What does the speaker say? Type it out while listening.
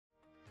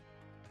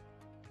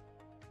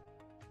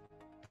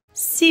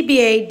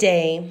CBA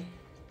Day.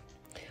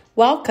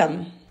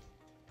 Welcome.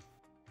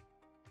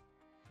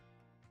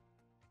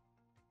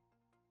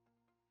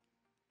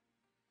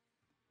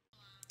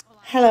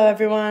 Hello,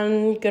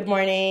 everyone. Good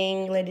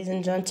morning, ladies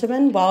and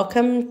gentlemen.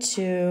 Welcome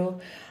to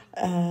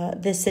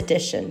this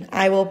edition.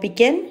 I will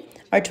begin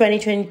our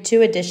 2022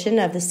 edition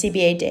of the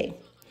CBA Day.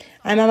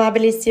 I'm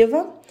Amabile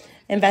Silva,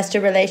 Investor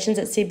Relations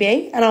at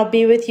CBA, and I'll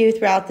be with you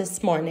throughout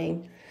this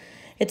morning.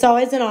 It's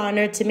always an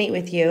honor to meet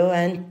with you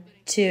and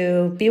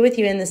to be with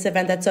you in this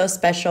event that's so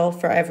special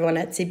for everyone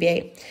at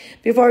CBA.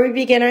 Before we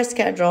begin our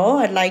schedule,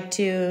 I'd like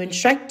to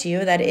instruct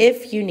you that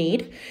if you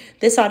need,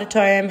 this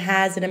auditorium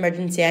has an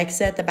emergency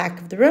exit at the back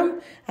of the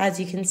room, as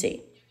you can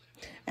see.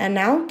 And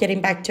now,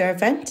 getting back to our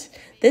event,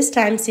 this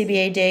time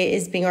CBA Day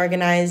is being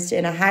organized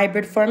in a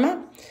hybrid format.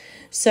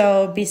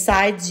 So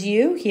besides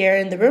you here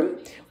in the room,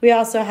 we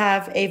also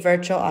have a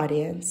virtual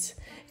audience.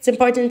 It's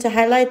important to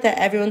highlight that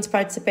everyone's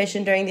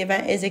participation during the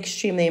event is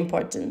extremely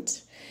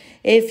important.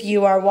 If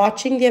you are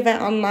watching the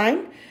event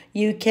online,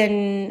 you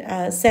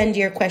can send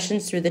your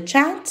questions through the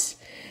chat,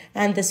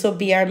 and this will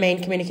be our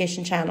main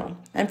communication channel.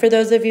 And for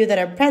those of you that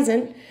are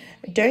present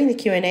during the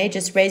Q&A,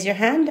 just raise your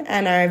hand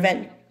and our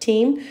event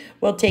team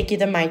will take you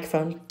the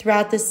microphone.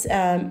 Throughout this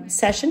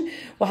session,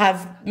 we'll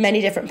have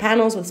many different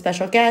panels with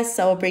special guests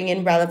that will bring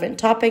in relevant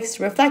topics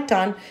to reflect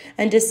on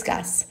and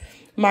discuss.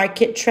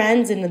 Market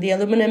trends in the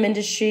aluminum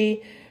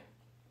industry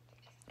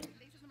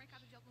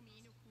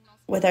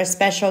with our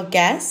special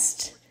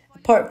guest,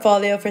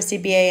 portfolio for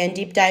CBA and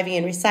deep diving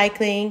in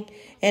recycling,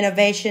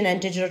 innovation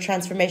and digital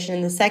transformation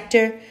in the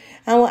sector,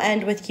 and we'll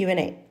end with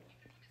Q&A.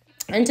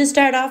 And to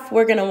start off,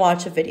 we're going to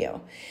watch a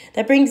video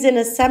that brings in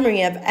a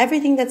summary of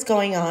everything that's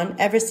going on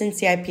ever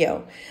since the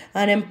IPO,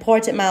 an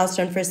important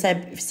milestone for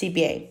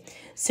CBA.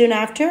 Soon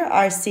after,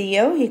 our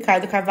CEO,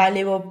 Ricardo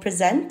Carvalho, will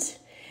present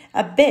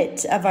a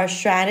bit of our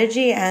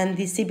strategy and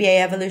the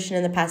CBA evolution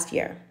in the past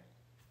year.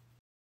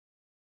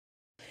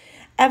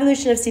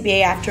 Evolution of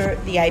CBA after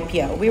the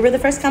IPO. We were the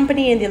first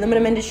company in the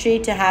aluminum industry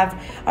to have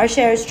our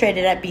shares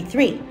traded at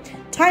B3.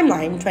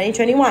 Timeline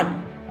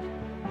 2021.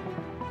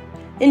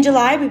 In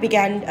July, we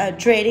began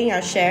trading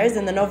our shares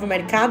in the Novo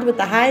Mercado with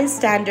the highest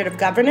standard of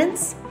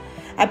governance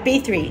at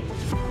B3.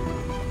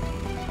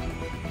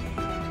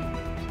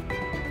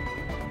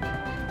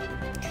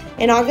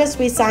 In August,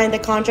 we signed the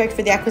contract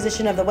for the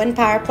acquisition of the wind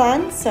power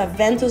plants of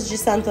Ventos de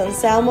Santo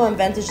Anselmo and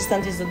Ventos de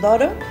Santo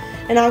Isidoro.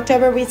 In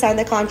October, we signed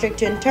the contract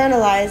to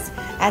internalize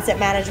asset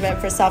management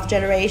for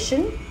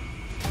self-generation.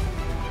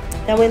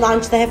 Then we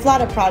launched the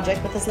Reflata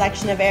project with a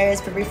selection of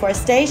areas for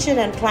reforestation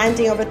and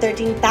planting over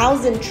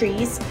 13,000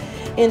 trees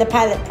in the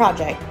pilot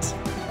project.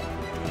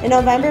 In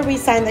November, we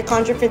signed the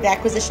contract for the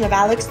acquisition of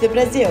Alux do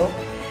Brasil,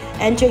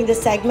 entering the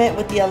segment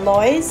with the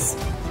alloys.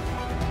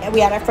 And we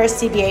had our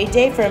first CBA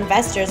Day for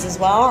investors as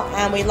well,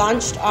 and we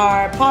launched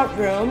our pot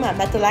room at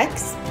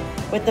Metalex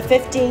with the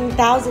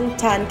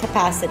 15,000-ton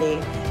capacity.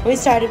 We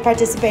started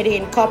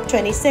participating in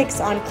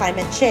COP26 on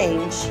climate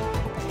change.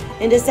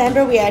 In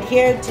December, we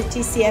adhered to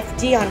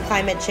TCFD on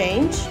climate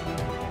change.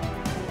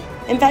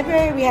 In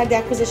February, we had the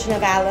acquisition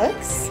of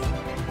Alux,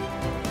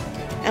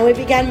 and we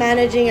began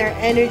managing our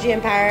energy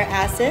and power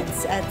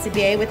assets at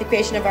CBA with the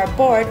creation of our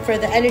board for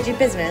the energy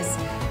business.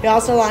 We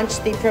also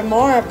launched the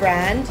Promora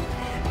brand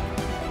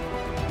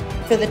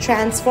for the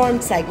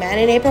transformed segment. And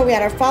in April, we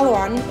had our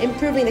follow-on,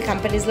 improving the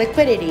company's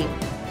liquidity.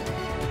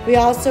 We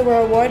also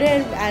were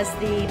awarded as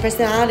the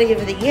Personality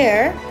of the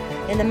Year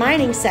in the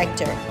mining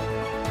sector.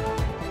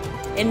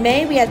 In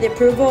May, we had the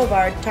approval of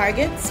our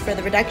targets for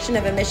the reduction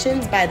of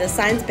emissions by the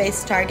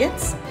Science-Based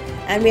Targets,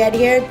 and we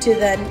adhered to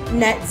the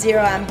Net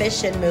Zero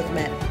Ambition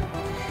movement.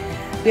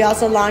 We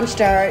also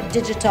launched our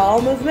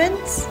digital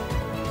movement,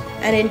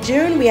 and in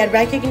June, we had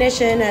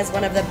recognition as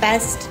one of the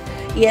best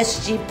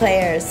ESG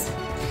players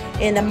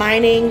in the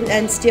mining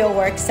and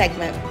steelwork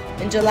segment.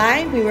 In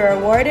July, we were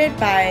awarded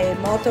by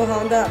Moto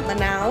Honda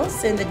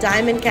Manaus in the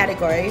Diamond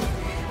category,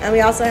 and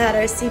we also had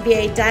our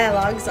CBA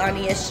Dialogues on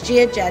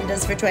ESG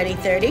agendas for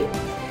 2030,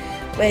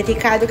 with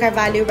Ricardo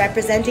Carvalho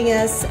representing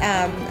us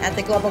at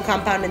the Global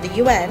Compound in the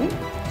UN.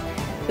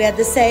 We had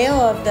the sale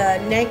of the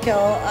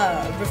nickel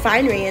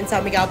refinery in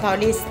São Miguel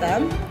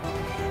Paulista,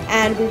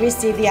 and we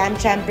received the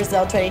AmCham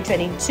Brazil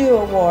 2022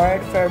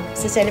 award for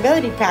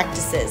sustainability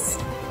practices.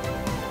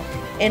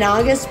 In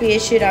August, we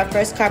issued our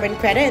first carbon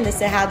credit in the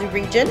Cerrado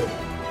region.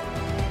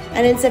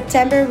 And in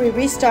September, we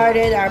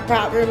restarted our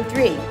Pot Room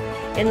 3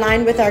 in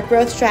line with our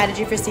growth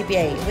strategy for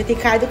CBA, with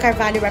Ricardo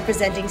Carvalho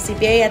representing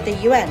CBA at the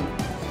UN.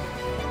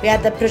 We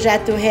had the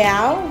Projeto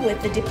Real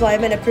with the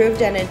deployment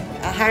approved and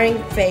a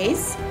hiring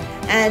phase,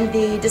 and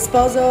the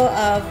disposal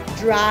of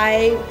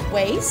dry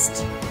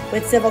waste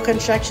with civil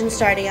construction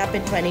starting up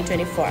in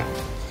 2024.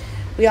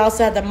 We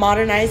also had the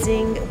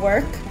modernizing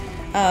work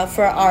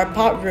for our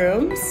pot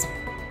rooms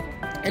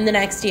in the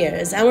next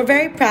years. And we're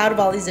very proud of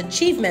all these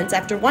achievements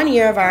after 1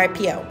 year of our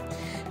IPO.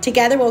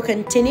 Together, we'll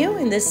continue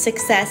in this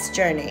success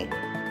journey.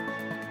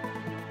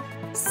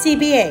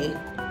 CBA.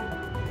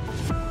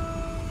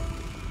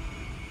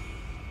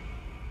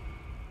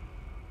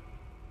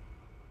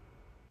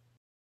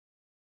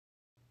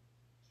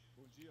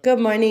 Good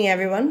morning,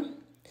 everyone.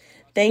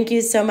 Thank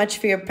you so much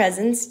for your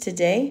presence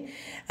today.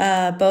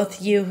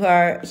 Both you who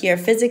are here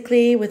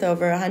physically with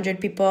over 100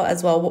 people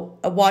as well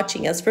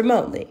watching us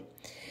remotely.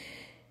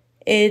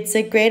 It's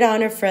a great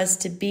honor for us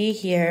to be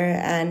here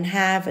and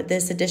have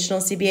this additional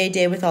CBA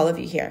day with all of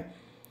you here.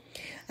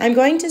 I'm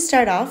going to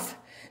start off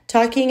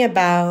talking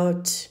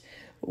about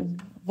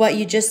what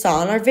you just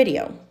saw in our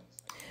video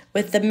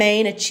with the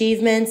main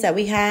achievements that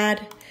we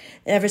had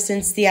ever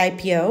since the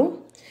IPO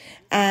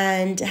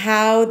and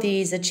how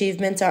these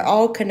achievements are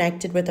all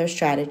connected with our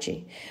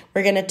strategy.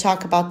 We're going to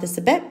talk about this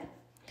a bit,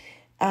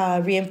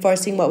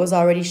 reinforcing what was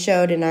already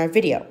showed in our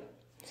video.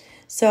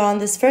 So on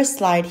this first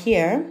slide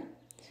here,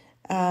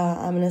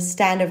 I'm going to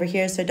stand over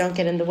here so I don't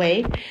get in the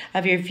way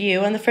of your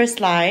view. On the first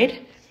slide,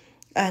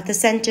 at the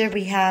center,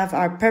 we have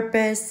our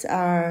purpose,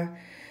 our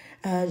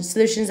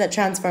solutions that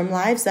transform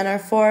lives, and our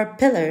 4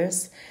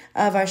 pillars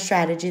of our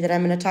strategy that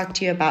I'm going to talk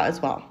to you about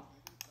as well.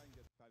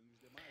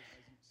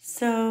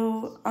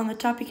 So on the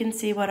top, you can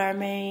see what our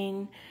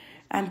main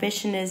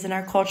ambition is and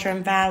our culture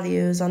and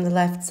values on the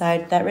left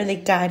side that really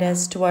guide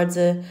us towards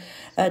a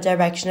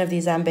direction of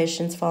these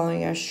ambitions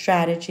following our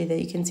strategy that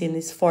you can see in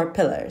these 4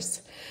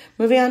 pillars.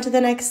 Moving on to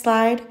the next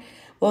slide,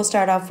 we'll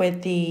start off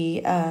with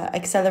the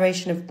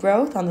acceleration of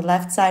growth on the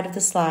left side of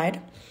the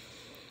slide.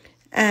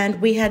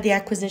 And we had the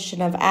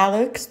acquisition of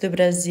Alux do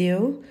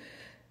Brasil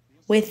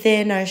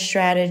within our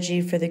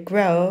strategy for the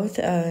growth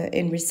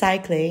in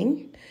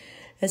recycling,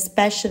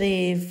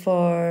 especially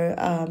for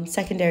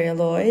secondary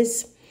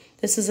alloys.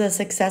 This was a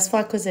successful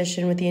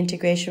acquisition with the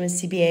integration with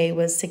CBA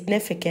was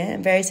significant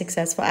and very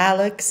successful.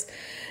 Alux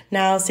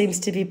now seems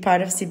to be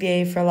part of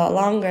CBA for a lot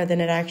longer than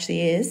it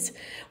actually is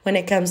when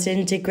it comes to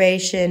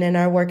integration and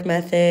our work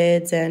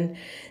methods and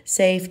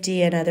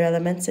safety and other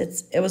elements.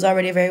 It was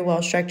already a very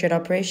well-structured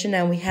operation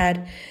and we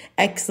had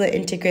excellent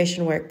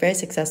integration work, very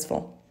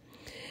successful.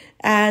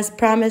 As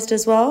promised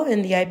as well,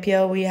 in the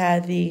IPO, we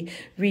had the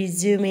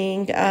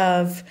resuming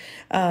of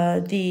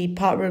the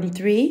pot room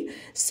 3.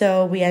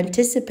 So we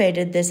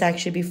anticipated this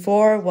actually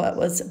before what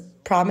was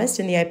promised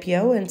in the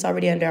IPO, and it's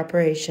already under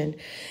operation.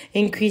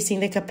 Increasing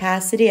the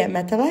capacity at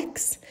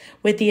Metalex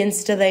with the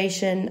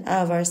installation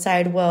of our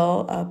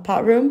sidewell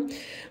pot room,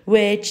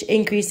 which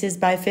increases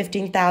by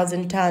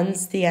 15,000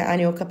 tons the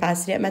annual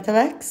capacity at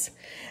Metalex.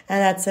 And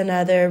that's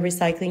another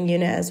recycling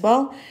unit as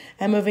well.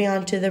 And moving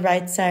on to the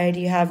right side,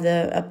 you have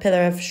a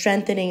pillar of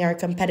strengthening our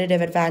competitive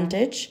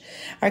advantage.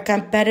 Our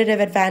competitive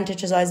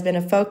advantage has always been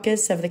a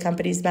focus of the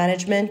company's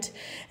management,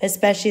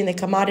 especially in the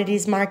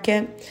commodities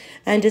market.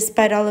 And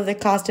despite all of the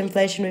cost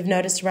inflation we've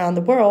noticed around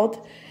the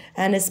world,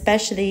 and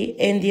especially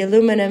in the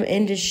aluminum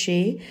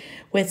industry,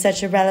 with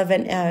such a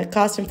relevant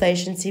cost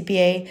inflation,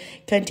 CBA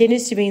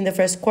continues to be in the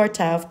first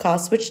quartile of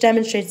costs, which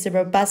demonstrates the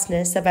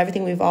robustness of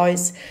everything we've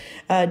always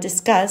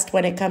discussed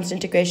when it comes to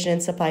integration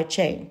and supply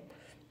chain,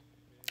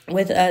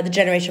 with the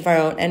generation of our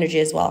own energy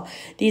as well.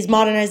 These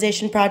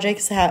modernization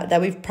projects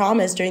that we've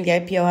promised during the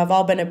IPO have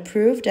all been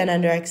approved and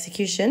under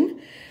execution.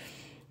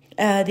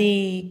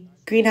 The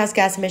greenhouse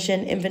gas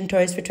emission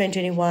inventories for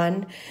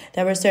 2021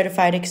 that were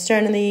certified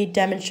externally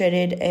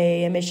demonstrated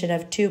a emission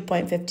of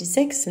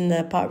 2.56 in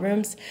the pot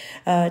rooms,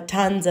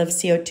 tons of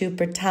CO2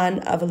 per ton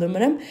of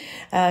aluminum,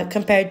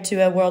 compared to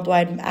a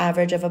worldwide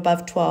average of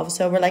above 12.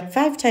 So we're like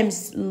 5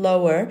 times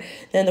lower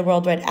than the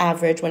worldwide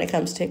average when it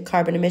comes to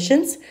carbon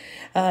emissions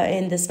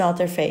in the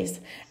smelter phase.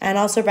 And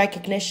also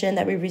recognition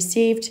that we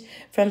received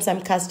from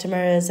some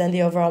customers and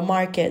the overall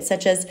market,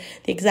 such as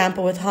the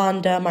example with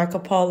Honda, Marco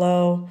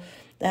Polo,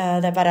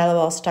 that Varela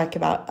will also talk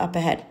about up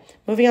ahead.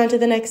 Moving on to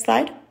the next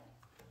slide.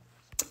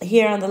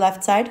 Here on the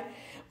left side,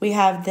 we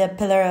have the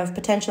pillar of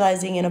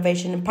potentializing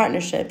innovation and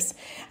partnerships.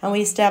 And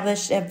we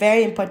established a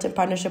very important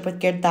partnership with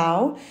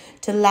Gerdau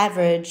to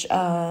leverage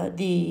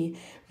the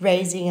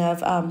raising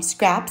of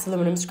scraps,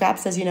 aluminum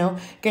scraps. As you know,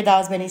 Gerdau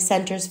has many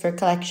centers for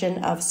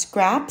collection of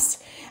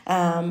scraps.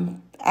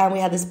 And we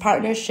have this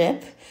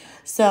partnership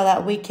so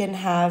that we can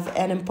have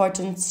an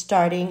important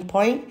starting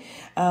point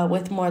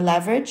with more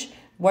leverage,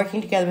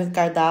 working together with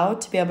Gerdau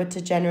to be able to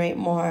generate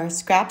more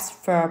scraps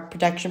for our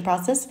production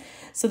process.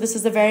 So this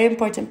is a very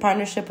important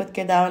partnership with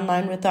Gerdau in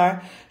line with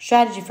our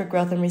strategy for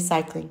growth and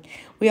recycling.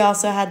 We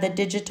also had the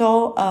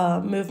digital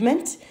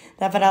movement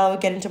that Varela will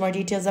get into more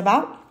details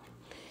about.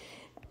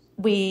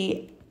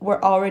 We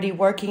were already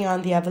working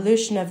on the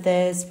evolution of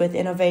this with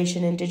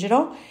innovation in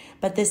digital,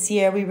 but this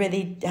year we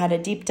really had a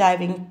deep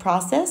diving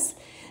process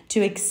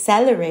to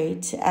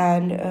accelerate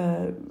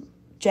and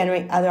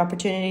generate other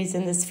opportunities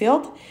in this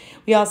field.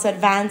 We also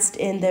advanced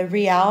in the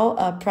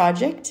Real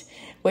project,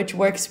 which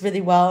works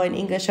really well in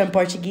English and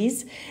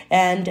Portuguese.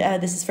 And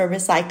this is for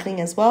recycling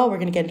as well. We're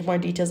going to get into more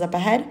details up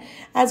ahead,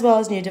 as well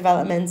as new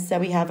developments that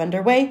we have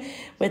underway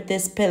with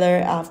this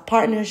pillar of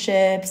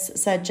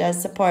partnerships, such as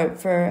support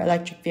for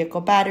electric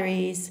vehicle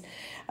batteries,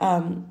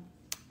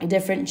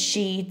 different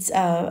sheets,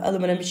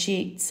 aluminum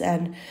sheets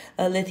and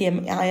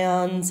lithium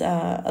ions,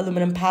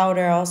 aluminum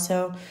powder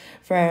also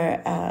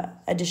for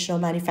additional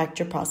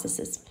manufacture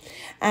processes.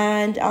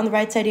 And on the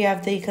right side, you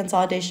have the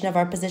consolidation of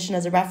our position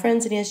as a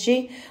reference in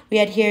ESG. We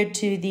adhered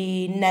to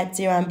the net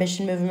zero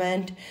ambition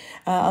movement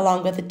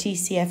along with the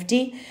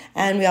TCFD.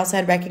 And we also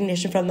had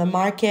recognition from the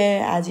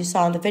market, as you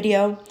saw in the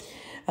video,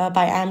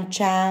 by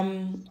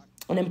AmCham,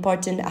 an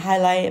important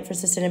highlight for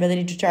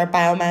sustainability due to our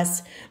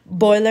biomass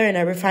boiler in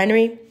our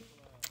refinery,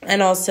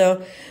 and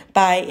also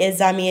by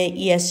Izami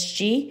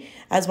ESG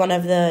as one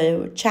of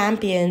the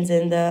champions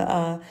in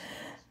the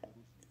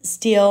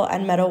steel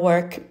and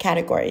metalwork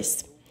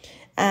categories.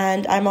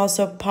 And I'm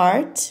also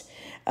part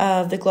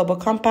of the Global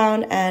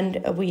Compound,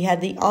 and we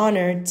had the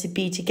honor to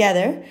be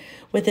together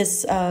with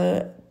this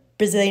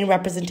Brazilian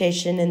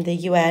representation in the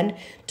UN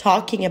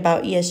talking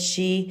about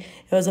ESG.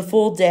 It was a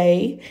full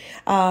day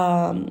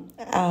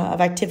of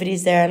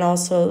activities there, and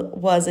also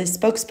was a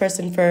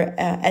spokesperson for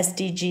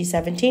SDG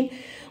 17.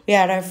 We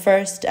had our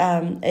first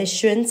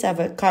issuance of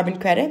a carbon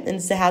credit in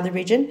the Cerrado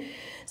region.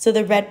 So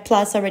the Red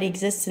Plus already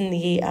exists in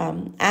the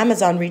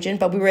Amazon region,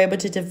 but we were able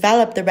to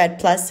develop the Red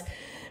Plus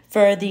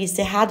for the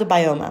Cerrado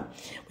bioma,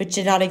 which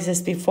did not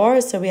exist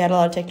before. So we had a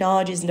lot of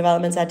technologies and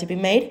developments that had to be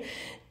made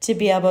to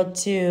be able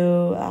to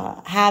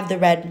have the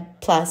Red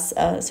Plus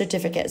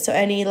certificate. So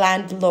any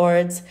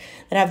landlords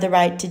that have the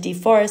right to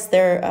deforest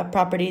their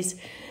properties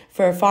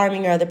for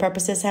farming or other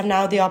purposes have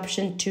now the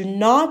option to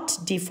not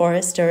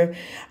deforest or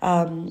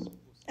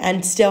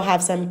and still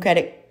have some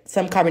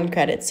carbon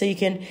credits. So you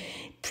can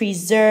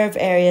preserve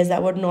areas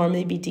that would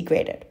normally be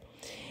degraded.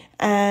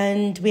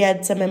 And we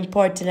had some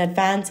important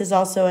advances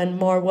also in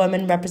more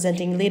women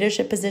representing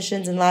leadership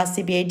positions. And last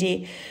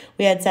CBAD,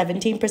 we had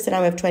 17%, now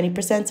we have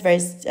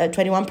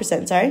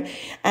 21%, sorry.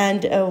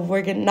 And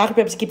we're not going to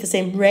be able to keep the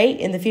same rate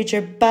in the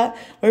future, but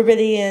we're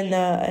really in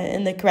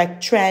the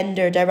correct trend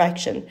or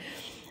direction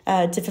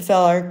to fulfill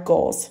our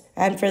goals.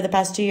 And for the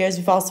past 2 years,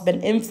 we've also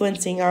been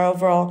influencing our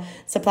overall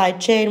supply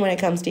chain when it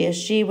comes to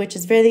ESG, which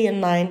is really in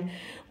line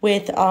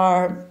with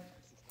our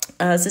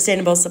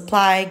sustainable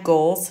supply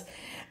goals.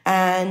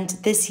 And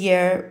this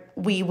year,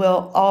 we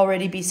will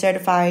already be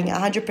certifying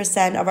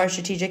 100% of our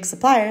strategic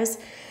suppliers.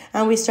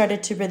 And we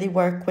started to really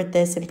work with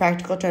this in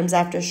practical terms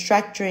after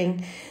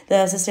structuring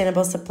the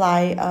sustainable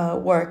supply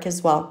work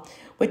as well,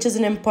 which is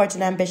an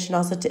important ambition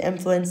also to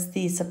influence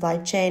the supply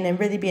chain and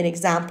really be an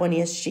example in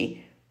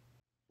ESG.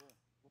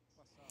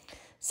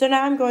 So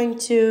now I'm going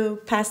to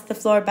pass the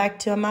floor back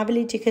to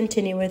Amabile to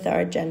continue with our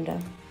agenda.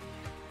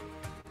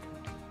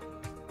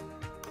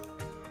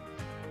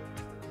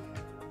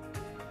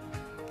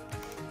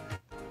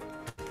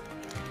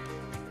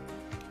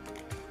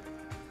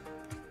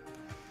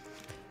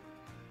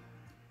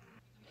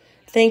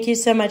 Thank you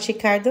so much,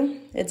 Ricardo.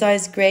 It's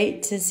always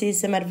great to see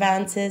some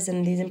advances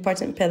in these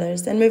important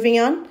pillars. And moving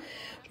on,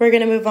 we're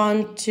going to move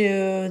on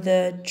to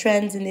the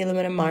trends in the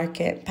aluminum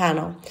market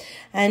panel.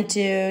 And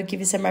to give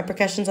you some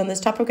repercussions on this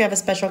topic, we have a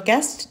special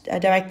guest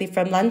directly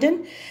from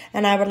London.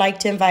 And I would like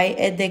to invite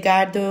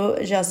Edgardo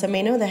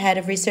Gelsamino, the head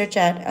of research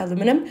at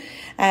Aluminum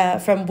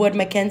from Wood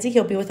Mackenzie.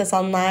 He'll be with us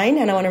online.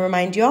 And I want to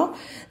remind you all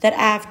that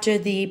after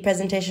the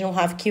presentation, we'll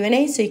have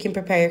Q&A so you can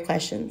prepare your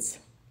questions.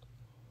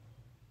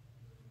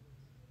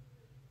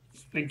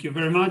 Thank you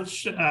very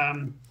much.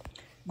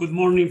 Good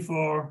morning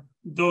for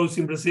those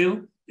in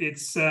Brazil.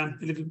 It's a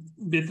little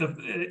bit of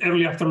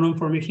early afternoon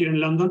for me here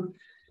in London.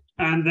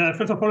 And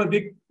first of all, a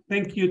big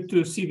thank you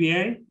to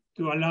CBA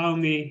to allow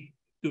me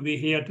to be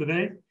here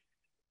today.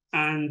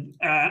 And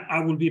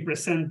I will be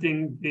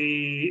presenting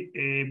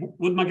the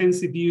Wood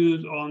Mackenzie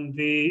views on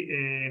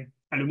the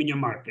aluminium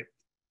market.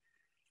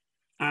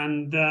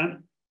 And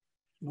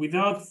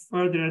without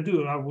further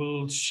ado, I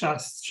will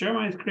just share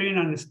my screen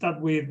and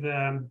start with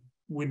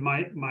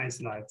my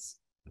slides.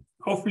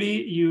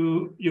 Hopefully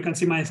you can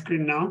see my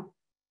screen now.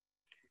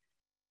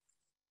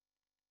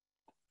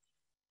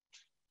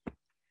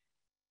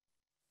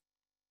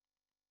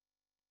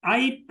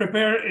 I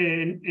prepare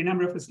a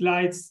number of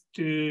slides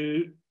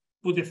to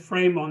put a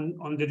frame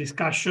on the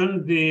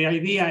discussion. The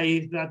idea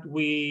is that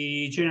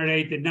we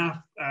generate enough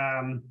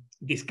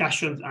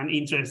discussions and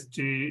interest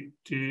to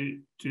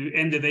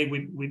end the day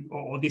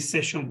or this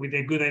session with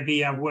a good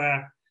idea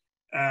where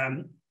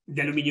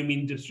the aluminium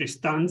industry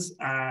stands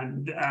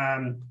and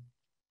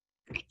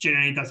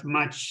generate as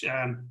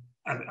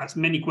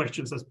many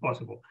questions as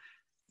possible.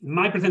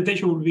 My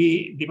presentation will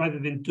be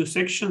divided in two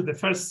sections. The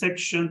first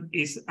section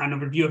is an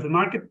overview of the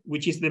market,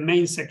 which is the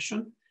main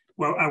section,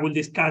 where I will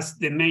discuss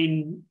the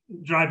main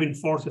driving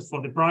forces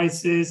for the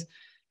prices,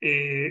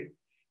 the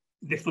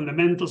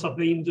fundamentals of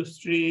the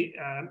industry,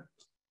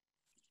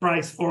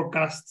 price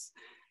forecasts.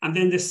 And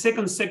then the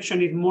second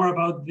section is more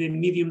about the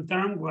medium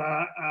term,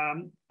 where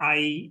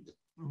I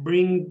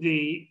bring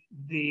the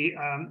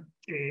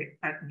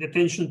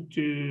attention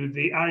to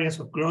the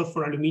areas of growth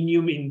for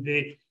aluminium in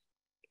the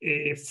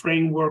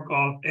framework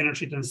of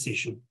energy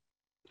transition.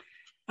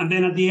 And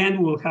then at the end,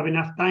 we'll have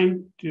enough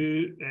time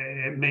to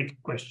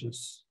make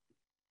questions.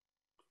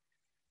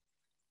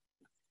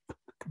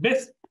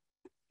 Beth,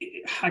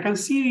 I can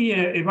see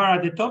a bar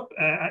at the top.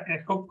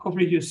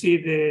 Hopefully you see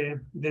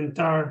the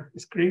entire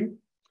screen.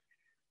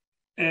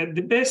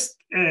 the best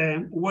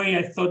way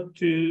I thought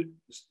to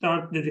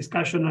start the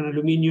discussion on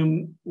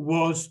aluminum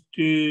was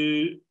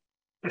to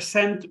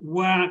present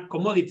where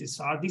commodities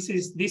are. This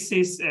is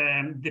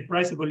the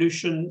price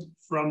evolution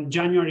from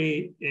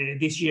January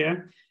this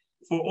year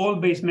for all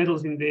base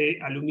metals in the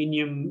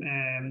aluminum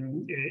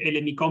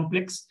LME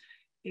complex.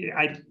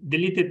 I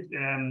deleted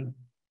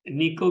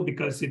nickel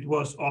because it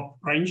was off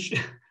range,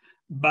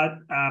 but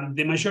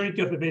the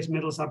majority of the base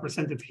metals are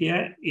presented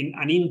here in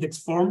an index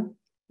form,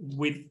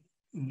 with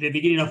the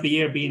beginning of the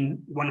year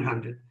being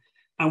 100.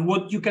 And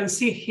what you can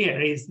see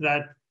here is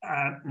that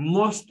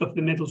most of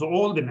the metals, or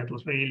all the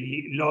metals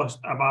really, lost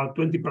about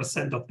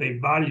 20% of their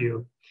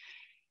value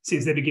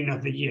since the beginning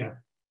of the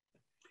year.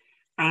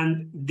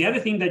 And the other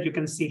thing that you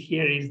can see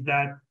here is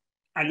that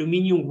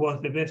aluminum was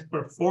the best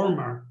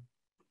performer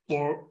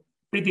for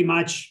pretty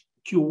much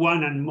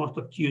Q1 and most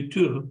of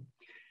Q2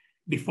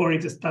 before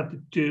it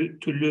started to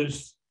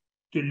lose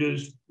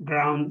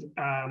ground.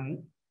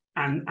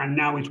 And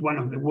now it's one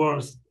of the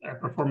worst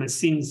performance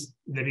since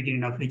the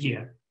beginning of the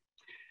year.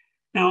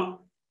 Now,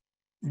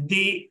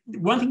 the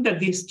one thing that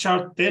this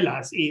chart tells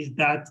us is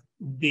that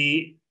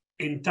the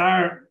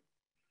entire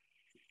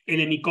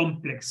LME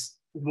complex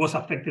was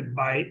affected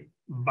by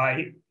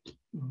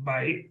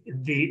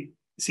the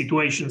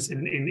situations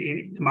in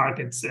the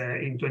markets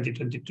in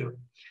 2022.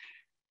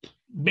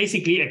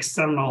 Basically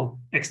external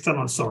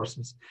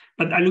sources.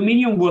 But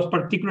aluminum was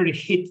particularly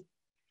hit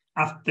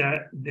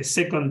after the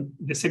second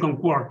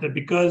quarter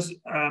because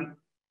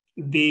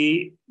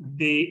the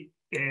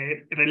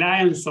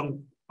reliance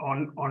on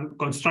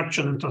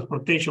construction and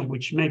transportation,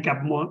 which make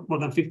up more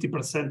than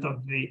 50%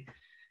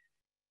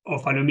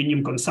 of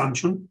aluminum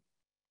consumption,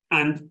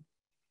 and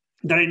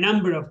there are a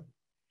number of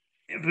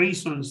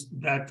reasons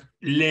that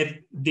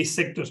led these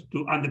sectors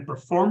to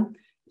underperform,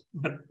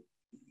 but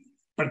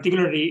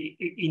particularly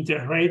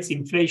interest rates,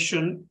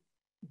 inflation,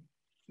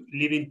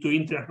 leading to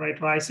interest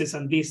rate rises,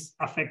 and this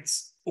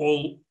affects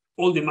all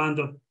demand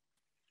of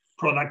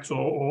products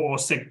or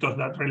sectors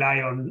that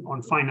rely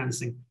on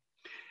financing.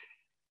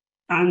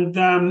 And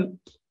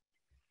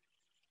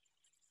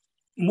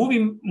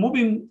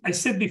moving, I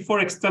said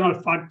before, external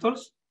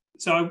factors.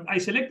 So I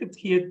selected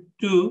here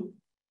two,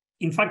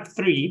 in fact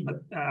three,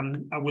 but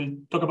I will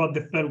talk about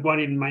the third one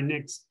in my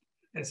next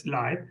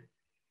slide.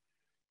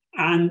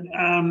 And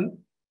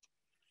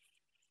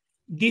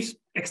these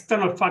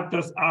external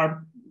factors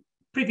are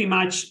pretty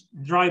much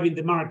driving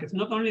the markets,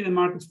 not only the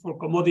markets for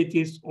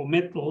commodities or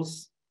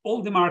metals,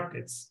 all the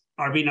markets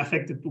are being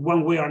affected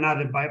one way or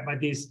another by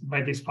these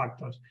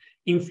factors.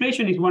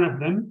 Inflation is one of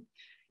them.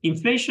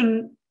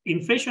 Inflation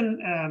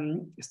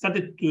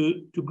started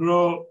to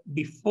grow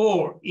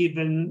before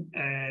even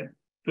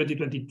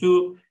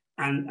 2022,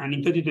 and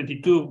in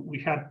 2022 we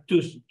had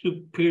two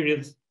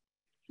periods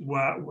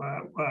where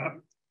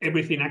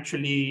everything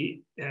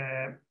actually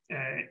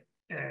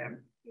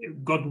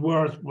got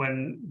worse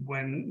when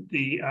with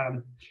the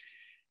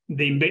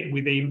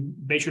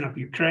invasion of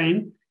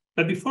Ukraine.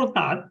 But before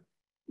that,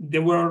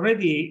 there were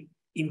already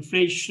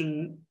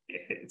inflation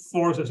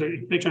forces or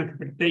inflation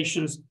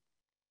expectations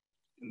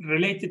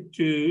related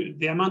to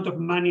the amount of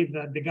money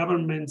that the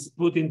governments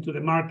put into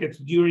the markets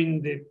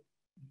during the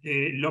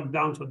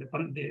lockdowns or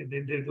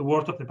the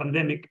worst of the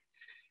pandemic.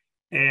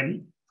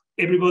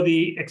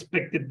 Everybody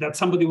expected that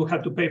somebody would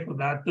have to pay for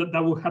that.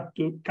 That would have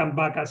to come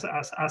back as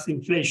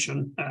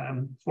inflation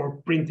for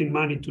printing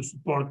money to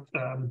support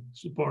that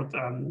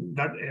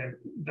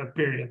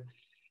period.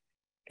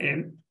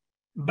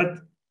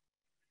 But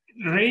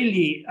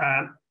really,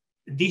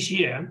 this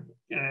year,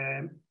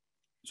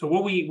 so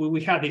what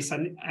we had is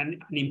an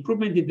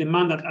improvement in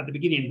demand at the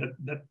beginning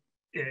that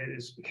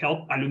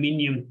helped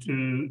aluminum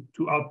to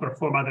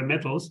outperform other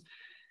metals,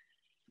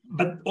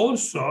 but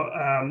also.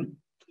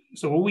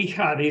 So what we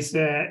had is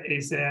a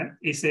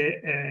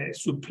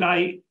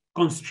supply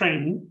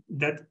constraint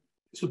that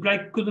supply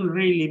couldn't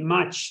really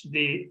match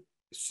the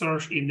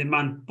surge in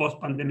demand,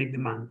 post-pandemic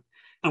demand.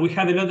 And we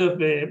had a lot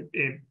of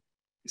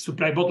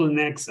supply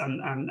bottlenecks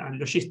and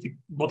logistic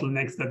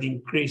bottlenecks that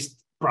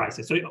increased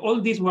prices. So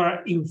all these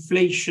were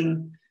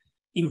inflationary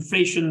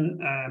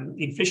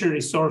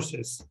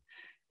sources,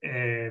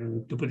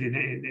 to put it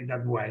in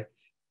that way.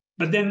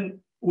 But then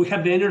we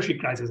had the energy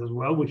crisis as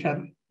well. We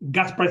had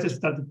gas prices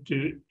started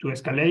to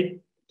escalate,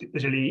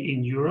 especially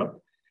in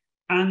Europe.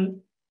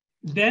 And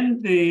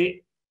then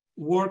the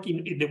war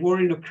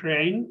in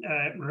Ukraine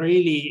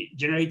really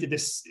generated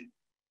this,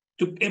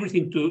 took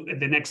everything to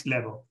the next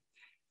level.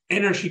 The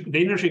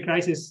energy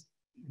crisis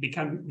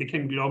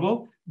became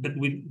global, but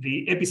with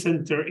the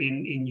epicenter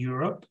in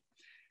Europe.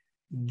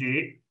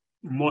 The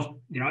most,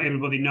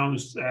 everybody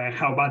knows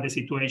how bad the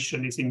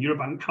situation is in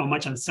Europe and how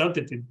much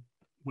uncertainty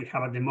we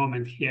have at the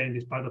moment here in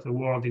this part of the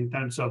world in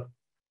terms of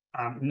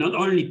not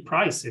only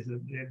prices.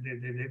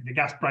 The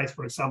gas price,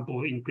 for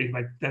example, increased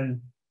by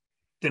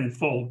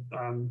tenfold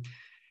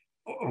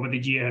over the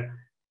year,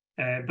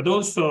 but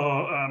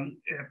also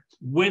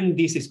when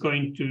this is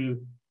going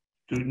to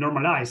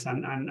normalize,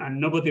 and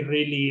nobody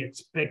really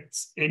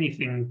expects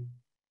anything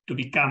to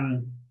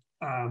become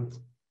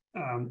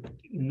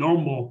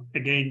normal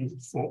again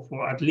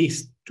for at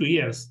least 2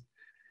 years.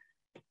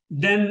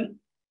 Then,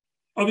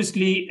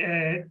 obviously,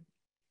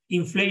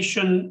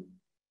 inflation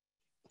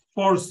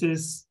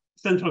forces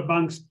central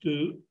banks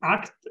to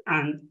act,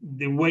 and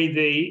the way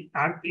they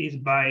act is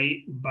by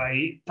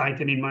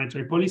tightening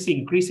monetary policy,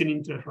 increasing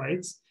interest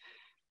rates.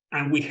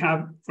 And we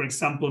have, for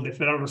example, the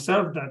Federal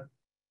Reserve that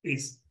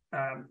is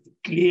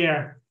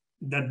clear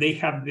that they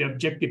have the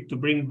objective to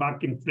bring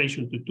back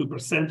inflation to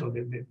 2%, or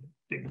the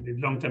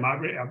long-term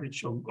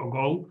average or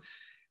goal.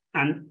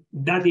 And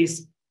that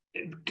is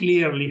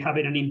clearly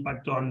having an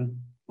impact on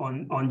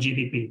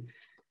GDP.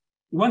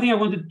 One thing I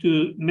wanted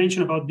to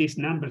mention about these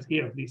numbers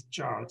here, these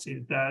charts,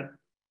 is that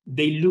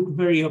they look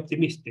very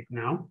optimistic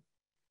now.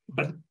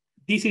 But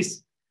this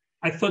is,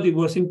 I thought it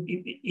was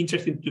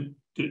interesting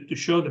to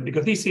show them,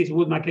 because this is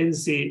Wood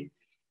Mackenzie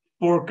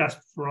forecast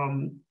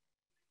from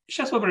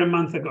just over a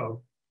month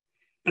ago.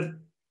 But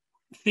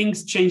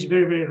things change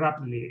very, very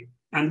rapidly.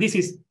 And this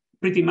is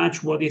pretty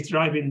much what is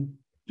driving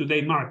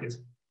today's markets,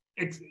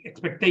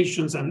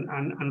 expectations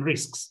and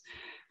risks.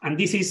 And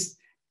this is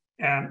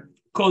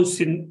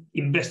causing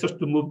investors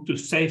to move to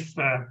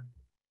safer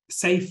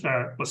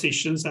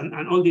positions,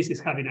 and all this is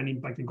having an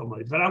impact in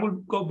commodities. But I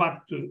will go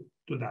back to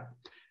that.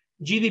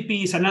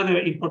 GDP is another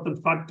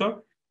important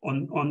factor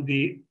on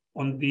the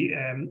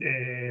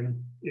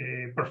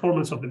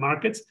performance of the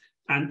markets,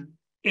 and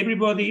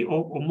everybody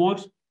or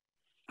most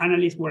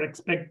analysts were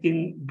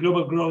expecting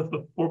global growth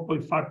of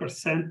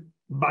 4.5%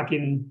 back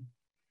in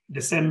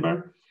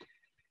December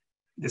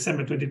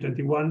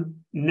 2021.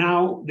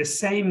 Now the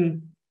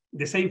same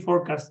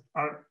forecasts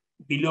are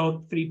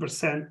below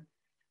 3%,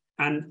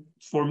 and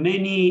for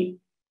many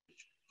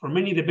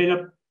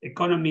developed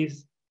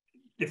economies,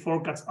 the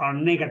forecasts are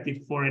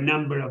negative for a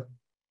number of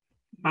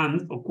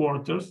months or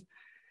quarters.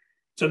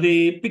 So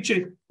the picture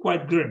is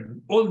quite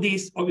grim. All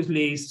this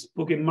obviously is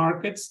spooking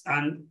markets,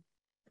 and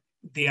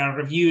they are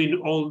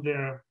reviewing all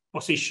their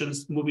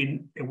positions,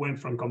 moving away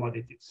from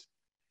commodities.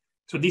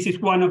 So this is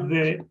one of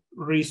the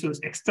reasons,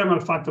 external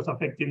factors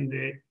affecting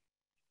the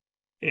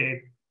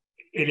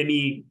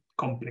LME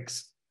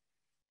complex.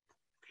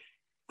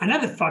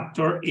 Another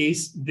factor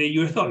is the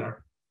US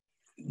dollar.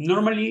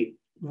 Normally,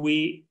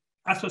 we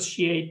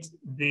associate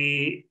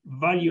the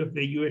value of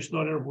the US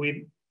dollar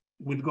with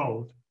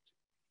gold.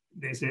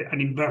 There's an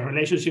inverse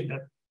relationship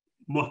that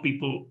most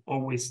people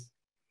always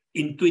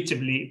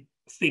intuitively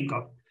think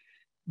of.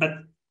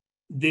 But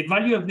the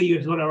value of the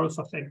US dollar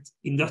also affects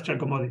industrial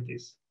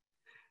commodities.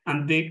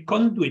 And the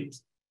conduit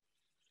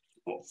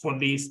for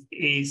this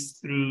is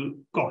through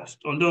cost.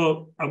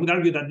 Although I would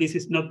argue that this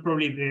is not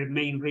probably the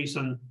main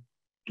reason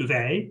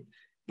today,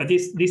 but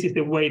this is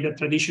the way that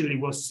traditionally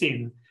was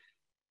seen.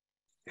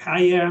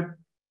 A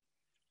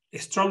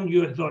strong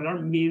US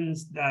dollar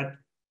means that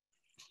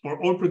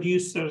for all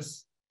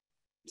producers,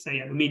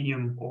 say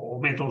aluminum or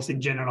metals in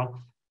general,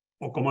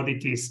 or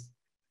commodities,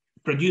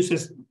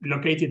 producers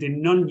located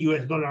in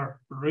non-US dollar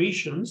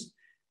regions,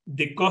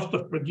 the cost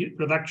of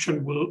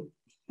production will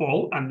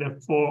fall, and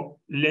therefore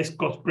less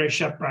cost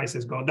pressure,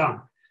 prices go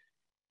down.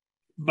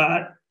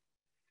 But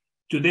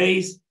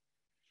today's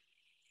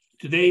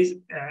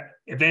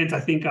events, I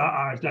think,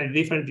 are slightly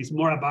different. It's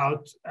more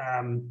about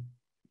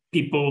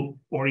people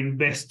or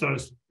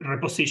investors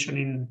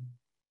repositioning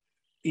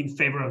in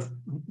favor of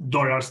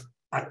dollars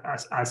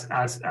as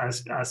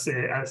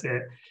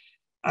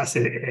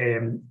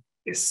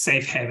a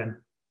safe haven,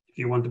 if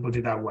you want to put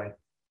it that way.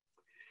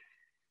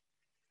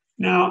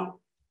 Now,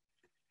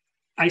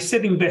 I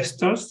said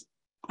investors,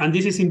 and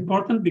this is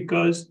important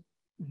because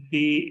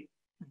the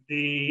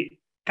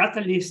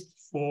catalyst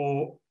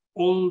for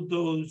all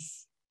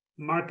those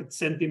market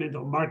sentiment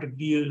or market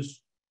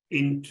views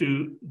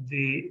into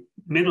the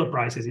metal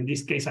prices, in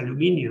this case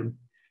aluminum,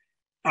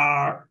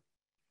 are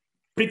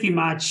pretty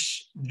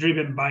much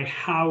driven by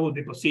how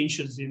the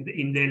positions in the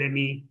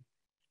LME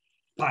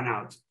pan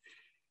out.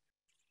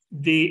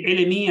 The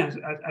LME,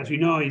 as you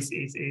know, is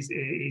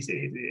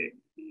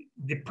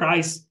the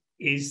price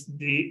is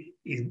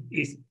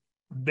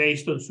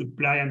based on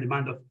supply and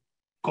demand of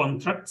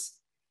contracts.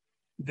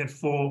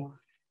 Therefore,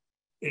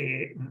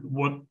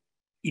 what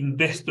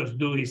investors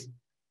do is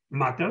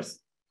matters.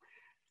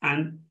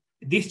 And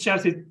this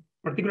chart is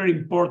particularly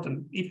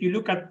important. If you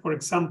look at, for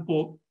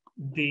example,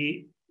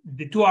 the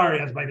two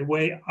areas, by the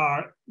way,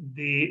 are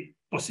the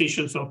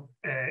positions of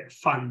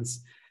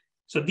funds.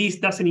 So this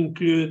doesn't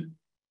include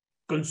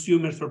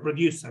consumers or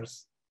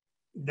producers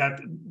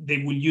that they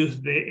will use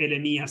the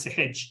LME as a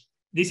hedge.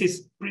 This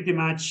is pretty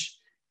much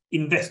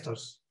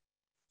investors.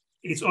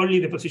 It's only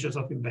the positions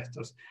of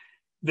investors.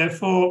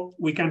 Therefore,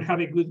 we can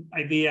have a good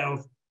idea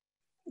of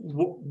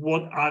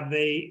what are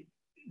they,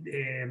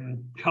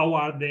 how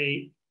are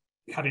they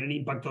having an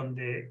impact on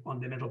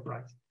the metal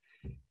price.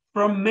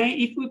 From May,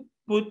 if we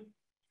put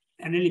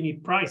an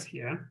LME price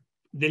here,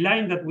 the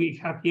line that we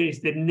have here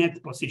is the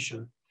net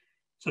position.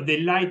 So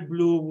the light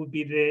blue would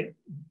be the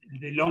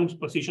long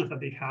positions that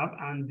they have,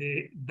 and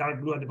the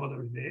dark blue at the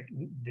bottom is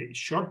the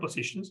short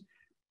positions,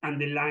 and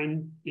the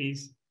line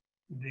is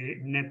the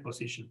net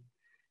position.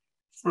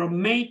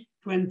 From May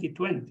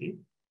 2020,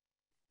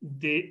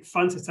 the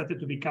funds started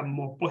to become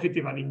more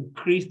positive and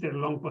increase their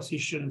long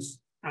positions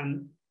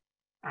and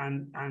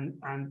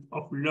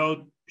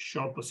offload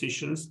short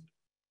positions,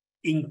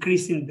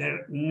 increasing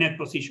their net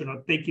position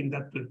or taking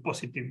that to a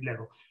positive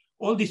level.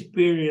 All this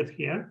period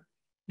here,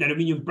 the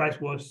aluminum price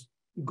was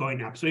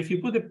going up. So if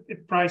you put a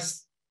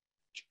price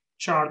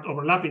chart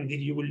overlapping this,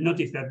 you will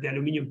notice that the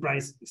aluminum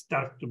price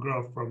starts to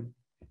grow from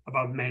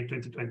about May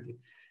 2020.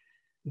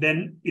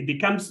 Then it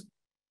becomes,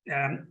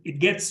 it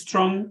gets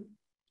strong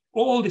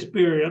all this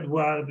period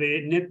where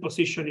the net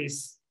position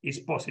is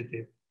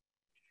positive.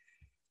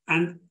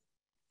 And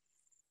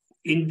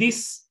in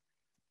this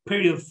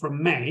period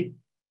from May,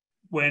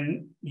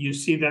 when you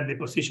see that the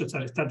positions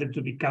are started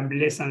to become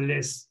less and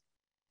less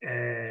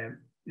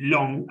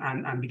long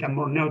and become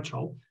more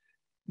neutral,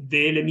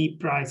 the LME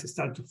price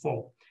started to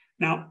fall.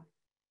 Now,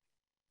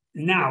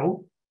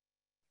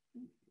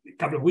 a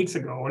couple of weeks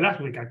ago, or last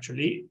week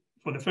actually,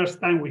 for the first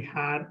time, we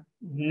had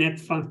net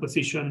funds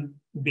position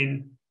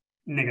been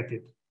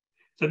negative.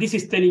 So this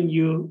is telling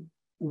you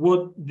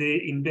what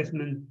the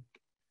investment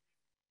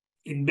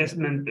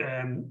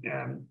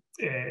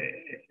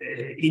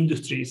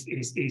industries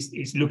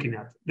is looking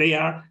at. They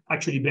are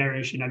actually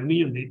bearish in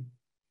aluminum.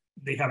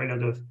 They have a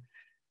lot of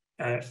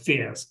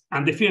fears,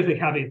 and the fears they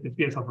have is the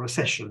fears of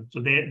recession. So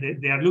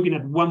they are looking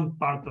at one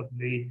part of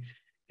the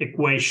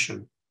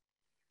equation.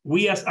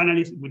 We as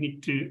analysts, we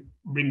need to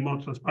bring more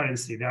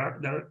transparency. There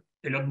are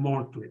a lot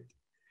more to it.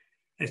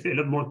 There's a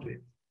lot more to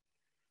it.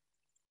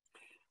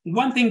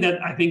 One thing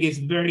that I think is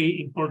very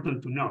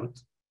important to note,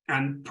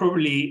 and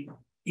probably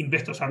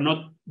investors are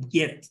not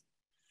yet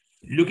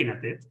looking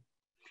at it,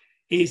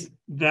 is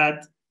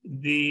that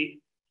the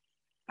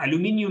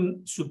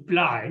aluminum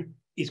supply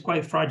is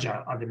quite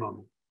fragile at the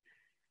moment.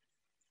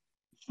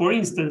 For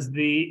instance,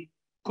 the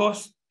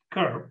cost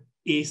curve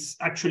is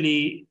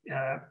actually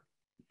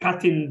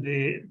cutting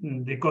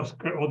the cost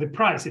curve, or the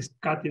price is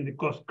cutting the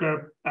cost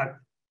curve at,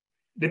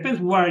 depends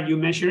where you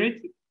measure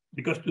it,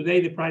 because today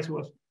the price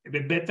was a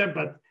bit better,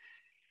 but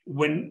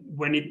when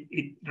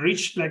it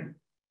reached like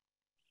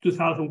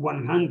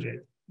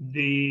 2,100,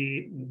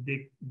 the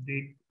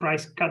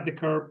price cut the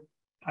curve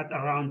at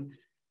around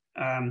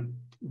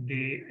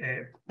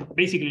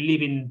basically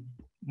leaving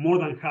more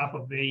than half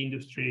of the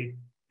industry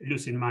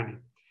losing money.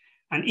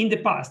 And in the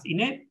past,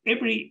 in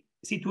every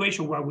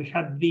situation where we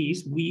had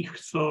this, we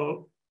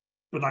saw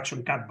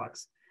production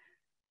cutbacks.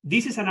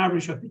 This is an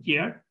average of the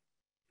year.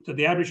 So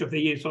the average of the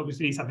year is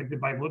obviously affected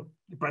by what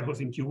the price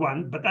was in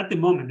Q1, but at the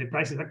moment, the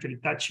price is actually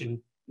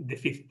touching the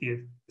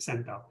 50th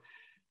centile.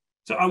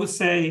 So I would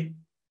say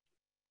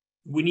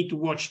we need to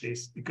watch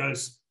this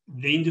because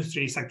the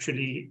industry is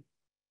actually,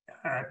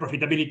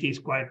 profitability is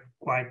quite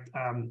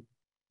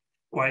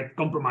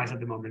compromised at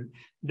the moment.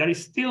 There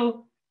is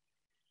still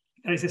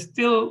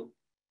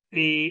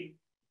a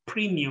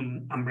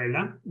premium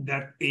umbrella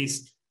that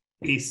is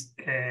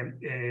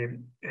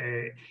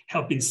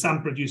helping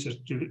some producers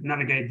to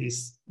navigate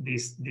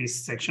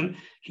this section.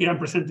 Here I'm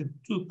presenting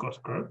two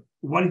cost curves.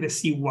 One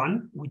is the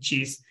C1, which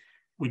is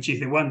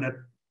the one that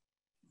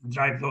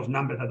drives those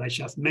numbers that I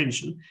just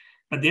mentioned.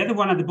 But the other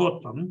one at the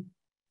bottom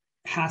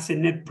has a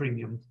net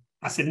premium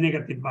as a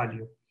negative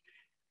value.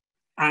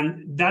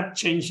 And that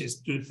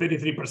changes to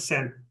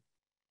 33%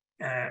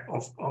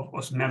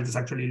 of smelters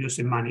actually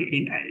losing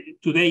money.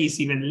 Today is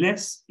even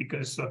less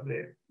because of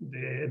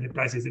the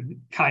price is a bit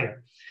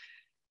higher.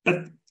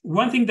 But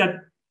one thing that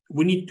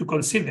we need to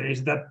consider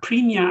is that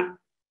premia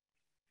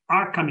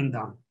are coming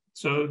down.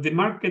 So the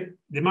market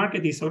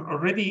is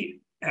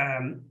already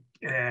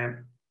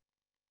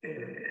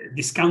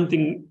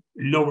discounting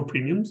lower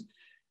premiums.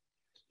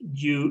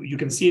 You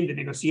can see in the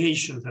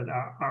negotiations that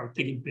are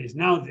taking place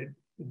now that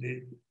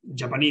the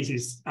Japanese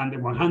is under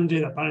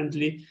 100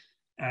 apparently.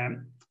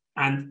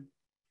 And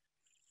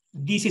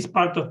this is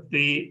part of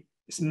the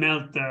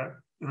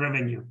smelter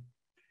revenue.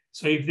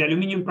 So if the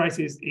aluminum price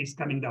is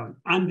coming down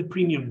and the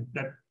premium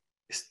that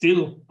is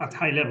still at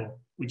high level,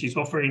 which is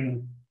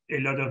offering a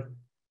lot of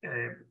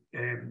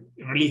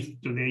relief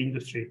to the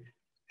industry,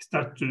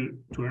 start to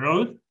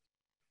erode,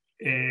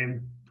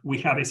 we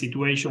have a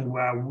situation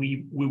where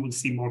we will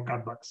see more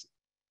cutbacks.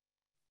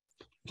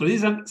 So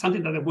this is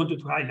something that I wanted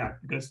to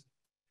highlight because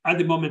at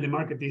the moment the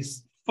market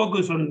is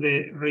focused on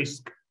the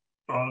risk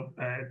of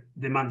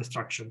demand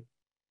destruction.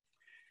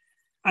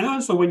 And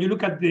also when you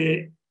look at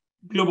the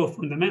global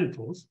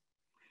fundamentals,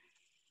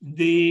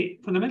 the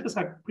fundamentals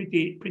are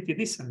pretty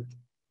decent.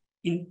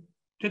 In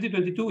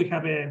 2022, we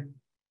have a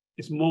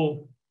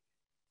small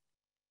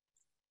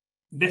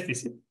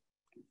deficit,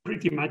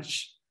 pretty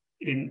much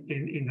in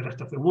the rest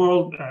of the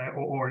world,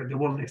 or the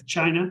world is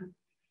China.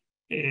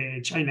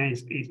 China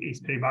is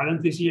very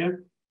balanced this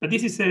year, but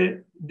this is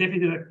a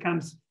deficit that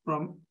comes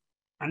from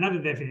another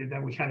deficit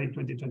that we had in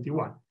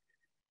 2021.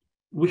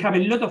 We have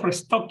a lot of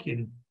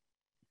restocking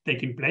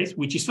taking place,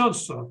 which is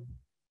also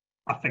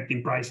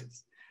affecting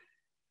prices.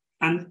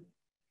 And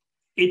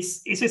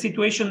it's a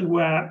situation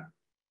where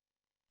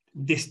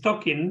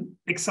destocking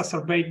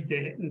exacerbate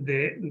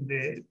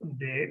the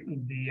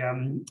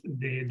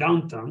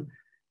downturn.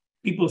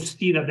 People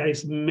see that there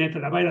is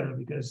metal available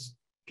because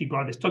people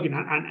are destocking,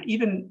 and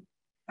even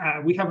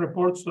we have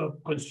reports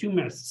of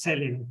consumers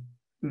selling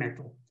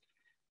metal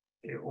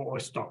or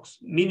stocks,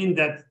 meaning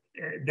that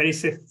there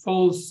is a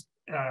false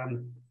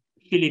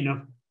feeling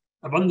of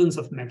abundance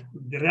of metal.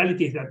 The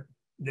reality is that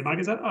the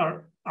markets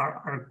are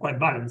quite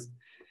balanced.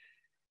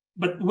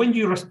 But when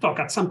you restock,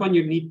 at some point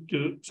you need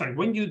to,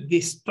 when you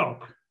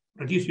destock,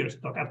 reduce your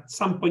stock, at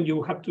some point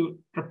you have to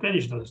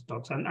replenish those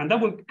stocks. And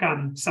that will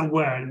come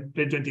somewhere in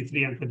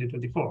 2023 and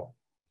 2024.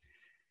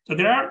 So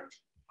there are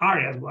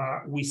areas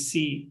where we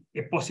see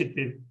a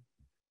positive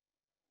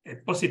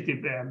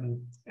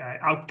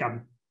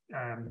outcome.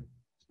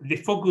 The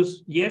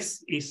focus,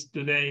 yes, is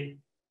today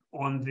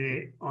on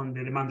the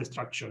demand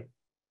structure.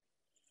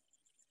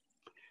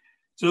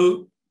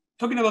 So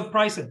talking about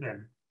prices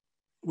then,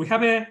 we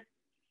have a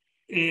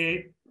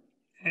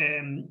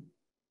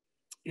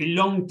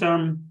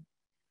long-term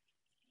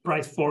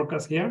price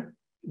forecast here.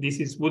 This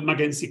is Wood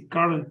Mackenzie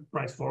current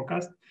price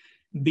forecast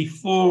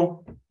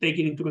before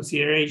taking into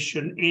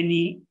consideration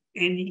any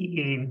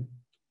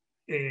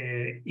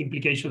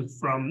implications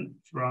from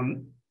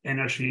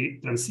energy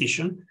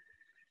transition.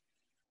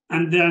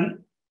 And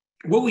then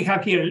what we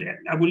have here,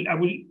 I will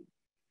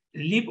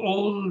leave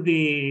all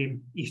the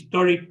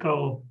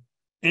historical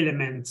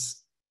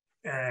elements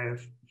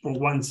for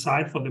one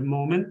side for the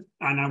moment,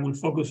 and I will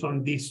focus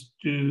on these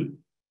two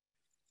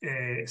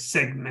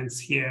segments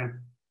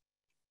here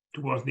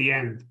towards the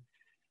end.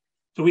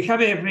 So we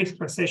have a risk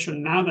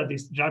recession now that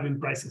is driving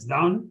prices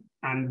down,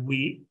 and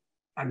we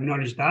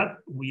acknowledge that.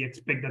 We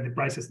expect that the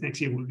prices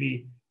next year will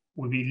be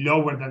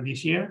lower than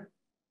this year.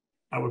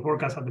 Our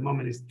forecast at the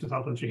moment is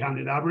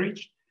 2,300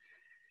 average.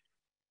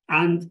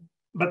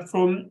 But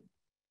from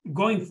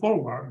going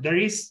forward, there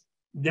is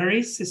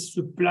a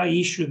supply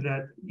issue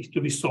that is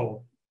to be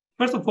solved.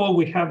 First of all,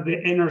 we have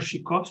the energy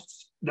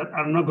costs that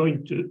are not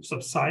going to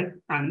subside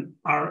and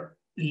are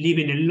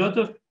leaving a lot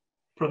of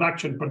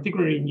production,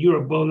 particularly in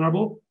Europe,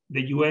 vulnerable,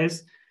 the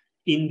US,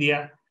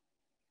 India,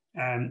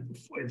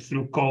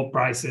 through coal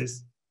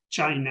prices,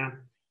 China.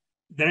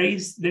 There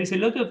is a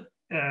lot of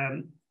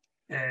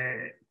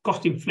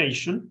cost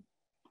inflation,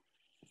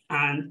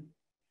 and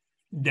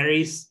there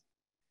is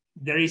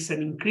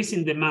an increase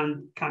in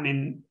demand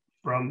coming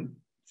from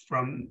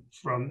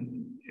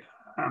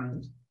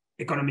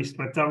economies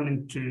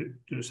returning to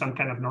some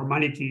kind of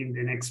normality in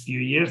the next few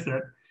years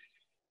that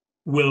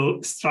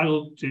will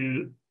struggle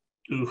to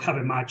have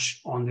a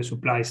match on the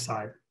supply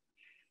side.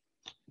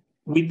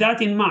 With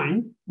that in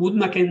mind, Wood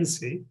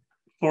Mackenzie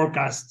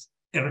forecasts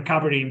a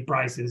recovery in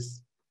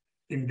prices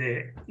in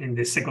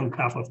the second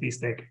half of this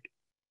decade.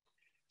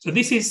 So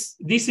this is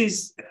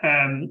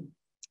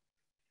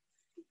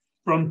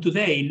from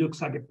today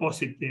looks like a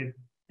positive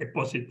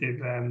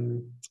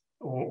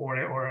or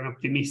an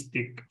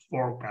optimistic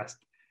forecast.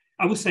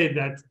 I would say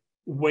that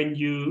when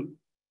you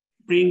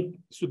bring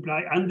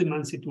supply and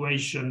demand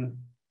situation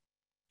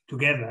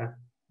together,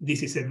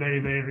 this is a very,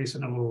 very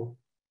reasonable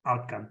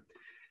outcome.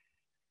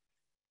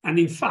 And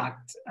in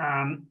fact,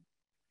 and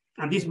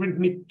this brings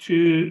me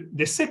to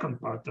the second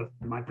part of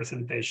my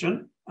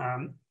presentation.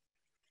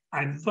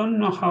 I don't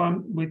know how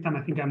I'm with time.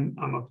 I think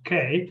I'm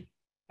okay.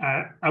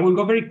 I will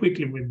go very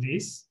quickly with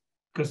this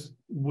because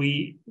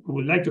we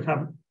would like to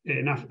have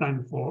enough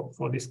time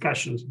for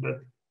discussions.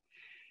 But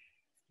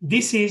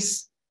this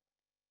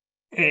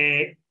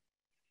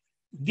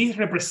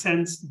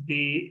represents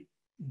the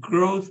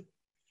growth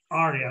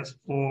areas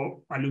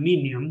for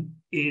aluminium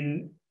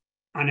in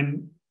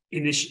a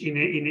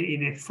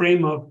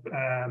frame of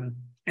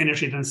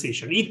energy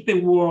transition. If the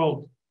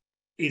world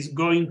is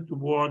going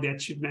toward the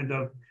achievement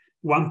of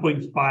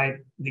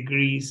 1.5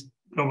 degrees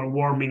global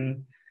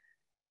warming,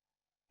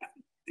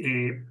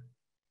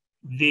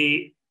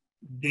 the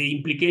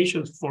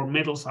implications for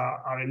metals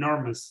are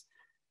enormous.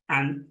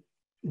 And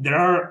there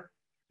are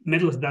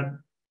metals that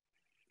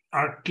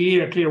are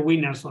clear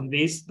winners on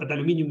this, but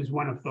aluminium is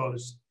one of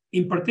those.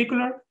 In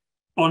particular,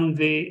 on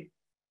the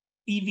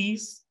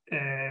EVs,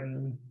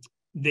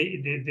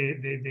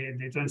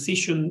 the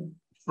transition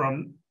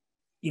from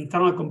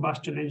internal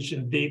combustion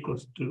engine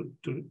vehicles to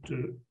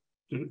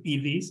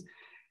EVs,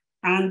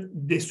 and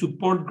the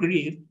support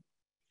grid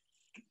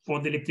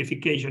for the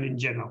electrification in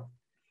general.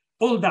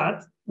 All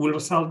that will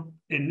result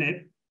in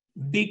a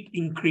big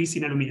increase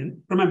in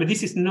aluminium. Remember,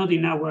 this is not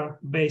in our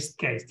base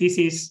case. This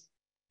is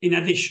in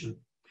addition.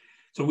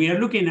 So we are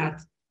looking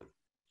at,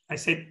 I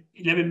said,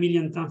 11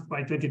 million tons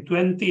by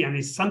 2020, and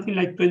it's something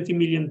like 20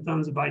 million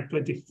tons by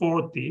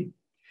 2040.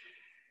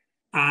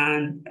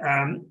 And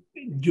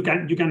you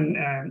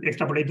can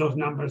extrapolate those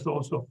numbers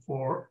also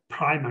for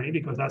primary,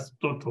 because that's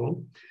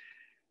total.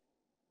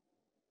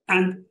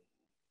 And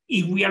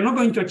if we are not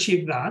going to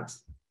achieve that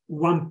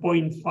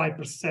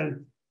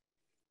 1.5%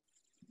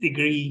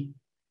 degree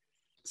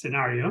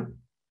scenario,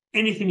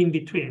 anything in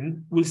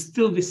between will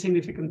still be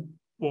significant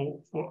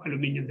for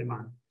aluminium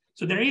demand.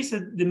 So there is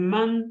a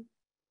demand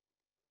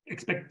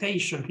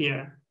expectation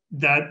here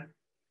that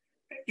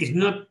is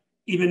not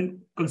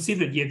even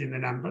considered yet in the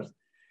numbers,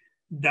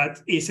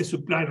 that is a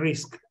supply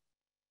risk,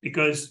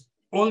 because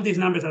all these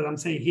numbers that I'm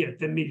saying here,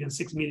 10 million,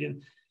 6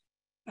 million,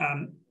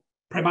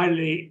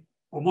 primarily,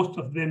 or most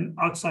of them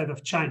outside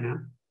of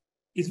China,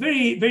 it's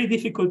very, very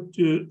difficult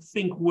to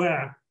think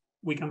where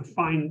we can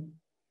find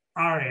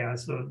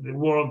areas of the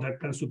world that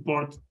can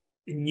support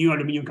a new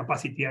aluminum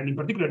capacity, and in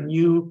particular,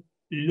 new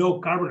low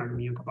carbon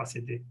aluminum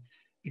capacity,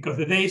 because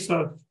the days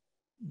of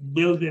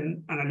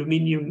building an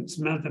aluminum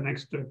smelter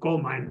next to a coal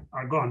mine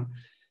are gone,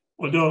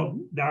 although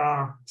there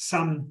are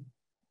some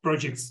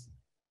projects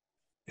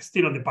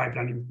still on the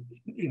pipeline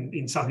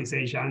in Southeast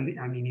Asia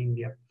and in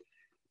India.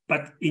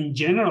 But in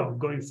general,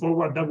 going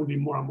forward, that will be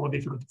more and more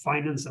difficult to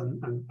finance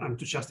and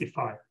to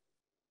justify.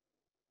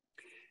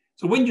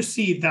 So when you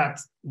see that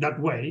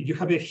way, you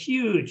have a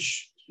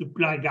huge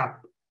supply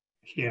gap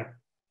here.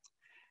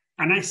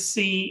 And I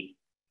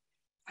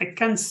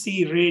can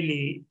see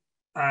really,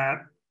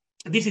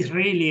 this is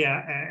really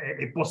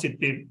a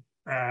positive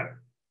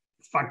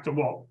factor.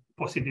 Well,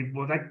 positive,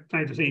 what I'm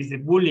trying to say is the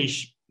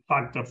bullish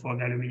factor for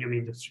the aluminum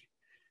industry.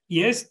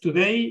 Yes,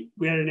 today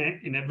we are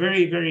in a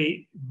very,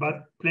 very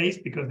bad place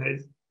because there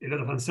is a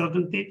lot of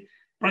uncertainty.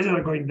 Prices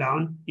are going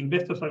down,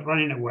 investors are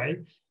running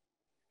away,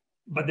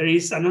 but there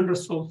is an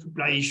unresolved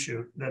supply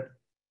issue that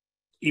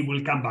it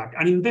will come back.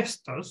 And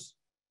investors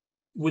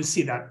will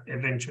see that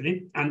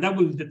eventually, and that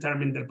will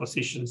determine their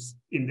positions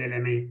in the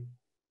LME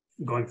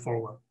going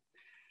forward.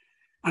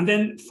 And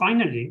then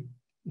finally,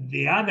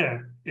 the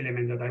other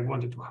element that I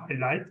wanted to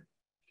highlight,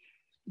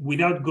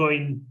 without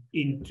going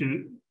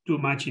into too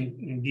much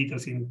in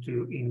details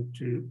into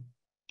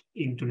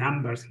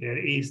numbers here,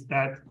 is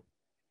that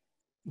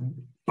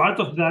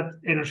part of that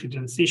energy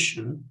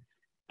transition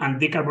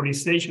and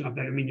decarbonization of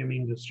the aluminum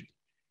industry,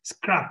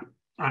 scrap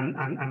and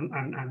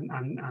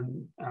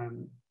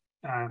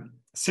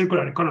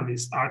circular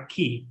economies are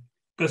key,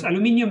 because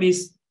aluminum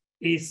is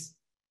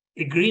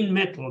a green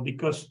metal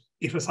because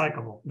it's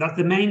recyclable. That's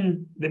the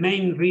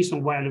main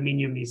reason why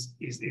aluminum is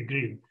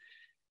green.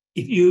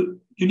 If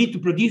you need to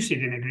produce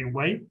it in a green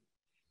way,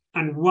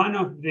 and one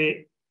of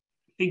the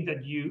things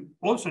that you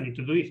also need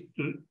to do is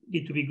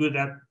to be good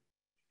at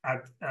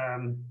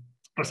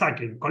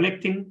recycling,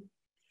 collecting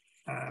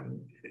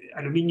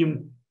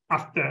aluminum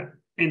after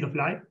end of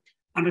life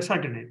and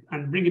recycling it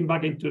and bringing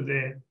back into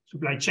the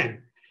supply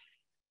chain.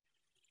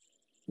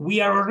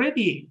 We are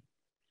already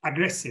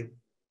aggressive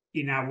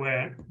in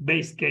our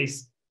base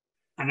case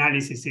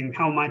analysis in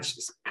how much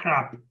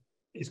scrap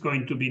is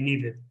going to be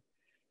needed.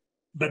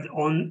 But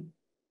on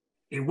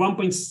a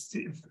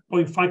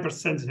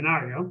 1.5%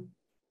 scenario,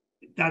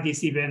 that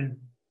is even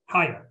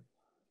higher.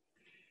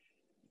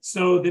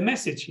 So the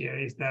message here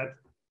is that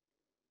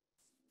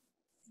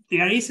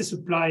there is a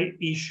supply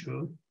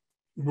issue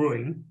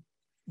brewing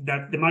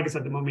that the markets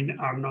at the moment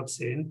are not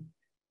seeing.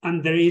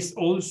 And there is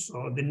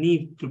also the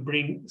need to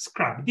bring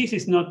scrap. This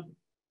is not,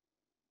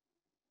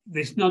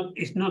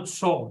 it's not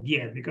solved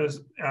yet,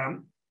 because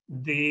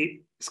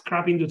the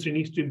scrap industry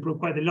needs to improve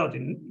quite a lot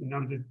in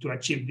order to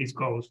achieve these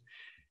goals.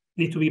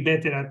 Need to be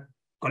better at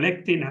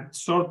collecting, at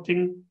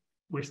sorting.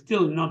 We're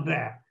still not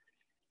there.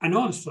 And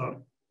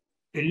also,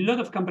 a lot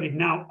of companies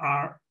now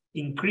are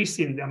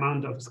increasing the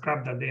amount of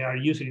scrap that they are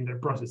using in their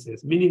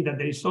processes, meaning that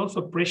there is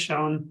also pressure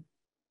on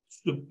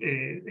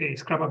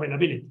scrap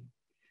availability.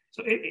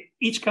 So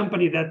each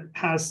company that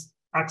has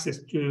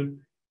access to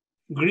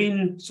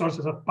green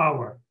sources of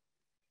power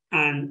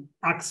and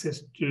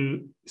access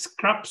to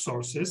scrap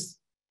sources,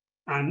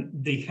 and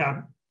they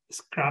have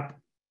scrap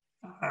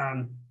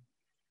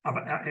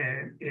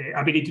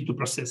ability to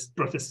process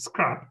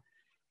scrap,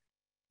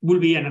 will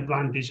be an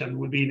advantage and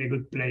will be in a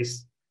good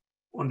place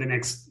on the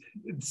next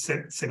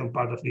second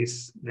part of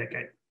this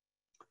decade.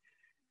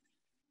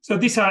 So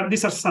these are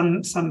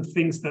some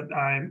things that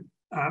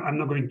I'm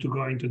not going to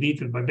go into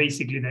detail, but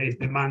basically there is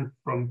demand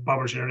from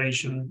power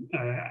generation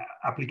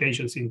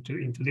applications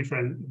into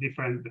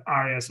different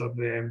areas of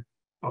the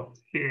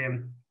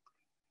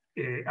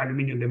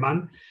aluminum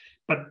demand.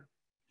 But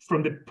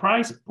from the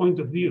price point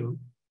of view,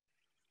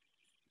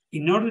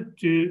 in order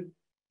to,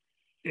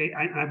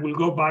 I will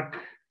go back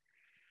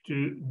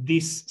to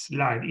this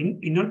slide,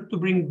 in order to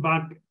bring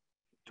back,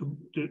 to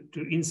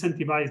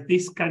incentivize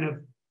this kind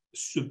of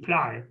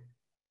supply,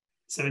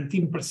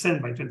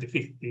 17% by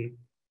 2050,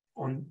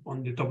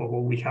 on the top of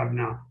what we have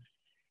now,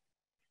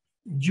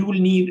 you will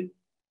need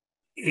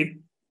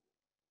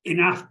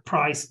enough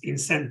price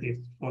incentive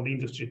for the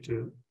industry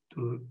to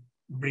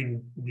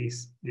bring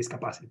this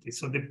capacity.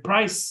 So the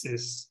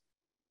prices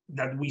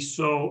that we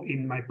saw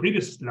in my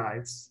previous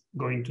slides,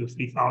 going to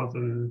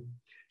 3,000,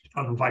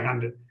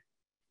 2,500,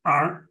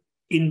 are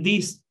in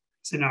this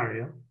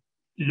scenario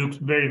looks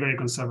very, very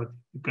conservative,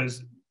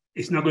 because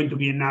it's not going to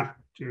be enough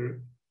to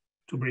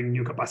bring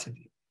new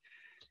capacity.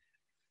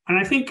 And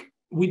I think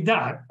with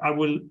that, I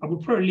will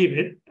probably leave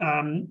it.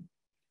 I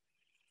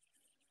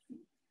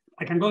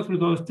can go through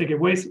those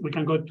takeaways. We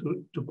can go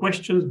to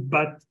questions,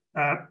 but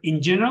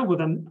in general,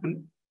 what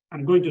I'm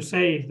going to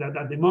say is that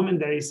at the moment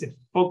there is a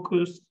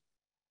focus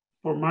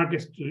for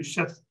markets to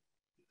just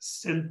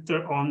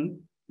center on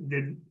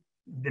the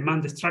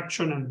demand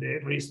destruction and the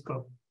risk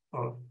of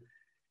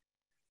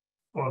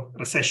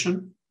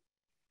recession.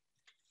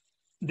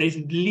 There's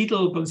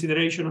little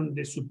consideration on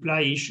the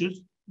supply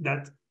issues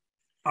that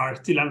are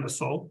still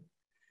unresolved.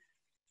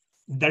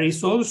 There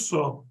is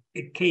also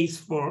a case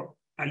for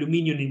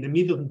aluminium in the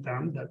medium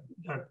term that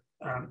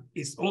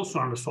is also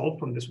unresolved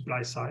from the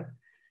supply side.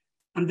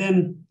 And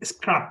then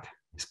scrap,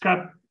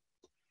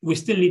 we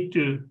still need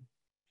to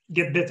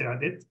get better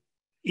at it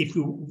if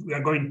we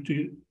are going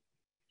to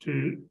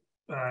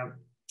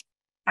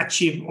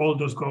achieve all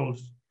those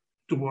goals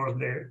towards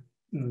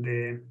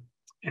the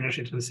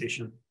energy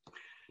transition.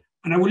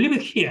 And I will leave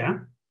it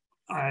here.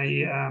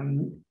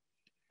 And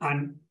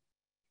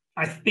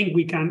I think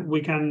we can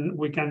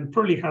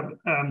probably have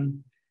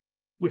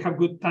we have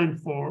good time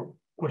for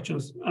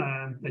questions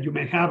that you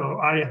may have,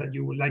 or areas that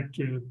you would like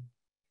to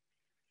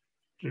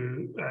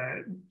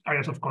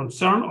areas of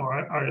concern or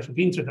areas of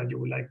interest that you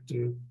would like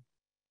to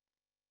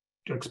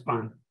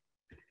expand.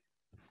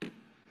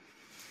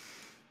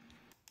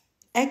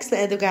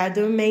 Excellent,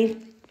 Eduardo.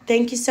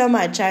 Thank you so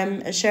much.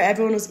 I'm sure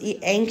everyone was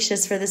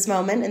anxious for this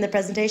moment in the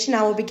presentation.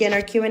 Now we'll begin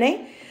our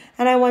Q&A.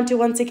 And I want to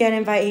once again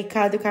invite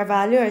Ricardo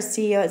Carvalho, our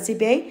CEO at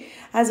CBA,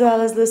 as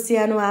well as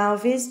Luciano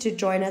Alves to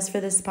join us for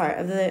this part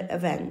of the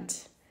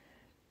event.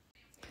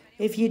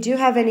 If you do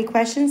have any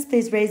questions,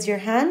 please raise your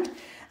hand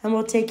and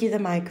we'll take you the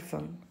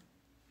microphone.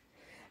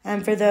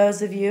 And for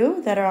those of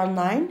you that are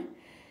online,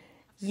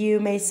 you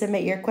may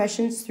submit your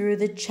questions through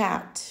the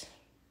chat.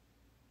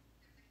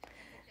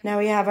 Now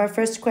we have our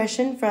first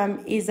question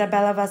from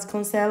Isabella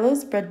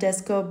Vasconcelos,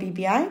 Bradesco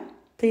BBI.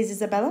 Please,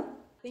 Isabella.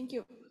 Thank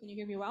you. Can you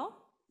hear me well?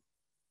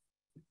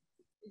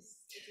 Is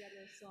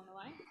Eduardo still on the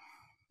line?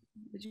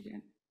 Did you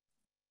do?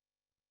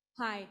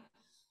 Hi.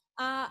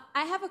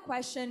 I have a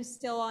question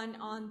still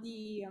on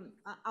the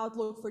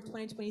outlook for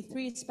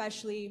 2023,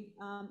 especially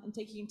in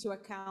taking into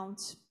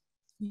account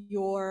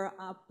your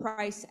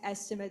price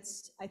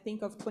estimates, I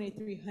think of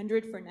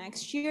 2,300 for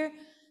next year,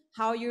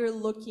 how you're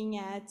looking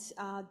at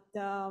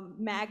the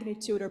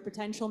magnitude or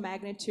potential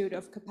magnitude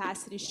of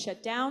capacity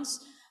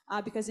shutdowns,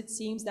 because it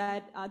seems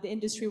that the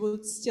industry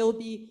will still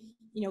be,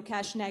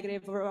 cash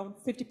negative. Around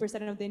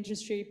 50% of the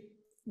industry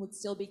would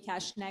still be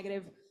cash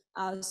negative.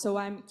 So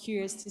I'm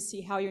curious to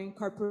see how you're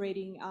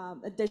incorporating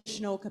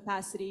additional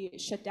capacity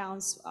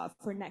shutdowns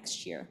for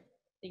next year.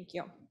 Thank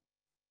you.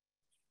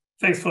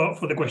 Thanks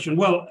for the question.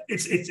 Well,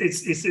 it's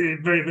a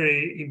very,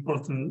 very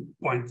important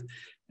point.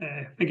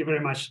 Thank you very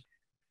much.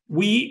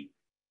 We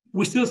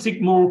still see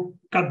more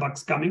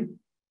cutbacks coming,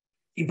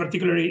 in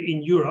particular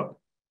in Europe.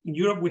 In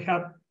Europe, we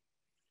have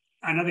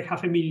another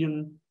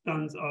 500,000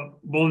 tons of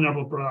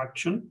vulnerable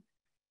production.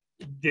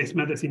 The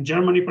smelters in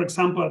Germany, for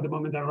example, at the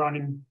moment are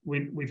running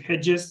with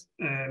hedges.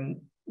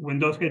 When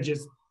those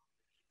hedges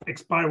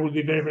expire, it will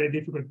be very, very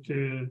difficult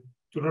to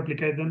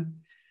replicate them.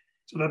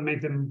 So that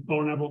makes them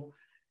vulnerable.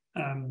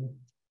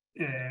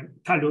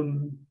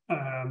 Talum.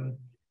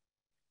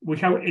 We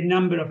have a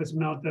number of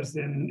smelters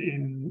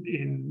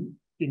in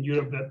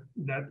Europe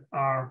that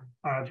are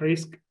at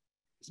risk.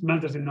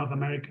 Smelters in North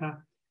America.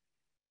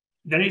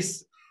 There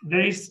is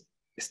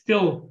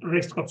still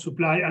risk of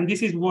supply, and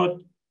this is what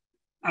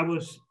I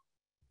was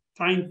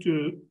trying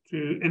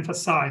to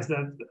emphasize,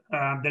 that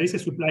there is a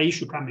supply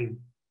issue coming.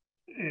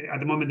 At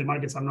the moment, the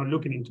markets are not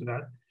looking into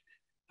that,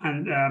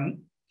 and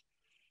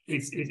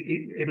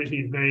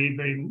everything is very,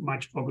 very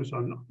much focused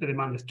on the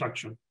demand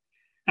destruction.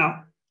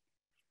 Now,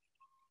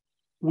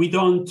 we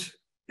don't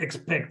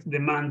expect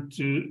demand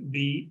to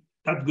be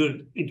that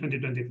good in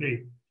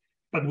 2023,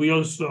 but we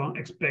also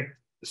expect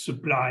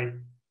supply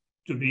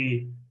to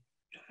be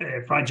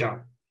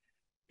fragile.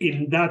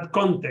 In that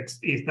context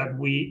is that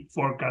we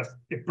forecast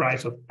a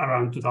price of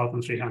around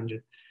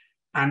 2,300.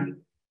 And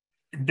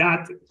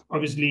that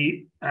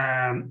obviously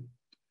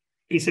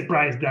is a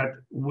price that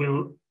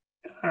will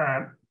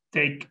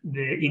take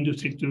the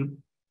industry to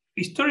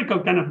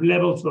historical kind of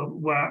levels of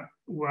where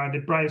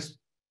the price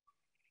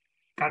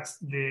cuts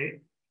the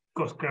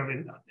cost curve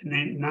in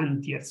the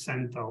 90th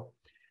centile.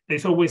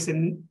 There's always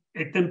a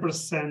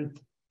 10%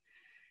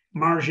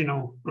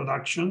 marginal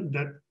production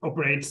that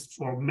operates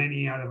for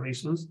many other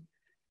reasons,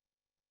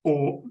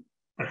 or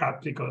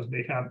perhaps because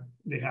they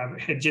have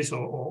hedges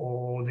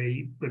or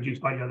they produce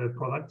value-added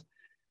products.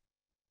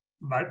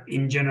 But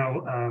in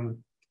general,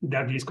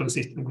 that is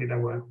consistent with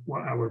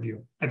our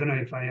view. I don't know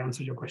if I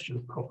answered your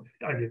question. Hopefully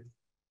I did.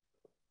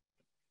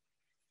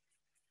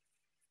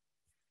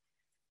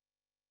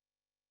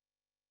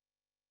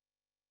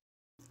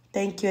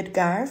 Thank you,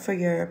 Edgar, for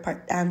your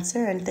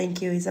answer, and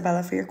thank you,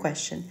 Isabella, for your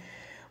question.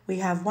 We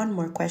have one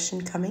more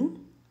question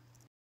coming.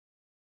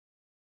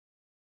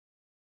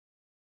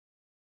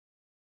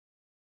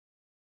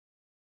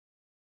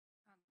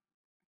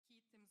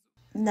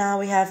 Now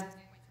we have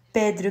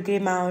Pedro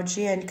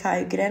Grimaldi and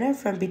Caio Grener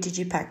from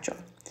BTG Pactual.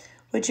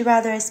 Would you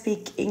rather I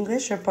speak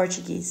English or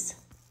Portuguese?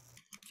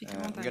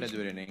 I'm going to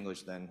do it in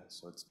English then,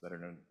 so it's better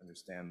to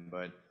understand.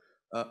 But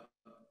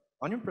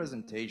On your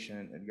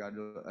presentation,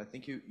 Edgardo, I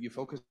think you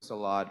focused a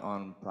lot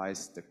on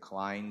price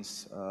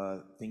declines,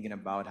 thinking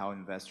about how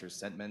investor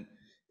sentiment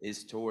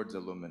is towards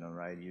aluminum,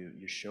 right?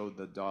 You showed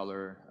the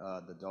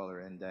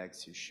dollar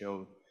index. You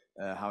showed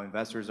how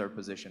investors are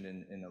positioned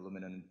in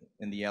aluminum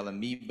in the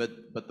LME.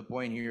 But the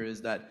point here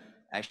is that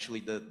actually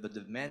the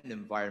demand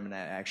environment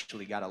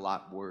actually got a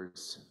lot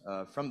worse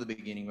from the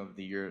beginning of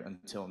the year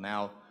until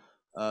now.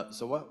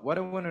 So what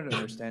I wanted to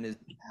understand is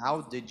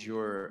how did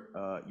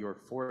your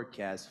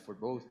forecast for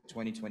both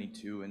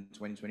 2022 and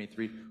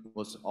 2023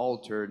 was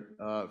altered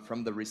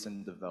from the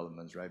recent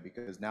developments, right?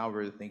 Because now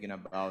we're thinking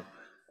about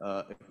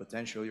a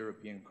potential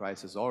European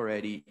crisis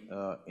already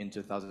in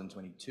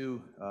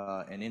 2022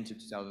 and into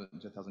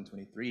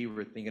 2023.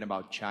 We're thinking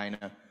about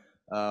China,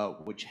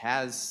 which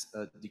has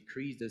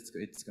decreased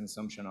its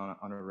consumption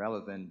on a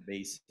relevant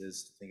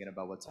basis, thinking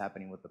about what's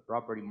happening with the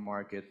property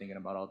market, thinking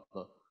about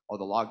all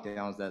the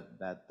lockdowns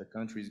that the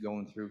country is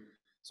going through.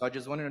 So I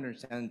just want to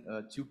understand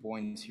 2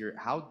 points here.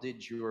 How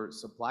did your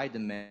supply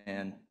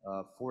demand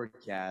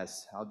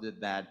forecast? How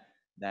did that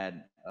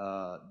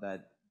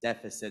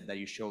deficit that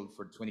you showed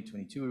for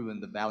 2022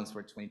 and the balance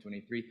for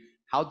 2023?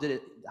 How did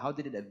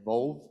it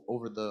evolve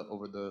over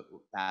the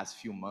past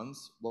few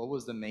months? What were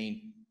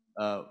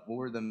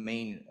the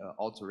main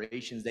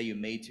alterations that you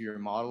made to your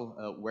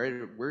model?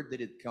 Where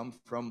did it come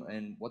from,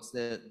 and what's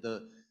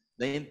the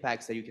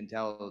impacts that you can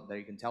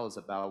tell us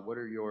about? What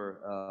are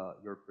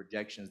your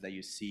projections that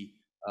you see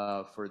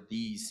for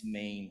these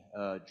main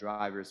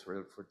drivers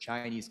for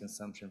Chinese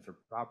consumption, for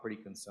property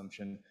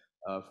consumption,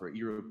 for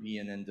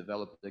European and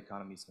developed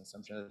economies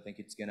consumption? I think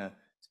it's gonna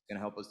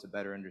help us to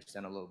better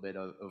understand a little bit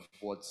of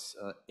what's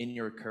in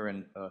your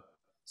current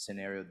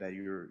scenario that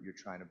you're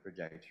trying to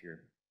project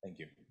here. Thank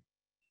you.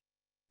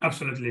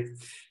 Absolutely.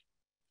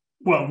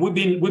 Well, we've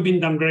been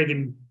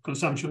downgrading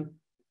consumption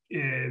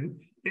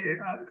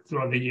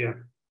throughout the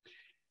year.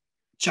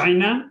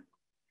 China,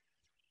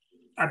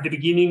 at the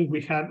beginning,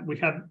 we had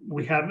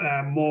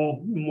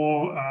more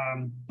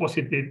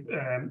positive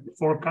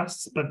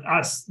forecasts, but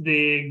as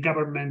the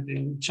government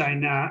in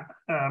China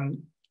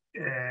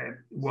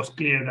was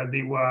clear that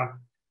they were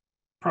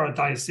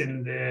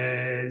prioritizing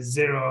the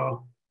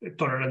zero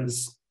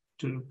tolerance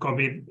to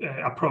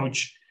COVID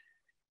approach,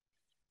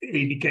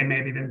 it became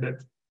evident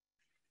that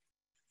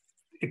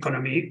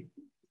economy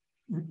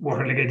was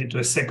relegated to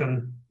a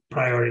second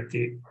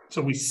priority.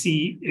 So we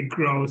see a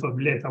growth of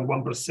less than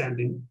 1%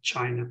 in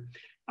China.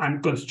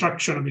 And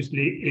construction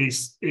obviously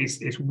is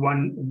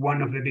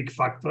one of the big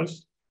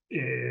factors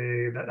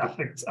that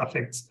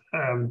affects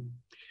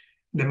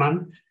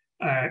demand.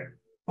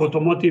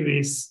 Automotive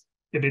is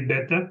a bit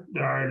better.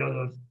 There are a lot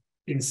of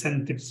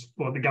incentives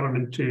for the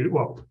government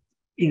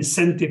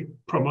incentive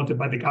promoted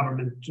by the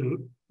government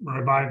to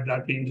revive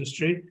that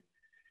industry.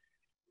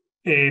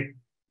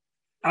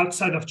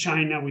 Outside of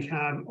China, we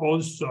have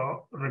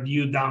also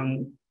reviewed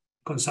down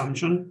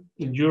consumption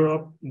in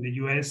Europe, in the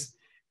US,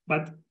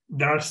 but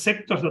there are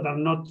sectors that are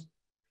not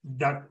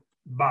that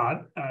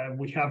bad.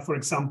 We have, for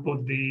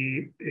example,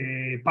 the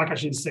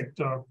packaging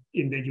sector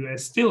in the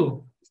US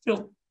still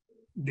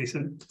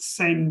decent,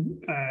 same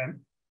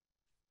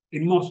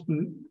in most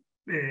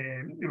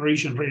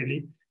regions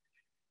really.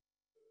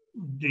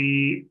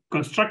 The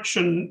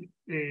construction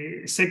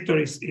sector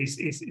is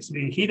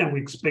being hit, and we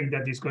expect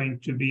that it's going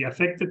to be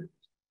affected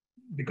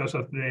because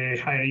of the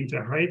higher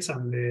interest rates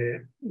and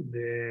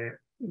the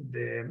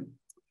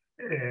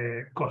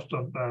cost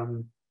of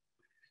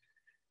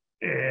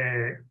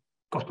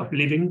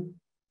living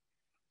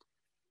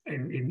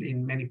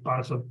in many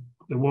parts of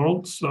the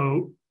world.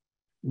 So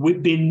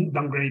we've been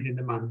downgrading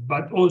demand,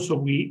 but also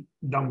we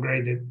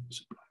downgraded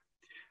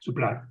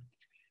supply.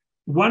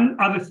 One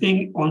other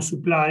thing on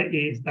supply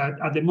is that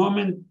at the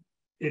moment,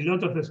 a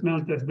lot of the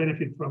smelters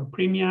benefit from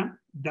premium.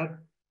 That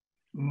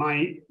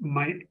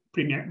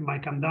premium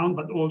might come down,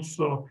 but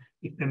also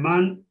if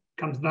demand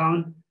comes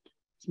down,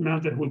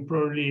 smelters will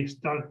probably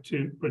start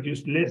to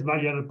produce less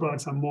value-added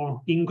products and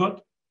more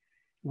ingot,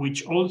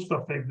 which also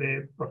affect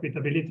the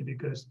profitability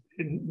because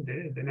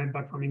the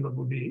netback from ingot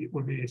will be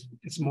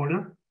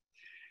smaller.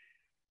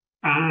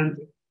 And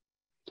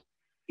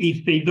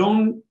if they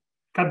don't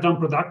cut down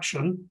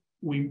production,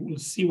 we will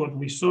see what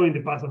we saw in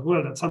the past as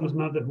well, that some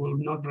smelters will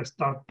not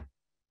restart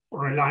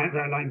or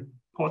realign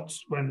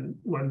pots when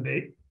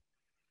they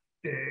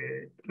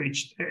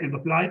reach the end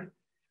of life.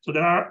 So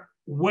there are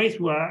ways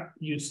where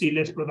you see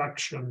less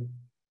production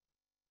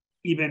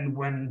even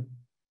when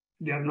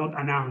they are not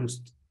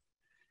announced.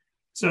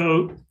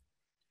 So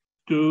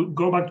to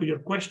go back to your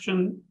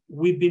question,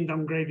 we've been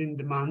downgrading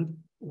demand.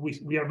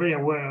 We are very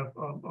aware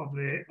of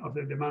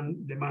the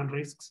demand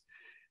risks,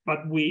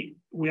 but we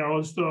are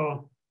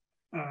also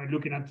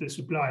looking at the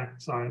supply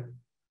side,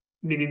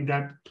 meaning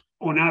that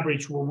on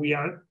average, what we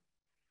are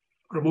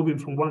removing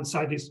from one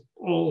side is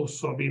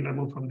also being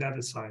removed from the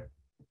other side.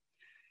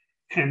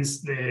 Hence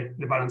the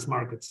balanced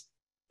markets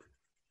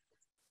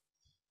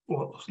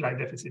or slight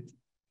deficit.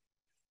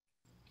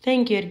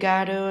 Thank you,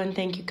 Edgardo, and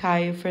thank you,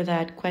 Caio, for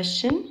that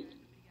question.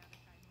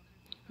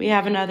 We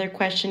have another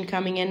question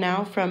coming in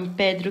now from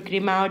Pedro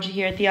Grimaldi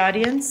here at the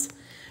audience.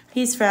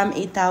 He's from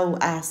Itaú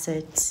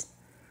Asset.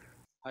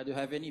 Do you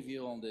have any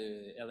view on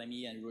the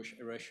LME and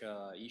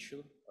Russia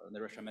issue,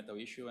 the Russian metal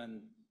issue?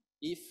 And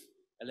if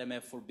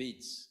LME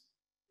forbids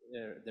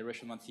the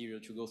Russian material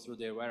to go through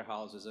their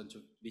warehouses and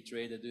to be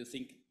traded,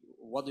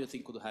 what do you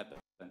think could happen?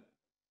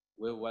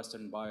 Will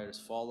Western buyers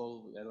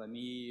follow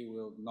LME?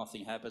 Will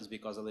nothing happen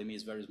because LME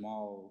is very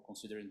small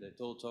considering the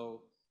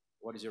total?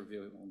 What is your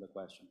view on the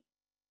question?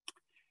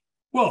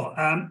 Well,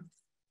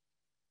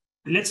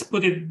 let's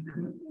put it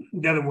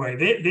the other way.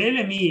 The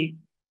LME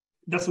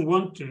doesn't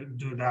want to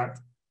do that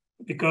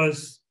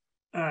because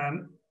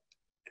the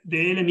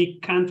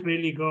LME can't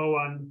really go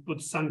and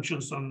put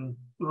sanctions on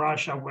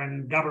Russia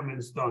when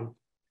governments don't.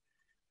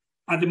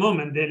 At the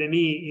moment, the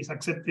LME is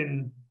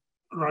accepting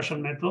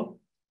Russian metal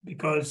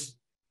because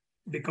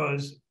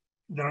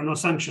there are no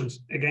sanctions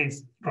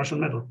against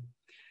Russian metal.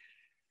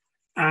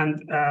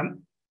 And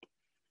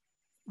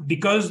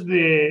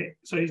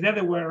so it's the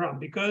other way around,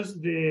 because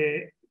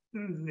the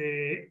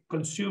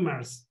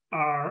consumers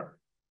are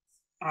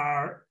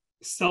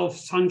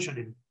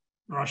self-sanctioning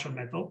Russian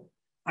metal.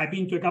 I've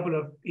been to a couple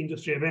of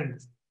industry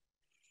events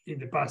in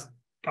the past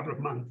couple of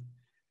months,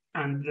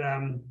 and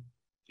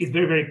it's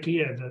very, very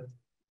clear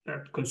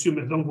that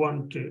consumers don't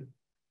want to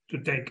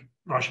take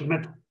Russian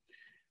metal.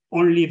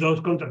 Only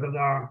those contracts that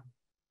are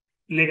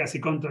legacy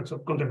contracts or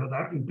contracts that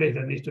are in place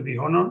that needs to be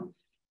honored.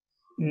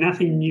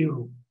 Nothing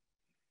new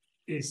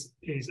is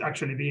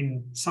actually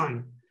being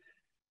signed,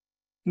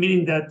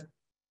 meaning that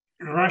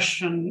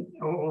Russian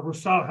or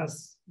Rusal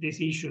has this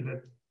issue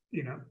that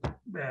they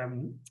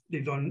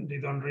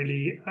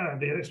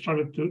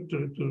struggle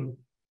to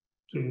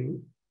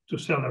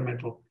sell their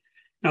metal.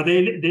 Now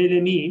the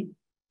LME,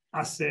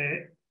 as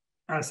a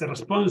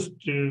response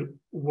to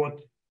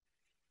what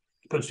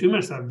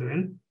consumers are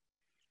doing,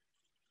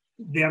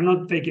 they are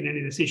not taking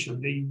any decision.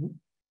 They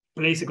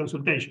place a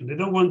consultation. They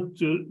don't want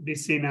to be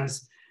seen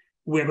as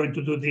we're going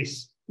to do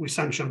this, we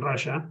sanction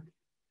Russia.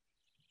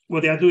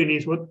 What they are doing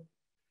is what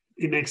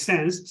it makes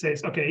sense,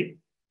 says, okay,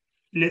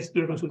 let's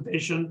do a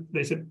consultation.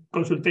 There's a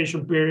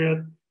consultation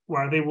period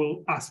where they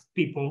will ask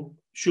people,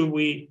 should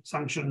we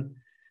sanction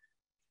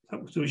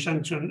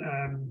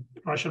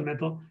Russian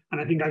metal? And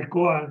I think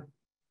Alcoa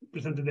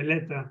presented a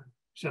letter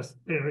just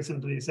very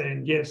recently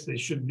saying, yes, they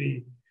should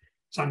be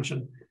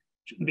sanctioned,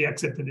 should be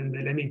accepted in the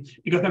LME.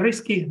 Because the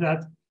risk is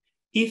that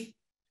if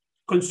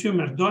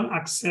consumers don't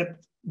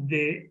accept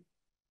the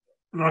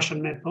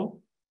Russian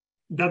metal,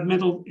 that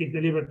metal is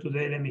delivered to the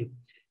LME.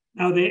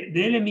 Now, the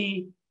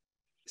LME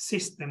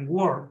system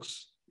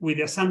works with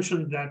the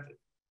assumption that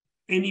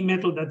any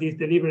metal that is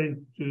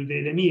delivered to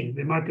the LME,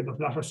 the market of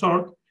last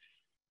resort,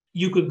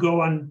 you could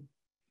go and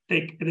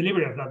take a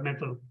delivery of that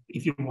metal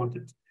if you want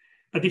it.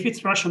 But if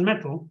it's Russian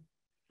metal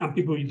and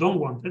people don't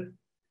want it,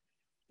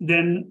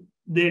 then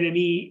the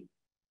LME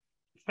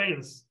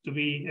fails to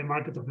be a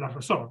market of last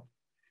resort.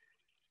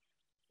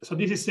 So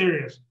this is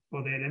serious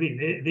for the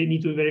LME. They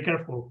need to be very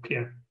careful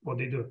here what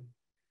they do.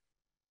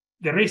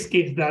 The risk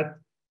is that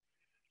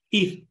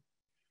if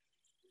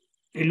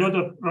a lot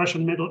of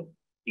Russian metal,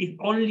 if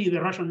only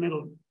the Russian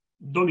metal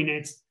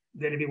dominates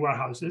the LME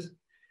warehouses,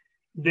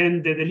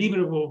 then the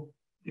deliverable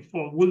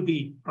default will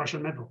be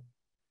Russian metal.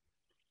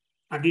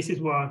 And this is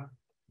where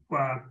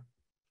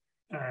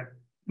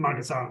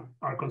markets are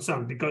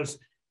concerned, because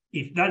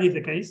if that is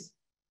the case,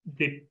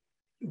 the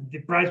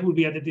price will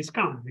be at a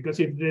discount, because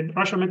if the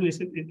Russian metal is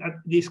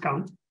at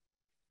discount,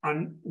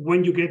 and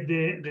when you get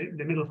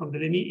the metal from the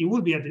LME, it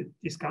will be at a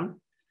discount,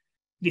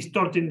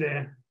 distorting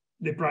the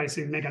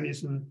pricing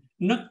mechanism,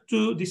 not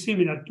too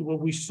dissimilar to what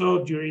we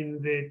saw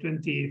during the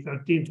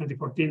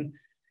 2013-2014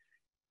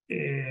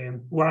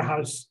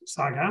 warehouse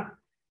saga,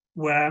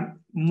 where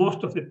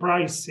most of the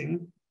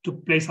pricing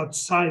took place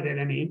outside the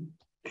LME,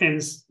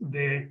 hence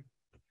the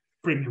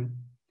premium.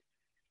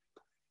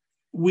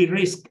 We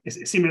risk a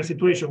similar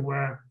situation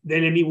where the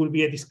LME will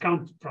be a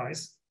discount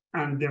price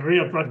and the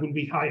real price will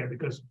be higher,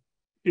 because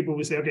people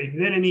will say, okay, if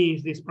the LME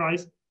is this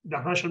price, the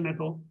Russian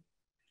metal,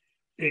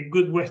 a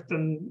good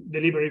Western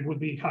delivery would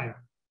be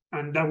higher.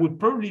 And that would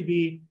probably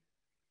be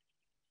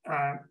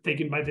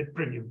taken by the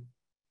premium.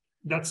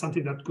 That's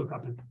something that could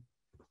happen.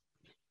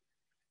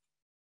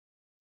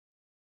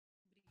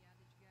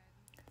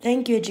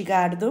 Thank you,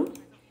 Edgardo.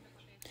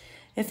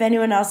 If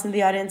anyone else in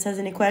the audience has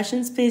any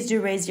questions, please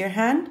do raise your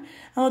hand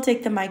and we'll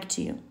take the mic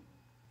to you.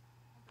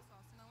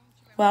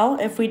 Well,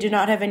 if we do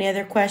not have any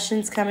other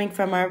questions coming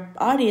from our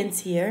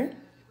audience here,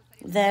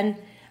 then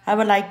I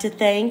would like to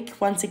thank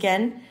once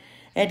again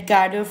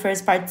Edgardo for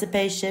his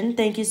participation.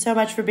 Thank you so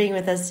much for being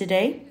with us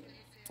today.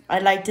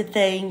 I'd like to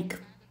thank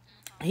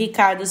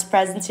Ricardo's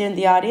presence here in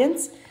the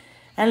audience.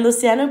 And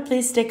Luciano,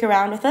 please stick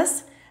around with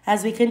us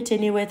as we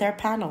continue with our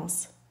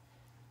panels.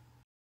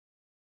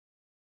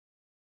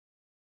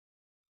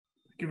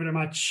 Thank you very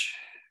much.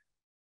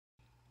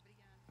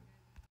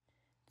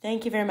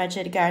 Thank you very much,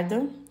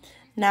 Edgardo.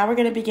 Now we're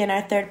going to begin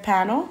our third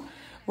panel,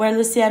 where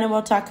Luciano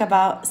will talk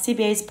about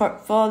CBA's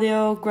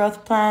portfolio,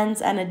 growth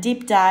plans, and a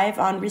deep dive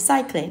on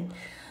recycling.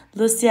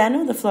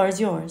 Luciano, the floor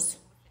is yours.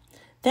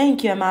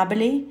 Thank you,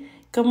 Amabile.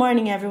 Good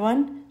morning,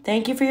 everyone.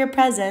 Thank you for your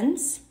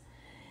presence.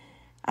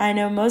 I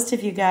know most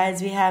of you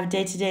guys, we have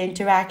day-to-day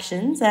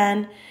interactions,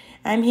 and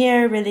I'm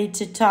here really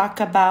to talk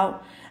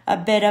about a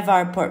bit of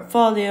our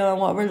portfolio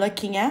and what we're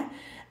looking at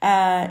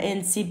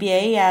in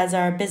CBA as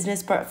our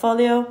business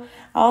portfolio.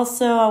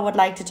 Also, I would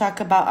like to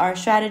talk about our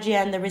strategy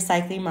and the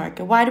recycling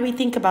market. Why do we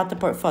think about the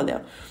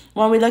portfolio?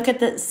 When we look at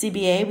the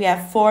CBA, we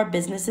have 4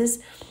 businesses: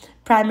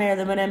 primary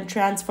aluminum,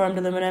 transformed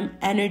aluminum,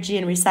 energy,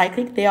 and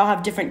recycling. They all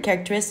have different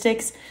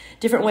characteristics,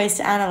 different ways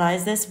to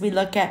analyze this. We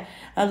look at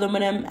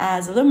aluminum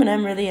as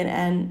aluminum, really,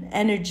 and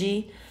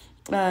energy,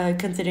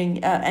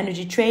 considering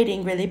energy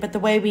trading, really. But the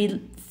way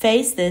we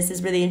face this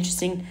is really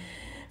interesting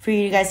for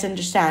you guys to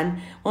understand.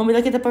 When we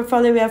look at the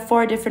portfolio, we have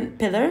 4 different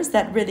pillars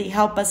that really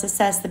help us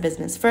assess the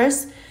business.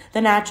 First,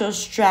 the natural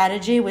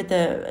strategy with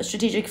the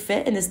strategic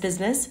fit in this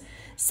business.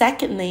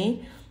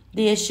 Secondly,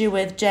 the issue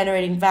with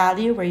generating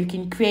value, where you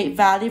can create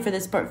value for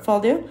this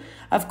portfolio.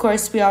 Of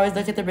course, we always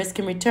look at the risk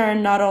and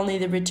return, not only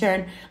the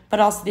return, but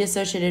also the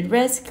associated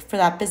risk for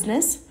that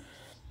business.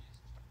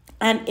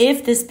 And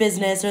if this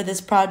business or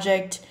this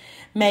project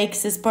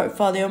makes this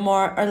portfolio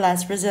more or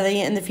less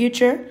resilient in the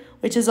future,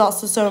 which is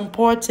also so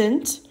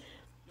important.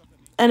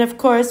 And of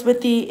course,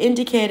 with the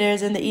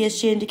indicators and the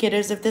ESG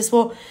indicators, if this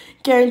will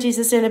guarantee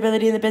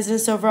sustainability in the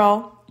business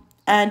overall,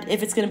 and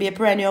if it's going to be a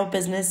perennial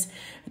business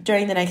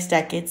during the next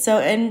decade. So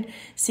in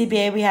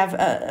CBA, we have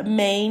a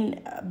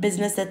main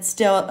business that's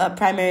still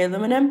primary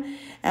aluminum,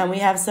 and we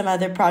have some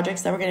other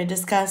projects that we're going to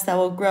discuss that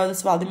will grow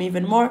this volume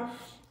even more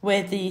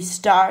with the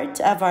start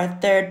of our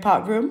 3rd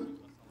pot room.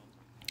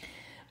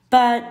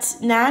 But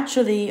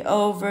naturally,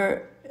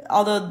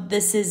 although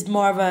this is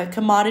more of a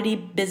commodity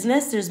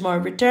business, there's more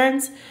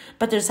returns,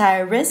 but there's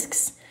higher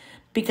risks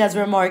because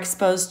we're more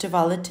exposed to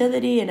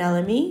volatility in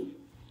LME.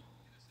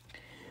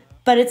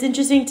 But it's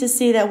interesting to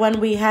see that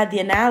when we had the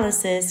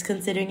analysis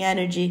considering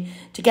energy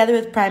together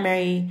with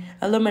primary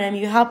aluminum,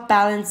 you help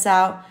balance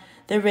out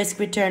the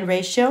risk-return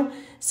ratio.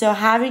 So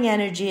having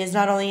energy is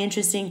not only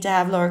interesting to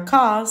have lower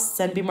costs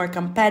and be more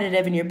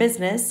competitive in your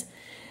business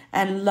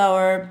and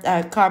lower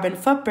carbon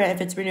footprint if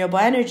it's renewable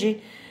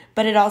energy,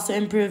 but it also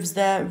improves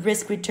the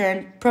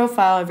risk-return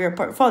profile of your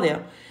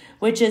portfolio,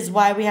 which is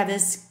why we have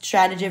this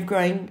strategy of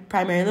growing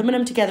primary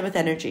aluminum together with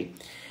energy.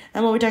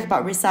 And when we talk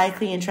about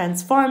recycling and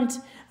transformed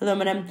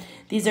aluminum,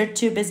 these are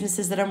 2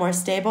 businesses that are more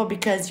stable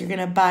because you're going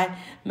to buy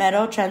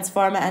metal,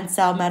 transform it, and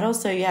sell metal,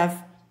 so you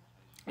have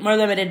more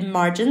limited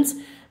margins,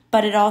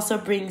 but it also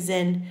brings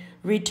in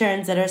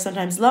returns that are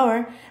sometimes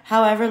lower,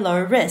 however,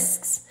 lower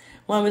risks.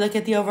 When we look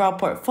at the overall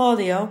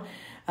portfolio,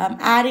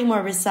 adding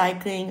more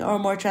recycling or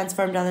more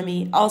transformed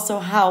LME also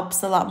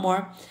helps a lot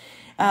more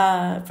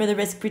for the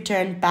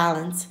risk-return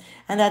balance.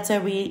 And that's why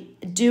we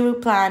do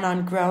plan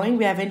on growing.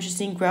 We have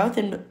interesting growth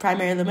in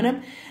primary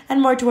aluminum,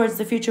 and more towards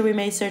the future, we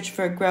may search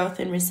for growth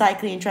in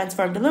recycling and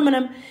transformed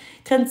aluminum,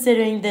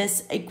 considering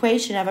this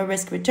equation of a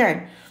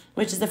risk-return,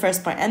 which is the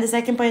first point. And the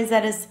second point is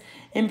that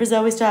in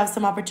Brazil, we still have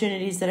some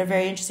opportunities that are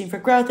very interesting for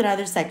growth in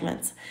other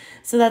segments.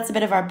 So that's a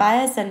bit of our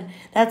bias, and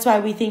that's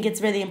why we think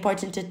it's really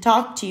important to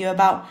talk to you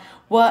about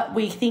what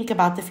we think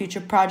about the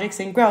future projects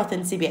and growth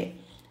in CBA.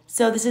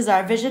 So this is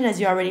our vision,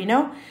 as you already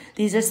know.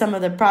 These are some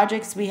of the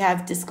projects we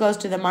have disclosed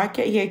to the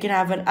market. Here you can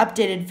have an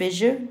updated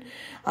vision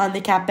on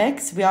the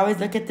CapEx. We always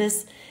look at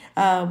this.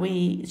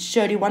 We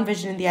showed you one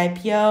vision in the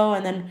IPO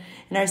and then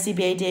in our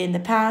CBA day in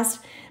the past.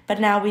 But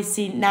now we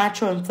see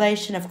natural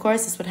inflation. Of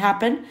course, this would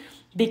happen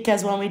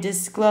because when we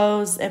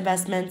disclose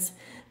investments,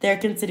 they're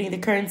considering the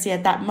currency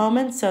at that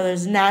moment. So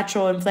there's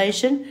natural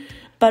inflation.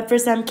 But for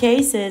some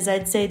cases,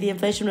 I'd say the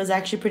inflation was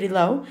actually pretty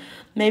low.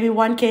 Maybe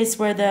one case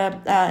where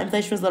the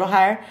inflation was a little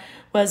higher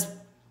was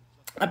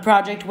a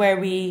project where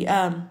we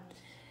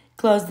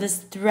closed this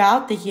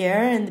throughout the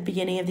year. In the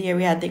beginning of the year,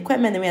 we had the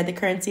equipment, then we had the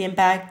currency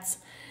impacts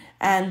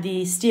and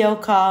the steel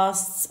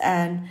costs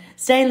and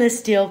stainless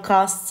steel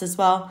costs as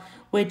well,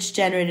 which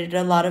generated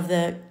a lot of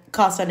the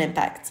cost on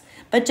impacts.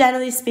 But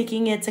generally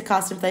speaking, it's a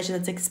cost inflation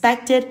that's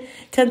expected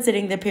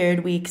considering the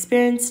period we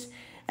experienced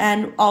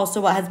and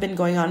also what has been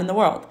going on in the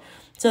world.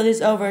 So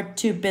there's over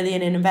 2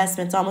 billion in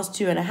investments, almost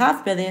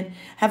 2.5 billion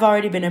have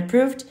already been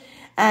approved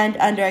and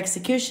under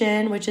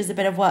execution, which is a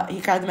bit of what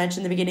Ricardo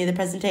mentioned in the beginning of the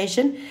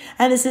presentation.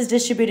 And this is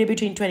distributed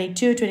between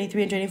 22,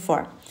 23, and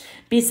 24.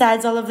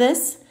 Besides all of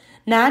this,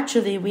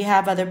 naturally, we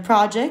have other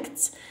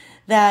projects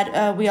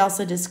that we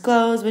also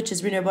disclose, which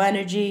is renewable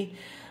energy,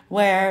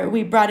 where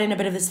we brought in a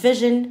bit of this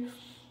vision.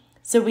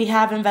 So we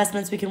have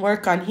investments we can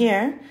work on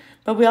here,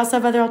 but we also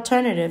have other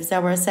alternatives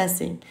that we're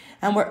assessing,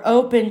 and we're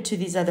open to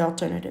these other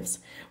alternatives.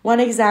 One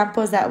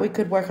example is that we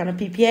could work on a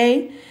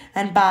PPA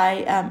and buy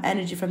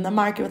energy from the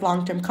market with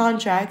long-term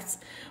contracts.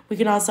 We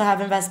can also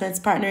have investments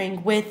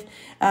partnering with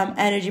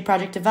energy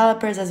project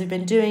developers, as we've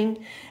been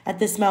doing at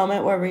this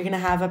moment, where we're going to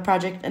have a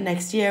project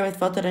next year with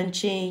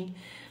Votorantim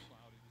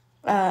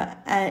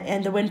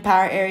and the wind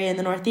power area in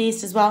the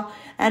Northeast as well.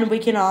 And we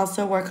can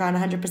also work on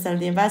 100% of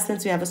the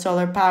investments. We have a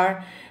solar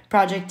power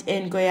project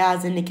in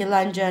Goiás and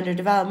Niquelândia under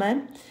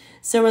development.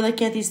 So we're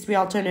looking at these three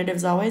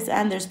alternatives always,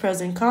 and there's pros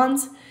and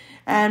cons,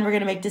 and we're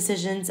going to make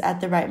decisions at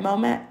the right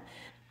moment.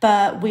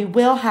 But we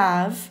will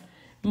have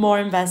more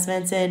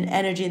investments in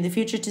energy in the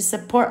future to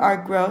support our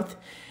growth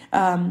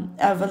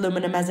of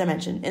aluminum, as I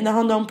mentioned. In the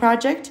Rondon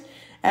project,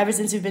 ever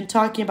since we've been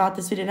talking about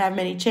this, we didn't have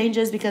many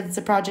changes because it's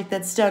a project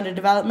that's still under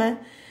development.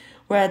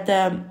 We're at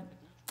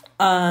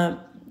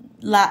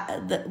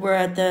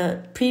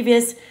the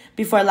previous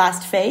before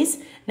last phase.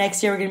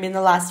 Next year we're going to be in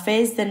the last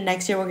phase. Then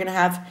next year we're going to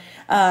have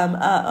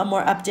a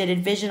more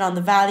updated vision on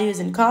the values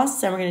and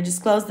costs, and we're going to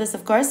disclose this,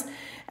 of course.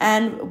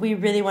 And we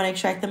really want to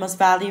extract the most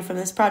value from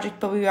this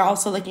project, but we are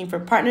also looking for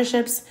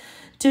partnerships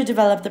to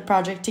develop the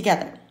project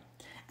together.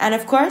 And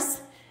of course,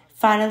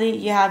 finally,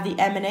 you have the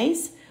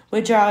M&As,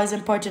 which are always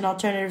important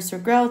alternatives for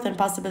growth and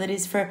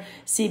possibilities for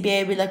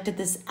CBA. We looked at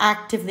this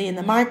actively in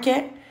the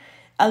market.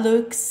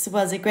 Alux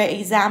was a great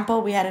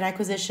example. We had an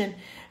acquisition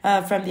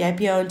from the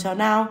IPO until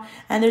now,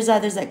 and there's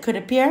others that could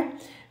appear.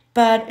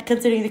 But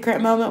considering the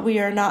current moment, we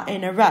are not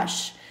in a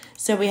rush.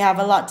 So we have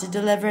a lot to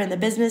deliver in the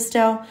business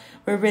still.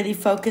 We're really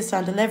focused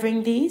on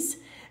delivering these.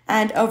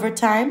 And over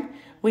time,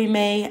 we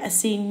may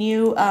see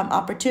new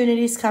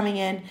opportunities coming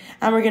in,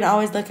 and we're going to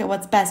always look at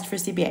what's best for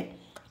CBA.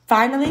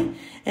 Finally,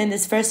 in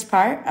this first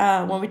part,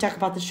 when we talk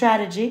about the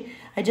strategy,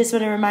 I just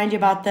want to remind you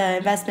about the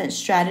investment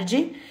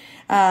strategy.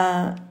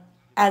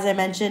 As I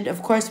mentioned,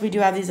 of course, we do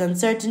have these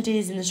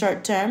uncertainties in the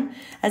short term,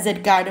 as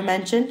Edgardo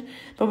mentioned,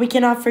 but we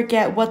cannot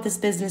forget what this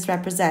business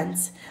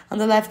represents. On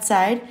the left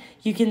side,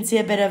 you can see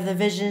a bit of the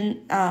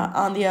vision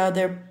on the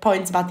other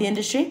points about the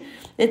industry.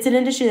 It's an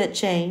industry that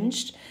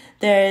changed.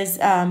 There's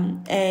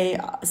a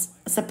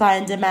supply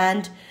and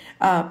demand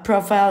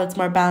profile that's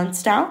more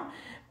balanced out,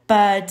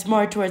 but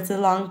more towards the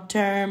long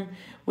term,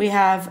 we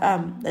have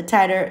a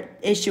tighter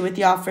issue with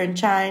the offer in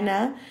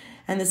China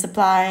and the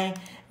supply.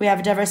 We have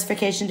a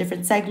diversification in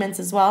different segments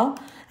as well.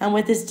 And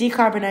with this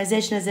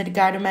decarbonization, as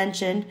Edgardo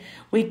mentioned,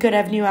 we could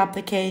have new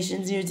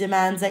applications, new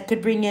demands that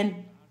could bring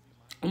in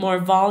more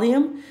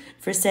volume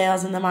for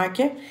sales in the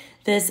market.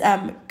 This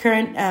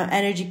current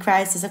energy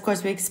crisis, of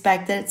course, we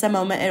expect that at some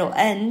moment it'll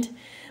end,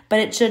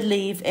 but it should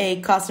leave a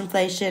cost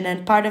inflation,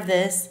 and part of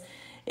this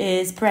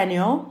is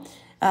perennial.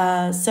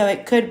 So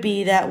it could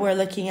be that we're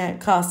looking at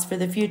costs for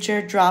the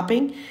future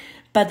dropping,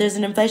 but there's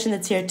an inflation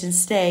that's here to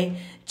stay.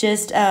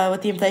 Just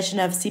with the inflation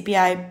of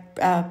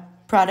CPI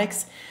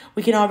products,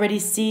 we can already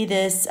see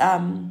this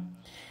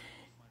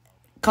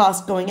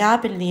cost going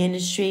up in the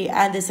industry,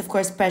 and this, of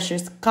course,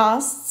 pressures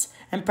costs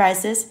and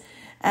prices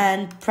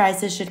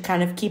should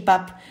kind of keep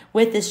up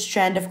with this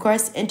trend. Of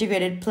course,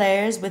 integrated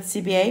players with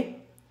CBA.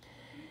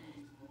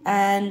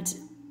 And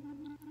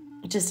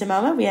just a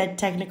moment, we had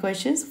technical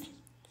issues.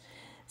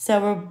 So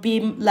we'll be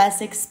less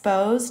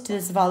exposed to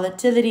this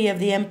volatility of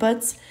the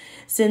inputs,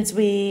 since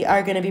we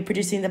are going to be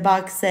producing the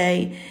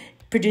bauxite,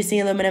 producing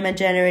aluminum and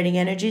generating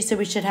energy. So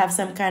we should have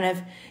some kind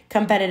of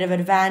competitive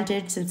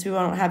advantage since we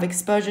won't have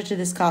exposure to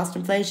this cost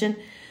inflation.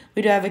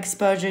 We do have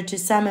exposure to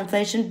some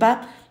inflation,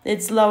 but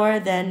it's lower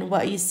than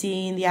what you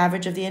see in the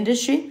average of the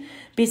industry.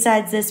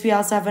 Besides this, we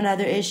also have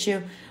another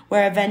issue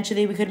where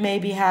eventually we could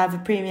maybe have a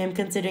premium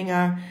considering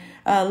our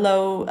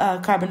low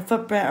carbon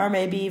footprint, or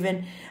maybe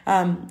even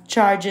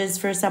charges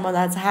for someone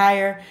that's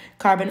higher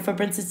carbon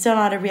footprints. It's still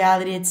not a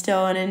reality. It's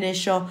still an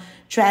initial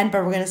trend,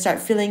 but we're going to start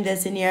feeling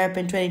this in Europe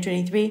in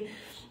 2023,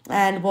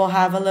 and we'll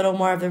have a little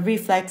more of the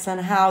reflex on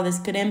how this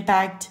could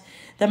impact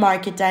the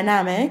market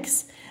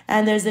dynamics.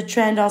 And there's a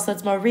trend also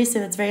that's more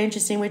recent, that's very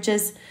interesting, which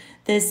is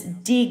this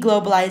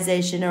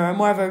de-globalization, or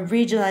more of a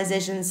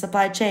regionalization in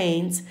supply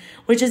chains,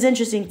 which is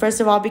interesting, first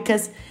of all,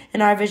 because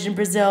in our vision,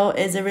 Brazil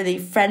is a really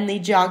friendly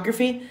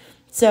geography.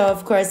 So,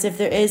 of course, if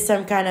there is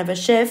some kind of a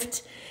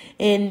shift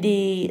in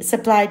the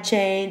supply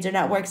chains or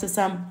networks of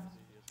some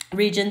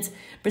regions,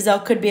 Brazil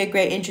could be a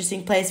great,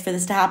 interesting place for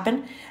this to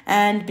happen.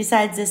 And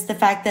besides this, the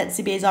fact that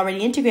CBA is already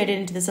integrated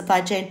into the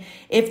supply chain,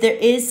 if there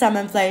is some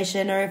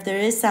inflation or if there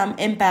is some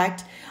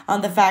impact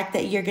on the fact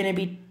that you're going to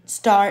be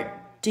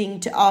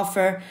starting to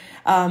offer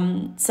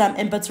some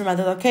inputs from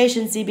other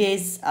locations, CBA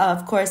is,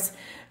 of course,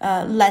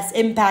 less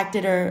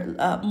impacted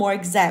or more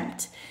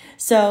exempt.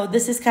 So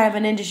this is kind of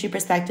an industry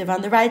perspective.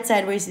 On the right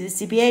side, where you see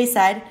the CBA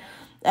side,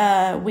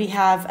 we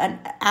have an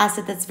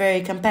asset that's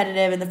very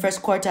competitive in the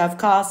first quartile of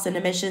costs and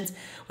emissions,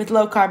 with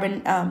low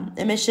carbon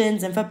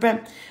emissions and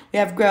footprint. We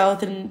have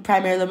growth in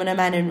primary aluminum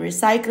and in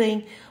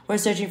recycling. We're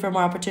searching for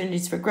more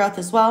opportunities for growth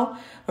as well.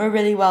 We're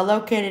really well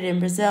located in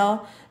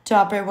Brazil to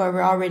operate where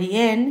we're already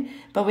in,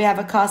 but we have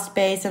a cost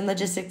base and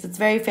logistics that's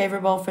very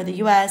favorable for the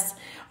US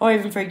or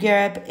even for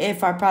Europe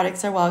if our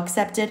products are well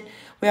accepted.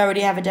 We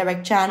already have a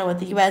direct channel with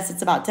the US.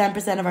 It's about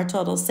 10% of our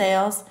total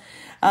sales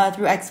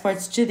through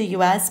exports to the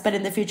US, but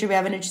in the future we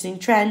have an interesting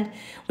trend.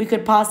 We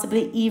could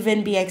possibly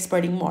even be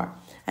exporting more.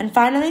 And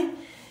finally,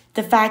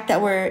 the fact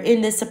that we're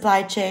in this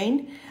supply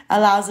chain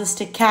allows us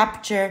to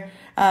capture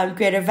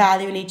greater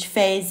value in each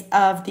phase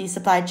of the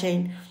supply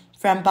chain,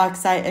 from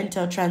bauxite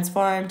until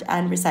transformed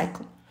and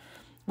recycled.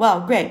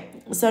 Well, great.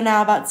 So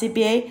now about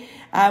CBA,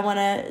 I want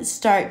to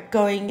start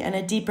going in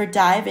a deeper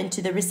dive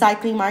into the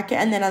recycling market,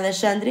 and then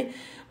Alexandre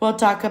we'll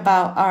talk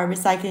about our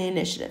recycling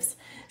initiatives.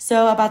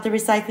 So about the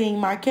recycling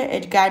market,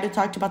 Edgardo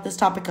talked about this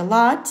topic a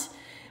lot.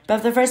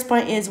 But the first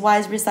point is, why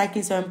is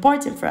recycling so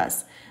important for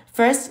us?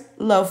 First,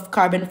 low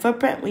carbon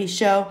footprint. We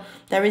show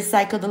that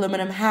recycled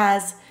aluminum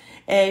has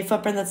a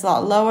footprint that's a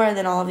lot lower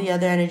than all of the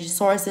other energy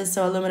sources.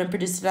 So aluminum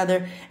produced in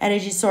other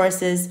energy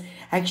sources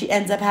actually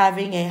ends up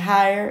having a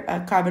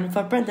higher carbon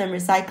footprint than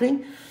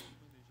recycling.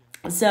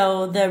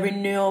 So the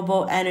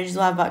renewable energies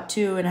will have about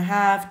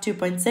 2.5,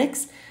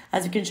 2.6,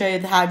 as we can show you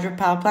the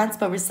hydropower plants,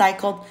 but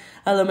recycled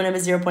aluminum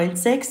is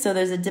 0.6. So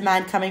there's a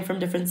demand coming from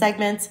different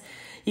segments.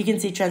 You can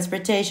see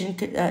transportation,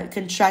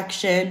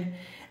 construction,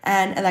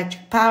 and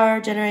electric power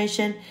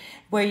generation,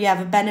 where you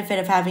have a benefit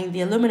of having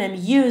the aluminum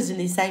used in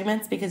these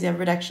segments because you have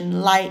reduction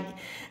in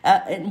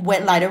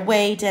lighter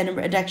weight and a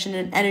reduction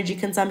in energy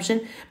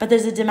consumption. But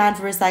there's a demand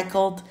for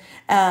recycled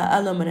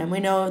aluminum. We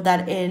know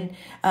that in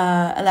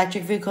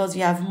electric vehicles,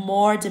 you have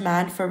more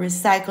demand for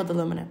recycled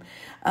aluminum.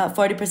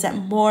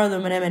 40% more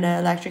aluminum in an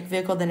electric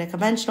vehicle than a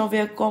conventional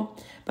vehicle.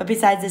 But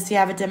besides this, you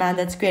have a demand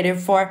that's greater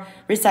for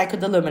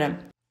recycled aluminum.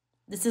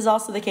 This is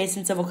also the case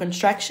in civil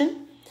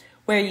construction,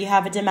 where you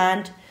have a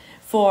demand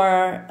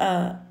for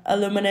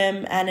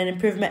aluminum and an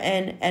improvement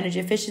in energy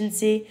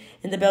efficiency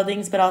in the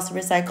buildings, but also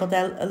recycled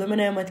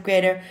aluminum with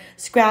greater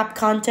scrap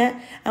content.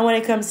 And when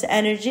it comes to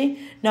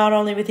energy, not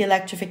only with the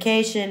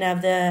electrification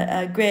of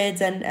the grids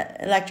and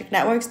electric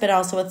networks, but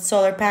also with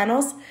solar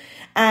panels,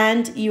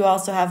 and you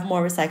also have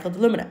more recycled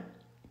aluminum.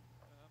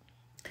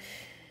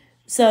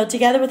 So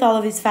together with all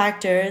of these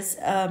factors,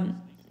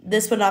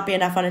 this would not be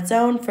enough on its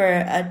own for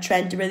a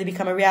trend to really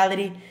become a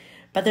reality.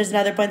 But there's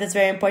another point that's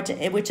very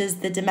important, which is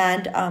the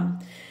demand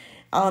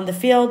on the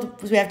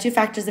field. We have two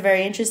factors that are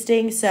very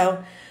interesting.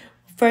 So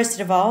first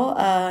of all,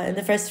 in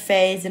the first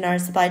phase in our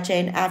supply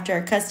chain, after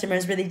our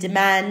customers really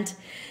demand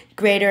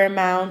greater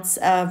amounts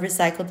of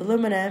recycled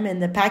aluminum in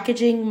the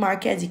packaging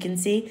market, as you can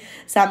see,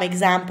 some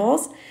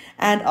examples,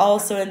 and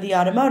also in the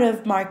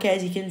automotive market,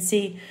 as you can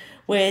see,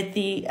 with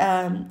the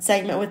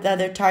segment with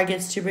other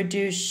targets to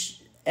reduce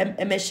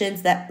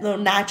emissions that will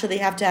naturally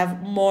have to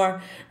have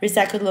more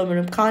recycled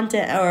aluminum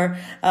content or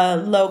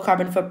low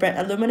carbon footprint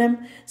aluminum.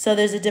 So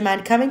there's a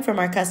demand coming from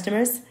our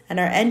customers and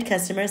our end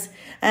customers.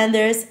 And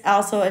there's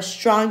also a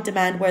strong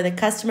demand where the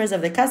customers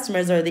of the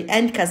customers or the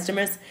end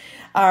customers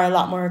are a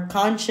lot more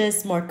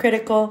conscious, more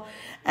critical,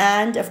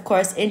 and of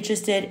course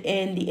interested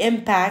in the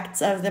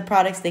impacts of the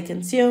products they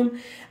consume.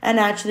 And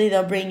naturally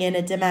they'll bring in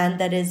a demand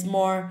that is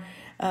more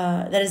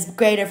that is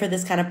greater for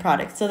this kind of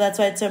product. So that's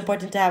why it's so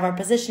important to have our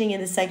positioning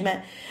in this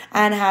segment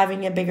and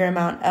having a bigger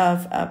amount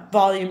of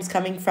volumes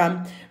coming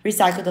from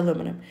recycled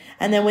aluminum.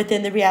 And then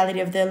within the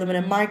reality of the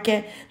aluminum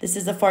market, this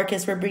is a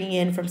forecast we're bringing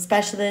in from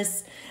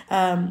specialists,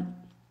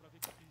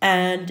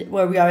 and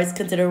where we always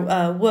consider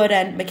Wood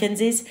and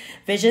McKinsey's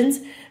visions.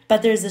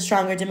 But there's a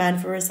stronger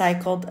demand for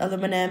recycled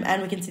aluminum,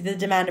 and we can see the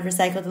demand of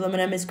recycled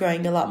aluminum is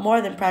growing a lot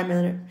more than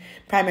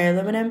primary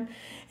aluminum.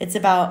 It's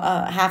about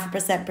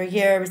 0.5% per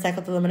year.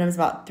 Recycled aluminum is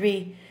about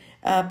 3%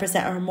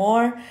 or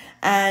more,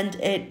 and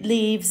it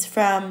leaves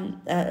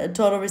from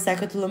total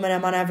recycled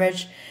aluminum on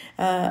average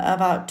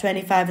about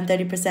 25 and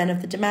 30%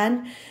 of the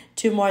demand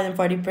to more than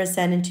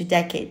 40% in 2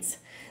 decades.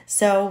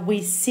 So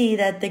we see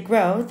that the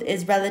growth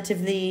is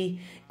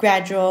relatively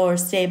gradual or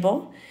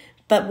stable.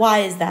 But why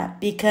is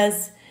that?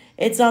 Because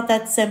it's not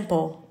that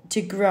simple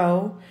to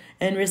grow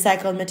in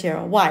recycled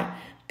material. Why?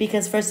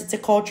 Because first, it's a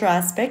cultural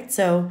aspect.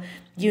 So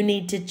you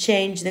need to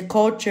change the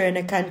culture in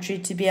a country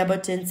to be able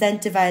to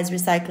incentivize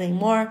recycling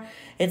more.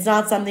 It's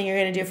not something you're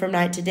going to do from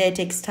night to day. It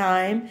takes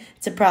time.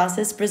 It's a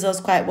process.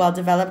 Brazil's quite well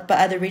developed, but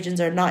other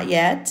regions are not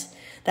yet.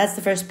 That's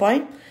the first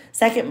point.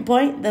 Second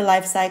point, the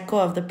life cycle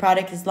of the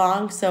product is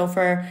long. So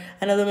for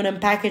an aluminum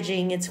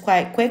packaging, it's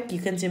quite quick. You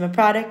consume a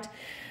product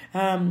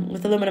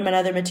with aluminum and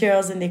other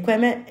materials in the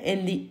equipment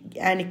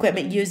and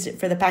equipment used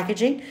for the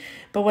packaging.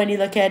 But when you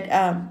look at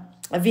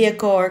a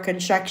vehicle or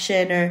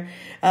construction or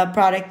a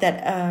product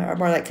that are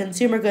more like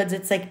consumer goods,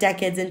 it's like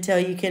decades until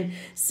you can,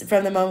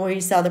 from the moment where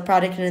you sell the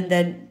product and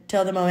then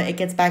till the moment it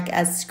gets back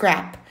as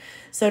scrap.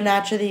 So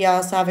naturally, you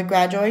also have a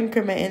gradual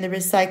increment in the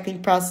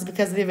recycling process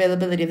because of the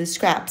availability of the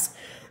scraps.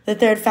 The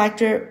third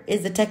factor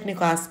is the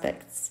technical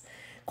aspects.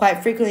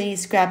 Quite frequently,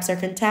 scraps are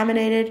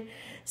contaminated,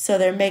 so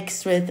they're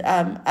mixed with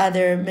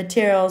other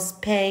materials,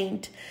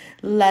 paint,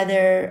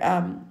 leather,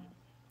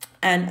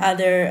 and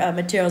other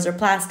materials or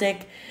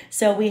plastic.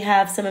 So we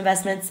have some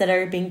investments that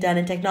are being done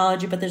in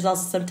technology, but there's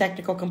also some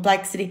technical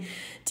complexity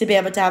to be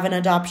able to have an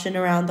adoption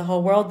around the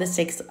whole world. This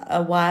takes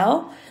a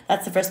while.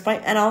 That's the first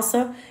point. And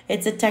also,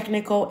 it's a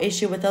technical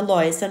issue with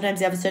alloys. Sometimes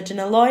you have a certain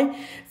alloy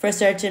for a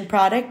certain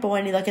product, but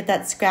when you look at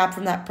that scrap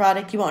from that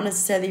product, you won't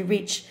necessarily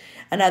reach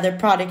another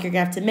product. You're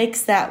going to have to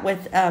mix that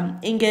with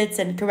ingots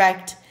and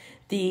correct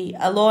the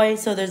alloy.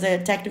 So there's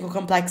a technical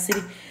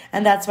complexity,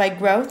 and that's why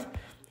growth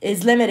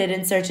is limited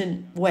in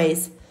certain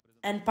ways.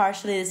 And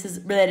partially this is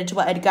related to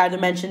what Edgardo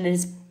mentioned in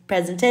his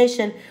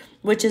presentation,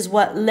 which is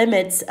what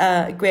limits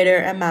a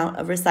greater amount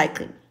of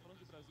recycling.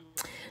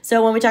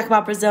 So when we talk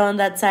about Brazil on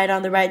that side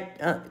on the right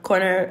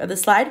corner of the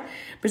slide,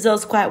 Brazil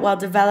is quite well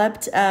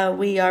developed.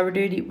 We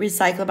already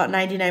recycle about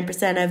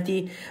 99% of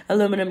the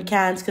aluminum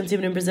cans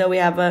consumed in Brazil. We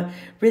have a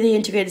really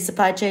integrated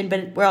supply chain,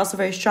 but we're also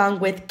very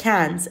strong with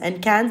cans.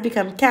 And cans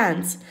become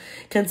cans.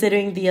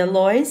 Considering the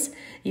alloys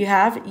you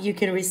have, you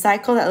can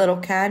recycle that little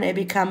can. It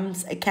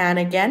becomes a can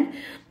again.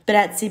 But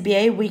at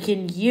CBA, we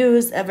can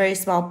use a very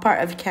small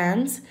part of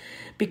cans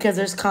because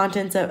there's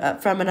contents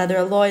from another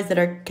alloys that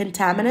are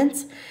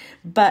contaminants.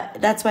 But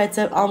that's why it's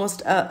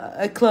almost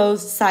a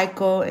closed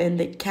cycle in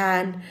the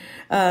can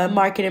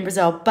market in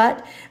Brazil.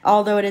 But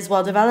although it is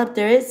well developed,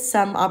 there is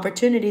some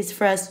opportunities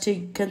for us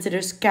to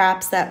consider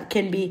scraps that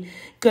can be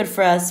good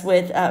for us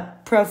with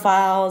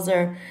profiles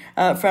or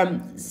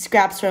from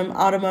scraps from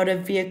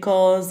automotive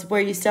vehicles,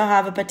 where you still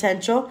have a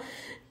potential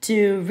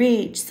to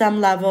reach some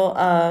level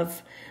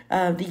of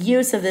the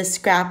use of the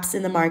scraps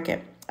in the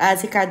market.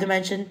 As Ricardo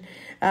mentioned,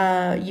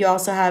 you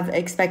also have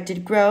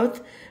expected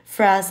growth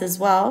for us as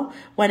well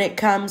when it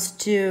comes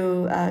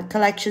to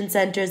collection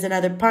centers and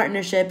other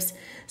partnerships,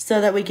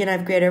 so that we can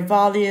have greater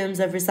volumes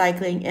of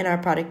recycling in our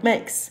product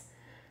mix.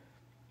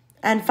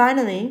 And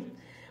finally,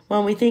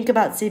 when we think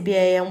about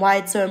CBA and why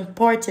it's so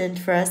important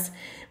for us,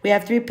 we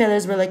have 3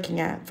 pillars we're looking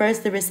at.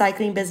 First, the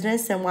recycling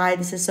business and why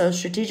this is so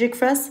strategic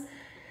for us.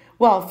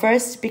 Well,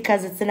 first,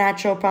 because it's the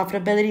natural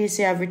profitability,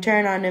 so you have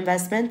return on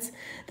investments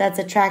that's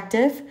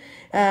attractive,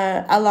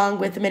 along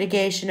with the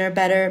mitigation or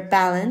better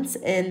balance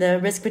in the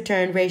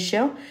risk-return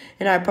ratio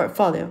in our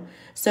portfolio.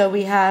 So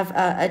we have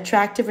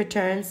attractive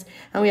returns,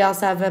 and we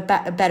also have a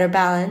better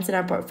balance in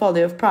our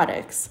portfolio of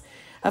products.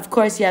 Of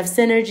course, you have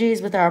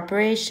synergies with our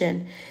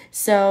operation.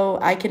 So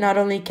I can not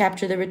only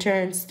capture the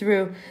returns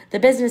through the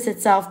business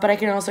itself, but I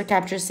can also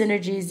capture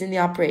synergies in the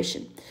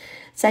operation.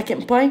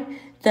 Second point,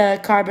 the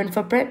carbon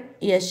footprint,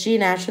 ESG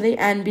naturally.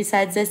 And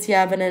besides this, you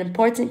have an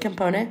important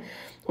component,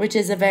 which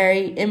is a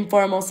very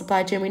informal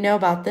supply chain. We know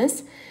about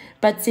this.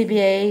 But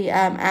CBA,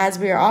 as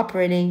we are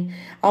operating,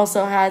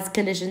 also has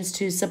conditions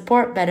to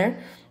support better.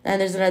 And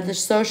there's another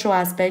social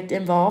aspect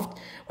involved,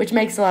 which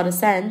makes a lot of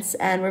sense.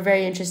 And we're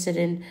very interested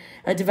in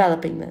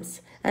developing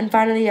this. And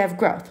finally, you have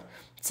growth.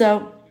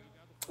 So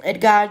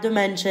Edgardo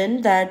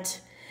mentioned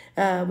that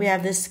we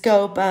have this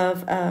scope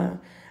of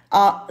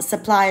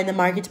supply in the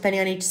market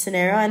depending on each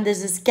scenario, and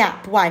there's this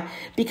gap. Why?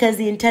 Because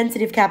the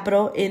intensity of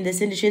capital in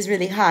this industry is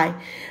really high,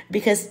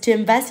 because to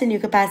invest in new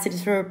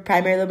capacities for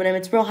primary aluminum,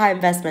 it's real high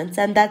investments,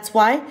 and that's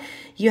why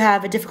you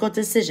have a difficult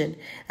decision.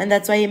 And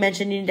that's why you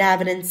mentioned you need to have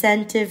an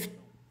incentive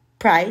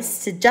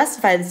price to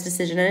justify this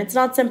decision, and it's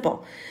not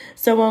simple.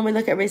 So when we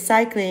look at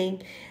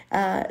recycling,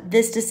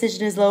 this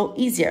decision is a little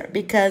easier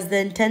because the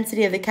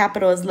intensity of the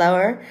capital is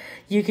lower.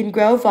 You can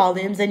grow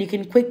volumes and you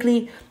can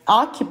quickly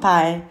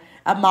occupy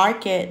a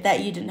market that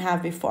you didn't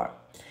have before.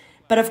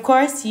 But of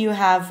course, you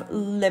have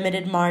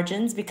limited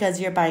margins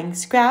because you're buying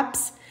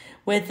scraps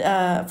with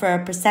for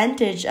a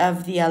percentage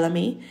of the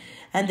LME.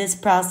 And this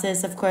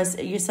process, of course,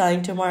 you're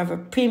selling to more of a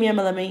premium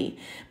LME.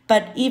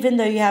 But even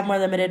though you have more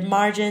limited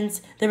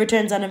margins, the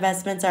returns on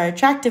investments are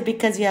attractive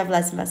because you have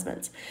less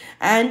investments.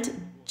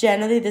 And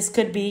generally, this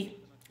could be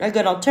a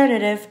good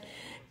alternative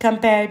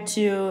compared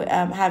to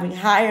having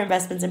higher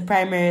investments in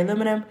primary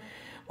aluminum,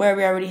 where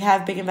we already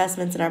have big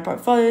investments in our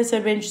portfolio. So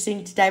it'd be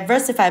interesting to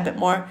diversify a bit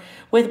more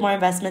with more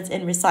investments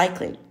in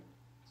recycling.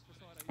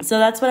 So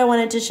that's what I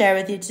wanted to share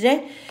with you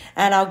today.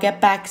 And I'll get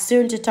back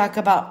soon to talk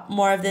about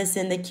more of this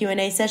in the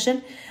Q&A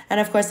session. And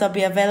of course, I'll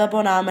be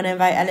available. Now I'm going to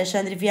invite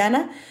Alexandre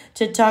Viana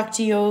to talk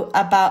to you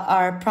about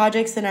our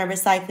projects and our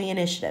recycling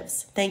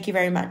initiatives. Thank you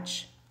very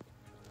much.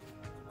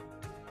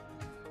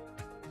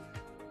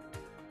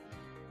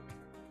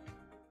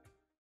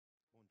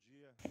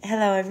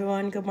 Hello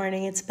everyone, good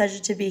morning. It's a pleasure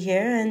to be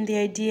here, and the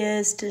idea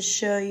is to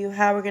show you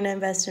how we're going to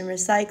invest in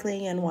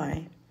recycling and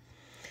why.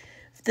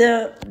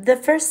 The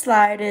first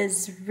slide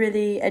is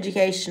really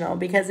educational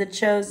because it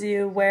shows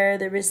you where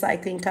the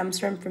recycling comes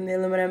from the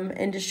aluminum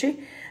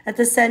industry. At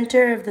the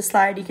center of the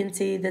slide you can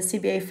see the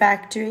CBA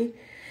factory,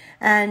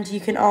 and you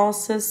can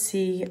also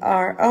see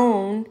our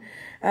own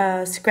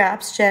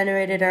scraps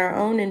generated in our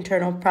own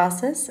internal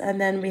process,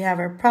 and then we have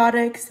our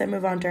products that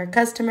move on to our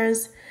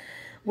customers,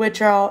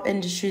 which are all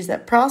industries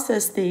that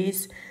process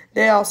these.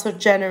 They also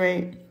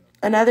generate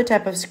another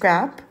type of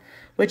scrap,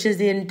 which is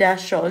the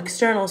industrial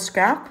external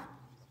scrap.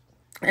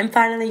 And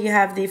finally, you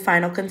have the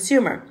final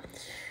consumer,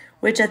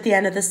 which at the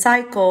end of the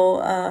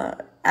cycle,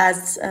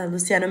 as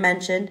Luciano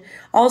mentioned,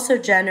 also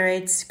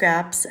generates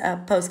scraps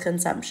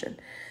post-consumption.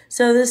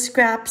 So the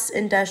scraps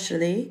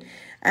industrially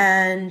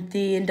and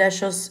the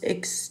industrial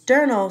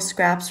external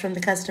scraps from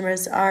the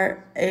customers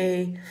are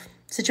a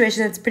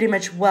situation that's pretty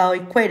much well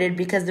equated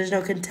because there's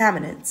no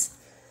contaminants.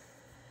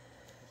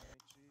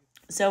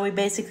 So we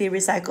basically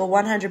recycle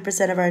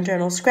 100% of our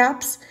internal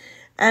scraps,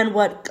 and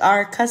what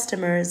our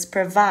customers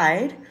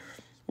provide,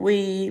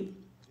 we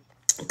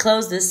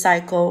close this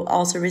cycle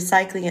also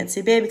recycling at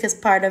CBA, because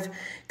part of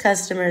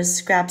customers'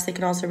 scraps they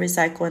can also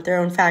recycle at their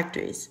own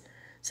factories.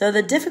 So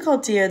the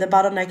difficulty or the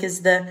bottleneck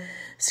is the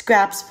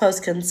scraps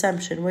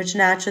post-consumption, which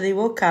naturally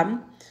will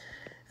come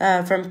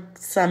from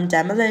some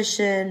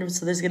demolition.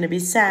 So there's going to be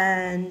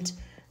sand,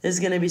 there's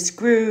going to be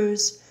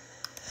screws.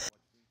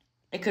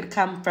 It could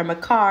come from a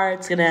car,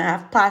 it's going to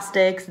have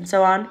plastics and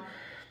so on.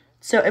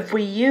 So if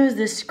we use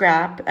this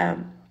scrap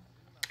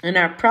in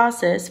our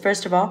process,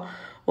 first of all,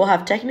 we'll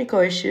have technical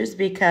issues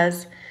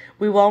because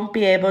we won't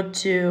be able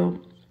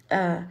to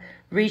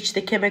reach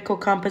the chemical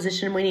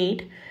composition we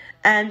need.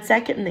 And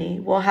secondly,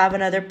 we'll have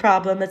another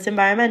problem that's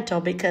environmental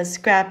because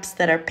scraps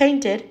that are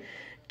painted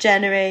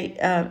generate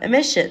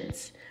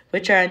emissions,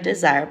 which are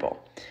undesirable.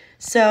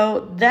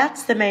 So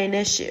that's the main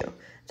issue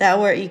that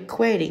we're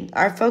equating.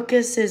 Our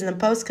focus is in the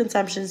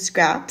post-consumption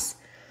scraps,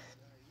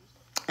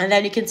 and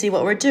then you can see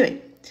what we're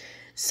doing.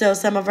 So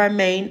some of our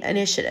main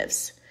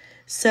initiatives.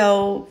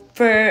 So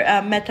for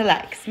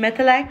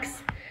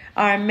Metalex,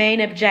 our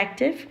main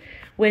objective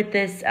with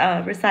this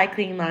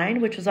recycling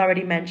line, which was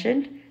already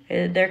mentioned,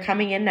 they're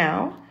coming in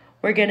now.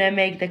 We're going to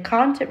make the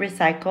content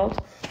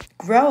recycled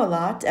grow a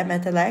lot at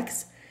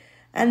Metalex,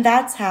 and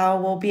that's how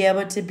we'll be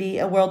able to be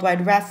a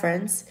worldwide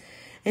reference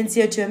in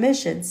CO2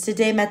 emissions.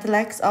 Today,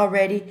 Metalex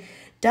already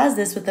does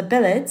this with the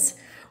billets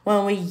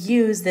when we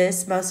use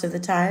this most of the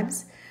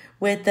times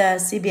with the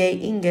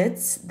CBA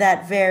ingots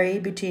that vary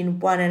between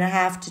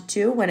 1.5 to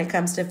 2 when it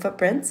comes to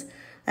footprints,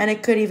 and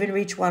it could even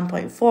reach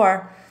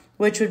 1.4,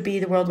 which would be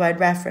the worldwide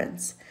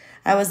reference.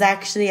 I was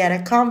actually at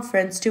a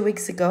conference 2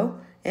 weeks ago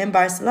in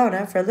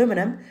Barcelona for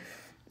aluminum,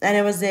 and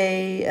it was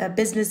a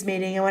business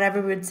meeting, and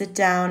whenever we would sit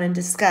down and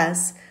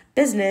discuss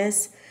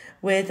business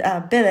with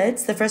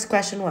billets, the first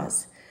question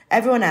was,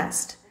 everyone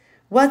asked,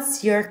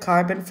 what's your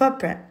carbon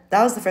footprint?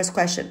 That was the first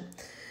question.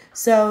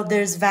 So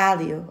there's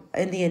value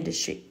in the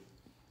industry.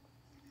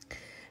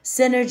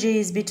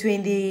 Synergies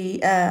between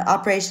the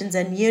operations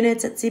and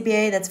units at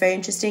CBA, that's very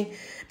interesting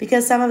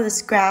because some of the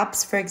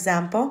scraps, for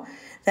example,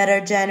 that are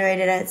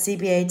generated at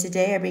CBA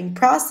today are being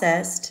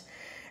processed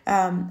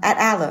at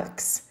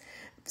Alux.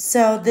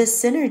 So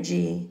this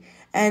synergy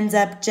ends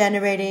up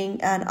generating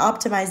an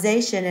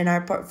optimization in our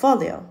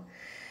portfolio.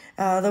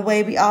 The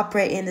way we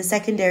operate in the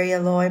secondary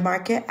alloy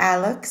market,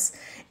 Alux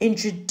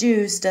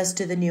introduced us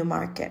to the new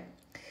market.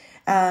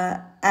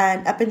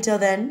 And up until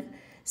then,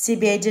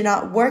 CBA did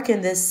not work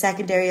in this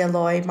secondary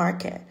alloy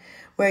market,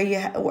 where you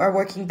are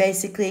working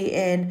basically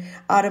in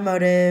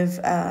automotive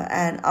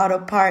and auto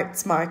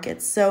parts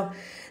markets. So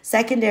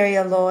secondary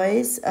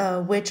alloys,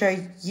 which are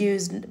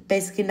used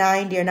basically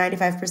 90 or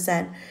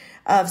 95%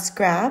 of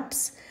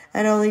scraps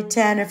and only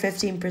 10 or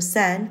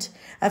 15%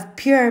 of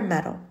pure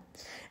metal.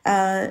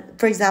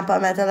 For example,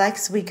 at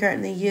Metalex, we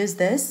currently use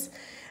this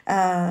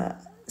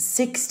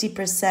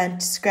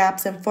 60%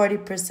 scraps and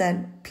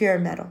 40% pure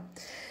metal.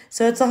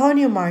 So it's a whole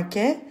new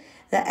market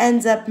that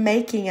ends up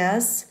making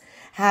us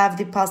have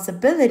the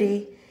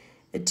possibility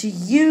to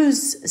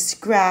use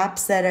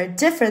scraps that are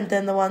different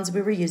than the ones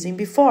we were using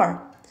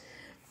before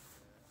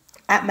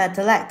at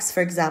Metalex,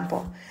 for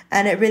example.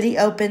 And it really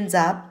opens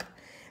up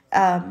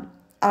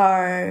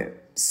our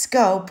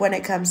scope when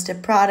it comes to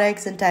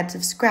products and types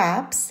of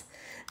scraps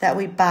that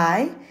we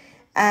buy.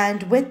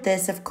 And with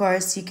this, of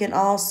course, you can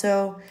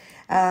also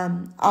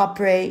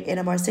operate in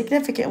a more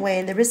significant way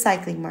in the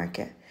recycling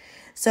market.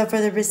 So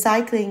for the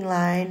recycling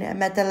line,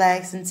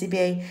 Metalex and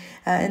CBA,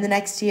 in the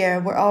next year,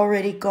 we're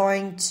already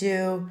going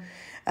to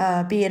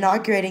be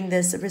inaugurating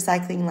this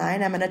recycling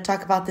line. I'm going to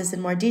talk about this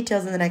in more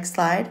details in the next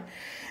slide.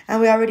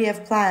 And we already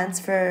have plans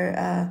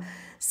for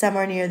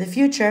somewhere near the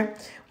future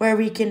where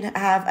we can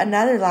have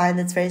another line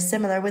that's very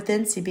similar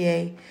within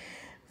CBA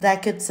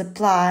that could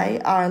supply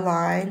our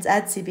lines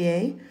at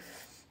CBA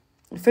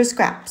for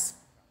scraps.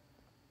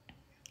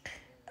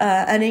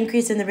 An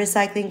increase in the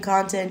recycling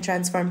content and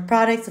transformed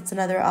products, that's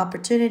another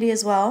opportunity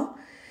as well.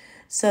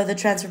 So the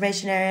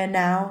transformation area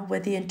now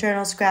with the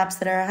internal scraps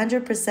that are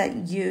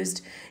 100%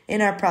 used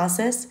in our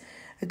process.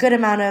 A good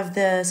amount of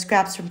the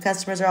scraps from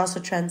customers are also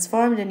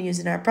transformed and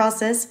used in our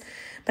process.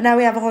 But now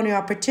we have a whole new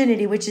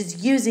opportunity, which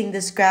is using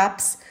the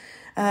scraps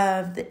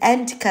of the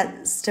end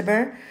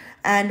customer.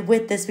 And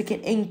with this, we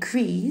can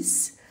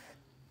increase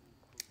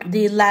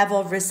the level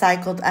of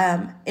recycled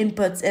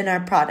inputs in our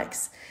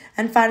products.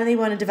 And finally,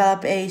 we want to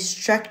develop a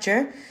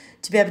structure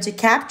to be able to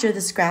capture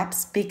the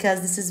scraps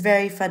because this is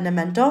very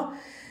fundamental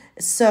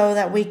so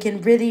that we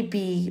can really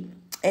be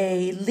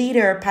a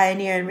leader,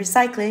 pioneer in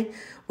recycling.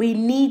 We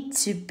need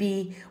to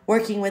be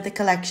working with the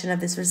collection of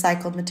this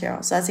recycled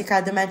material. So as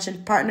Ricardo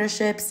mentioned,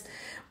 partnerships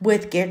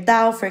with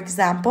Gerdau, for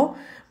example,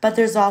 but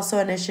there's also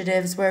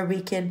initiatives where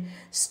we can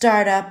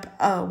start up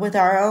with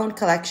our own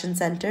collection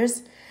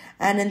centers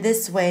and in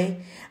this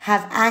way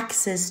have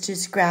access to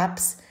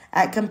scraps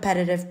at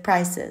competitive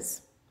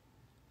prices.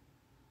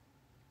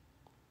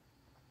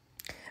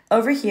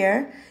 Over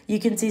here, you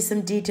can see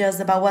some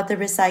details about what the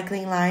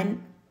recycling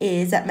line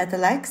is at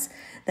Metalex.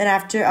 Then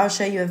after, I'll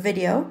show you a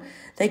video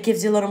that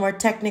gives you a little more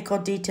technical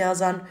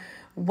details on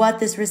what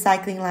this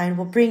recycling line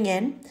will bring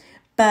in.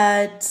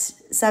 But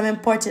some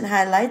important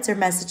highlights or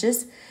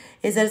messages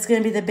is that it's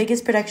going to be the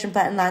biggest production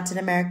plant in Latin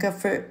America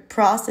for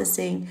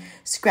processing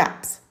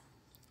scraps.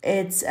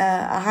 It's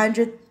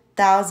 100,000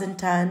 100,000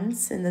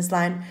 tons in this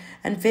line,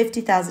 and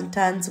 50,000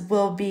 tons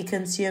will be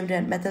consumed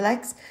at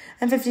Metalex,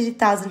 and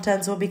 50,000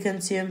 tons will be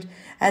consumed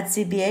at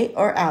CBA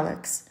or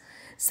Alex.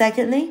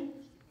 Secondly,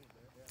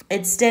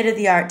 it's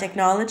state-of-the-art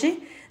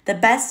technology, the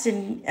best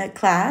in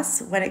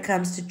class when it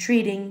comes to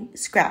treating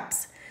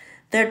scraps.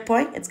 Third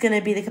point, it's going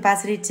to be the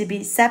capacity to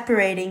be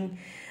separating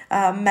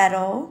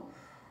metal,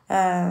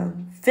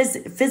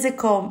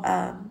 physical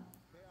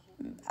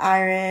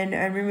iron,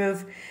 and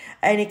remove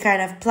any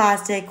kind of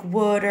plastic,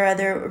 wood, or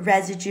other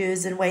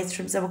residues and waste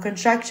from civil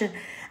construction.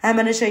 I'm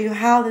going to show you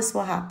how this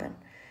will happen.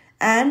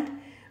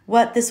 And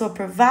what this will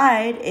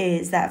provide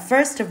is that,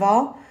 first of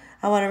all,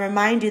 I want to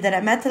remind you that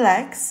at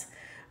Metalex,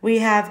 we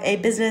have a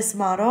business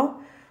model,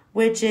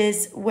 which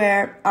is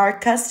where our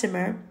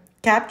customer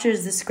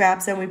captures the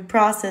scraps and we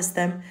process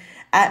them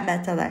at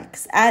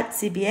Metalex. At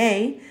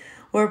CBA,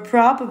 we're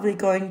probably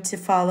going to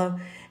follow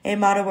a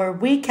model where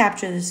we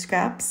capture the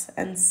scraps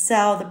and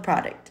sell the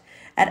product.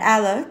 At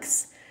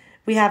Alex,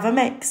 we have a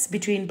mix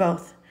between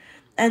both.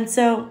 And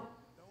so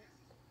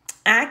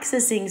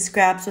accessing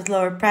scraps with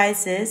lower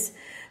prices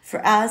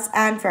for us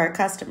and for our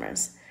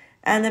customers.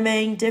 And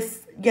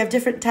you have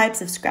different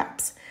types of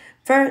scraps.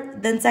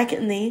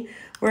 Secondly,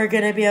 we're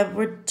going to be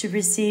able to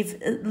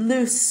receive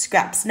loose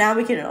scraps. Now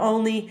we can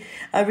only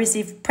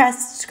receive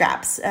pressed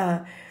scraps.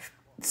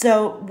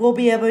 So we'll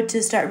be able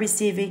to start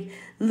receiving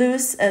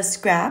loose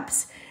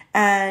scraps,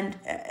 and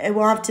it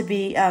will have to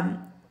be,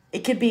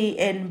 it could be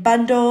in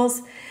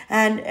bundles,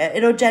 and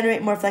it'll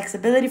generate more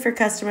flexibility for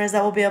customers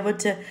that will be able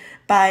to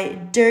buy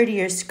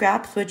dirtier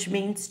scraps, which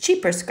means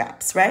cheaper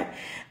scraps, right?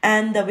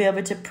 And they'll be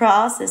able to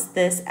process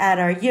this at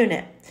our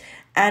unit.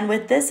 And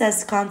with this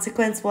as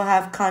consequence, we'll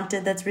have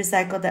content that's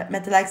recycled at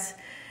Metalex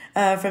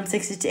from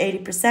 60 to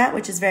 80%,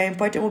 which is very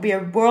important. It will be a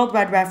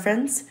worldwide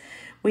reference.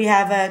 We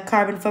have a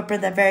carbon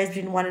footprint that varies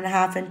between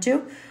 1.5 and 2.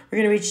 We're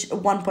going to reach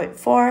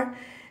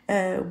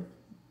 1.4.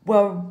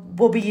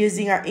 We'll be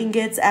using our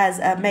ingots as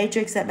a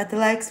matrix at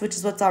Metalex, which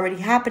is what's already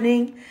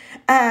happening.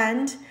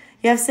 And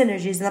you have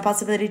synergies and the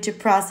possibility to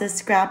process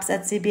scraps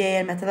at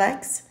CBA and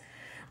Metalex,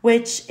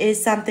 which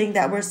is something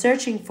that we're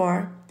searching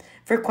for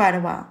quite a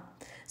while.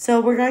 So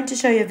we're going to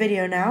show you a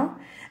video now,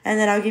 and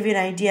then I'll give you an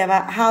idea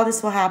about how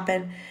this will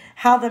happen,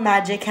 how the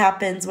magic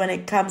happens when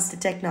it comes to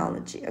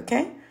technology,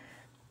 okay?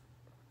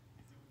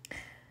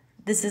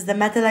 This is the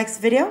Metalex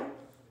video.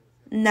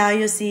 Now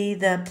you'll see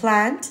the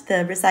plant,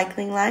 the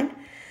recycling line.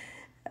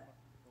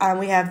 And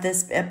we have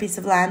this piece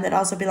of land that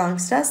also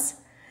belongs to us.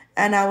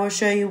 And I will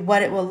show you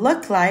what it will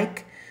look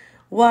like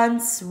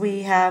once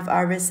we have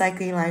our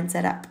recycling line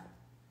set up.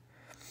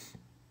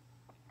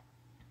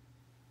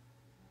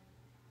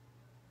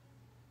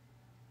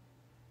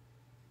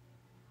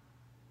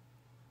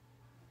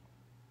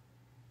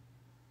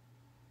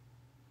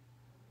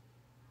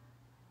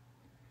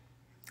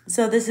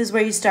 So this is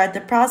where you start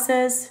the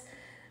process.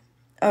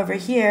 Over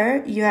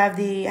here, you have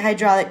the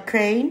hydraulic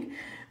crane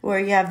where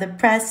you have the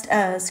pressed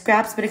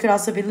scraps, but it could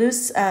also be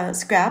loose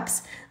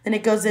scraps. Then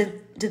it goes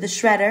into the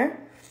shredder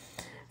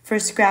for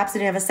scraps,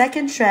 and you have a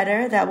second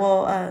shredder that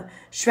will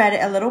shred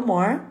it a little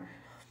more.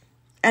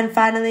 And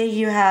finally,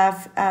 you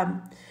have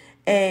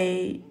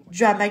a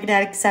drum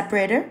magnetic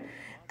separator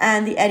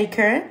and the eddy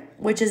current,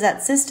 which is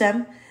that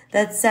system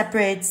that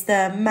separates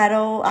the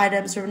metal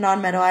items from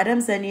non-metal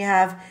items. Then you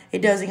have a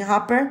dosing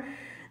hopper.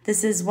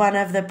 This is one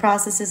of the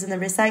processes in the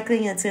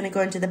recycling. It's going to go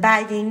into the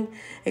bagging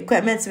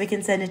equipment so we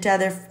can send it to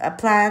other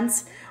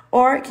plants.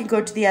 Or it can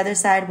go to the other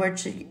side,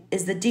 which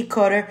is the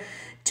decoder,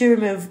 to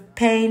remove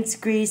paints,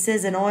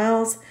 greases, and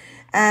oils.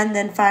 And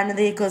then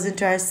finally it goes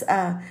into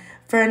our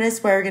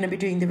furnace where we're going to be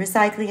doing the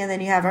recycling. And then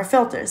you have our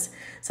filters.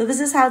 So this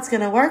is how it's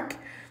going to work.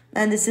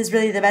 And this is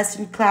really the best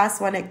in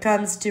class when it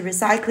comes to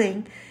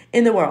recycling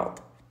in the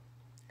world.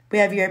 We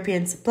have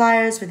European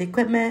suppliers for the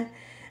equipment,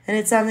 and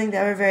it's something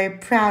that we're very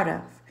proud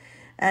of.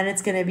 And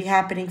it's going to be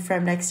happening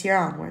from next year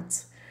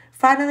onwards.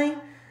 Finally,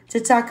 to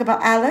talk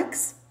about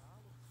Alex,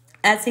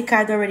 as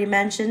Ricardo already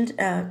mentioned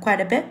quite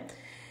a bit,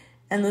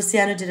 and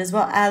Luciano did as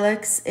well,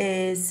 Alex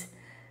is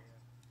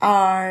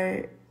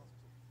our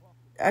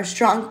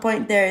strong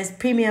point there is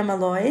premium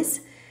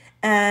alloys,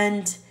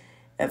 and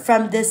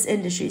from this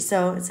industry.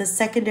 So it's a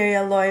secondary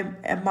alloy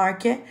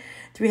market,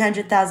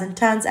 300,000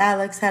 tons.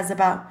 Alex has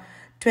about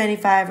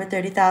 25 or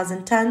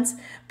 30,000 tons.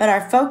 But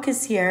our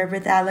focus here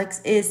with Alex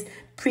is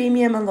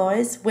premium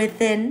alloys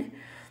within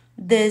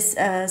this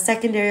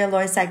secondary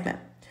alloy segment.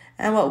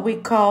 And what we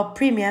call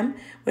premium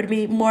would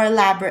be more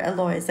elaborate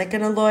alloys, like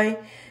an alloy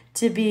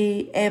to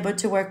be able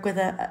to work with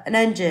an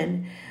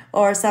engine,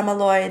 or some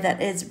alloy that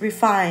is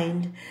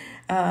refined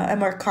and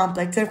more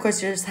complex. And of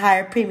course, there's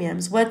higher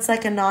premiums. What's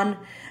like a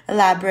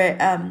non-elaborate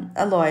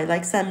alloy,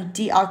 like some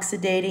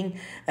deoxidating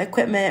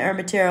equipment or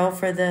material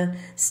for the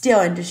steel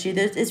industry?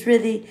 It's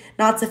really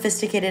not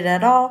sophisticated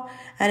at all,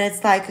 and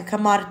it's like a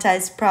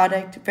commoditized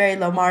product, very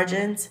low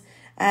margins,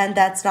 and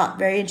that's not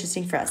very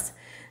interesting for us.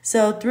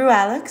 So through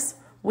Alex,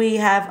 we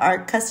have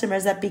our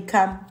customers that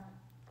become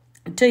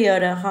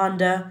Toyota,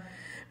 Honda,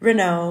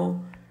 Renault,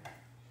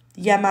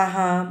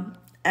 Yamaha,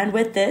 and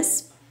with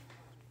this,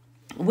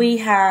 we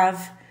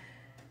have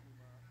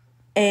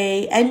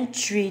a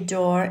entry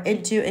door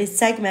into a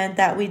segment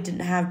that we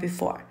didn't have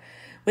before.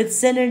 With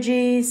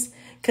synergies,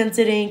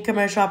 considering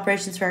commercial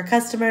operations for our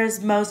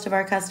customers, most of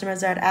our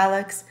customers are at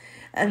Alex,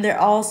 and they're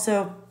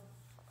also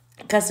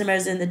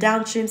customers in the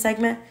downstream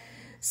segment.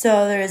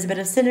 So there is a bit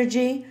of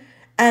synergy.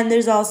 And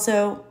there's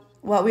also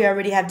what we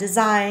already have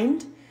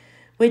designed,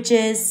 which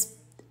is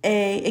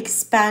a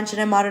expansion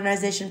and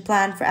modernization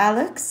plan for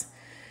Alex.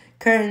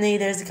 Currently,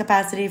 there's a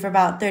capacity for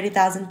about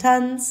 30,000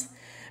 tons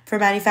for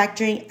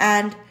manufacturing,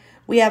 and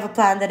we have a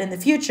plan that in the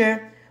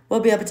future, we'll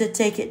be able to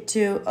take it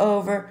to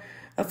over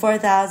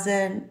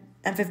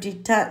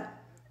 4,050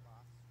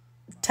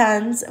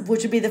 tons,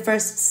 which would be the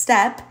first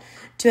step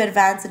to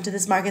advance into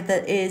this market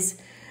that is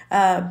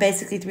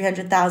basically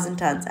 300,000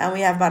 tons. And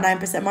we have about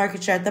 9%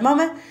 market share at the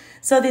moment.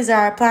 So these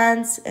are our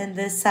plans in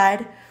this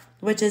side,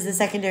 which is the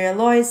secondary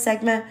alloys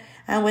segment.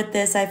 And with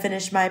this, I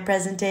finish my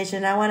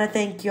presentation. I want to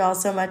thank you all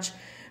so much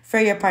for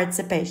your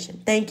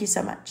participation. Thank you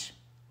so much.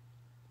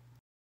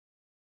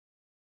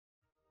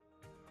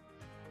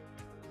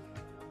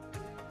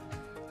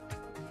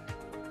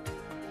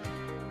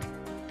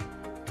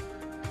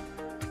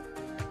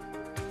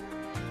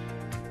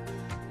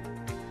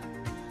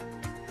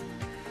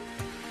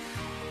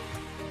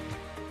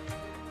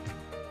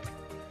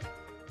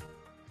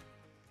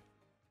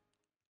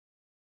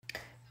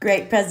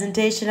 Great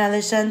presentation,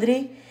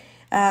 Alexandre.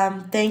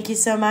 Thank you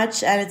so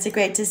much. And it's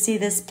great to see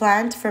this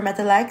plant for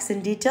Metalex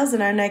in details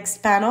in our next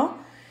panel.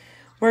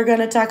 We're going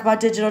to talk about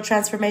digital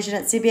transformation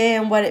at CBA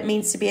and what it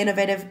means to be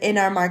innovative in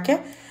our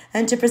market.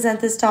 And to present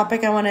this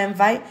topic, I want to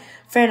invite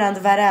Fernando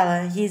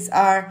Varela. He's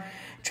our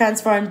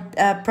Transformed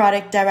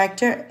Product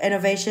Director,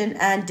 Innovation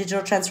and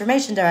Digital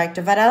Transformation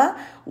Director. Varela,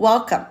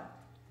 welcome.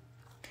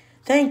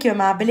 Thank you,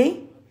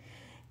 Amabile.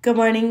 Good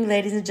morning,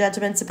 ladies and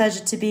gentlemen. It's a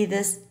pleasure to be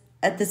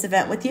at this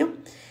event with you.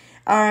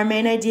 Our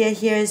main idea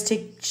here is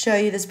to show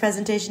you this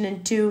presentation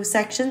in two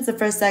sections. The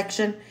first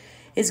section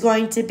is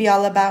going to be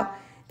all about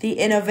the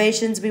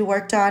innovations we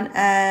worked on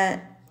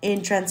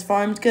in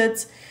transformed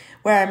goods,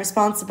 where I'm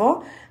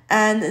responsible.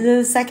 And in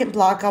the second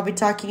block, I'll be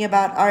talking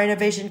about our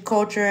innovation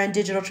culture and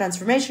digital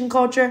transformation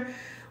culture,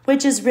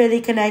 which is really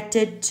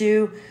connected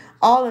to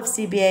all of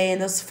CBA in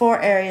those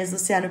four areas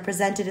Luciano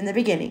presented in the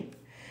beginning.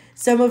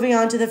 So moving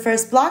on to the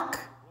first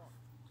block.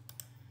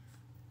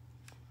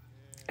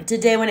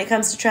 Today, when it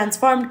comes to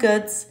transformed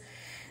goods,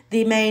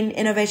 the main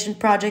innovation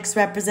projects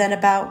represent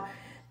about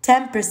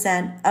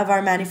 10% of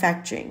our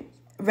manufacturing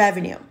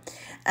revenue.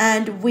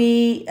 And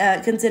we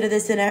consider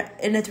this in a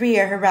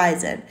 3-year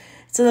horizon.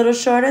 It's a little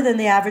shorter than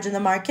the average in the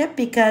market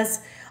because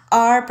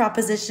our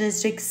proposition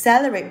is to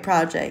accelerate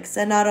projects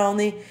and not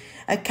only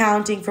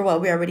accounting for what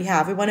we already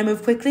have. We want to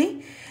move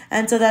quickly.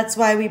 And so that's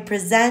why we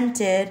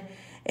presented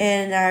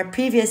in our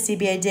previous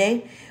CBA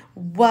day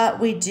what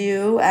we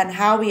do and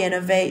how we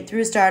innovate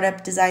through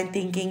startup design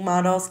thinking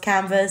models,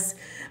 canvas,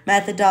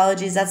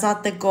 methodologies. That's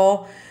not the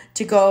goal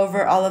to go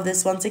over all of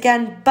this once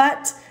again,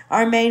 but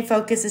our main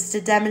focus is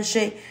to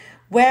demonstrate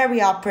where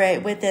we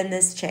operate within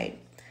this chain.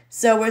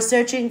 So we're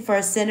searching for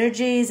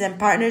synergies and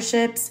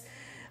partnerships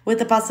with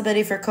the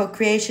possibility for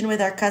co-creation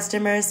with our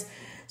customers,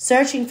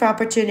 searching for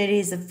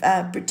opportunities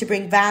to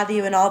bring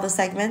value in all the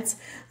segments,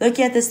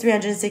 looking at this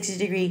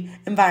 360-degree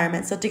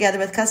environment. So together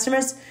with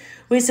customers,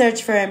 we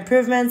search for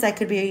improvements that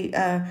could be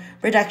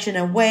reduction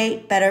in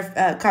weight,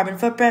 better carbon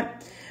footprint,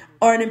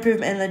 or an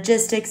improvement in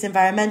logistics,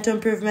 environmental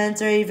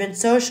improvements, or even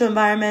social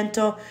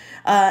environmental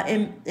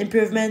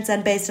improvements.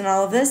 And based on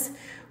all of this,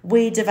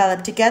 we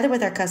develop together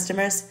with our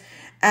customers.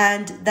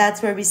 And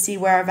that's where we see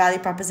where our value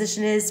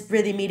proposition is,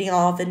 really meeting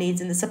all of the needs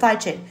in the supply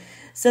chain.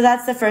 So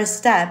that's the first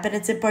step, and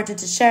it's important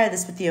to share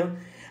this with you.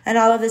 And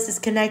all of this is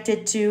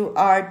connected to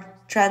our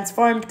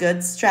transformed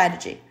goods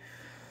strategy,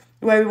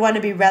 where we want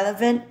to be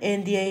relevant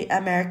in the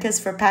Americas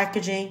for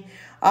packaging,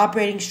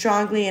 operating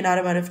strongly in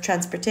automotive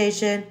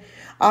transportation,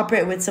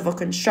 operate with civil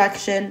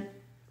construction,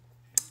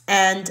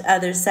 and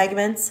other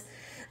segments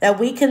that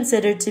we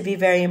consider to be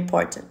very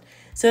important.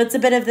 So it's a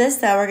bit of this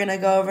that we're going to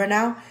go over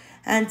now,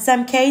 and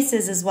some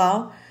cases as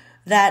well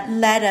that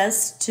led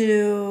us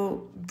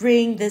to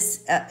bring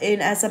this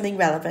in as something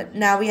relevant.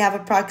 Now we have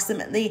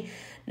approximately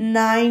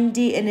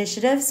 90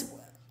 initiatives,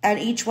 and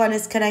each one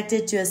is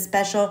connected to a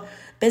special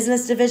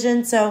business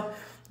division. So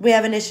we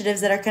have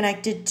initiatives that are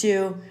connected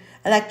to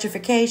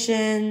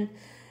electrification,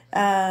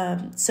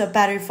 so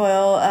battery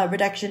foil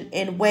reduction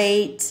in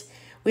weight.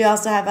 We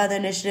also have other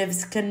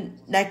initiatives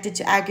connected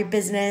to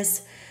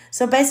agribusiness.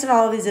 So based on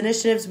all of these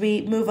initiatives,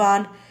 we move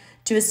on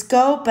to a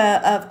scope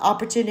of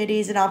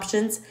opportunities and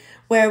options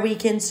where we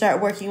can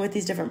start working with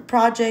these different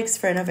projects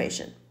for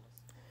innovation.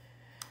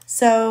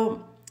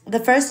 So the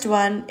first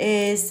one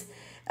is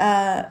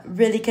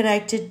really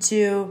connected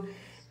to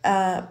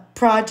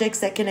projects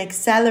that can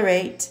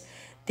accelerate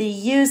the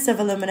use of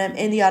aluminum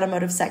in the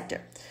automotive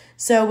sector.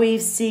 So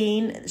we've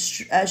seen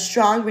a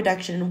strong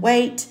reduction in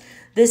weight.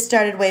 This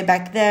started way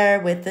back there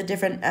with the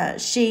different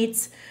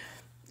sheets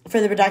for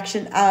the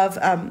reduction of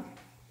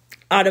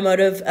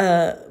automotive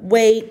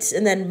weight,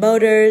 and then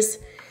motors.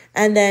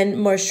 and then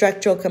more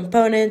structural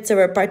components. So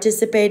we're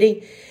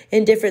participating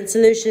in different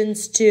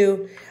solutions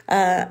to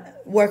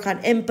work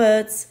on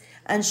inputs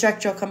and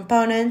structural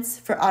components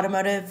for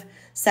automotive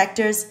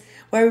sectors,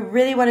 where we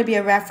really want to be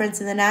a reference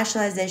in the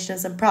nationalization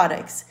of some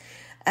products.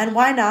 And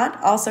why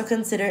not also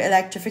consider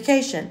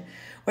electrification,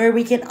 where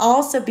we can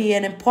also be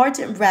an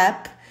important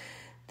rep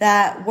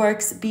that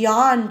works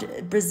beyond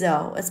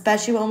Brazil,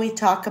 especially when we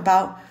talk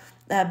about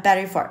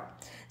battery farm.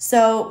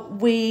 So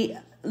we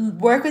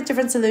work with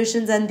different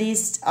solutions, and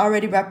these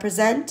already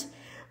represent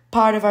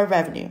part of our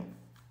revenue.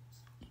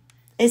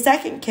 A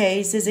second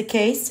case is a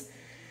case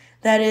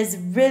that is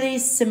really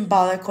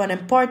symbolic and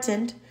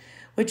important,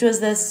 which was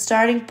the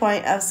starting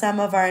point of some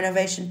of our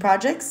innovation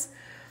projects,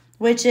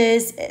 which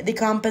is the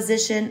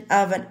composition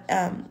of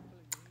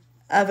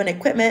an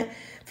equipment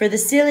for the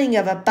sealing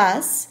of a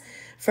bus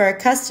for a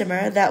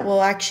customer that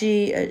will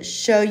actually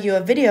show you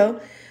a video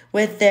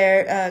with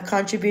their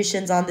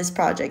contributions on this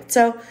project.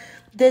 So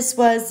this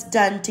was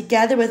done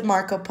together with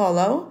Marco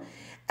Polo,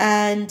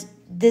 and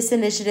this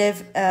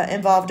initiative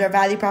involved our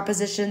value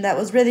proposition that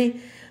was really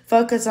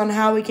focused on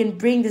how we can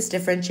bring this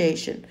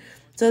differentiation.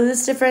 So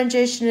this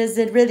differentiation is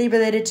really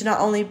related to not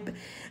only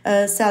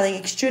selling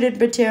extruded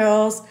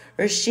materials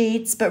or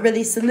sheets, but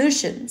really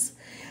solutions.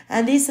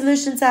 And these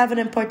solutions have an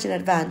important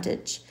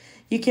advantage.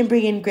 You can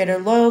bring in greater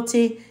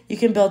loyalty, you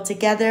can build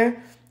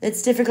together,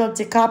 it's difficult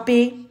to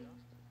copy,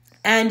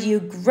 and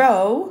you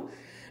grow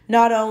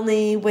not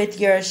only with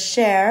your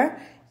share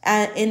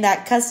in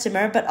that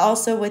customer, but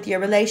also with your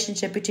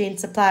relationship between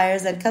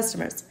suppliers and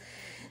customers.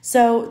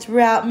 So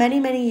throughout many,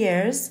 many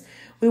years,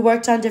 we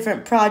worked on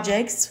different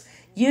projects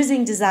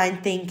using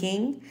design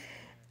thinking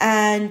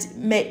and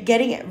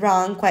getting it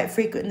wrong quite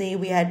frequently.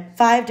 We had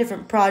 5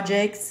 different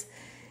projects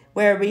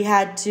where we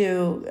had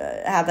to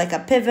have like a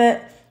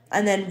pivot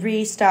and then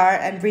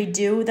restart and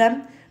redo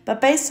them. But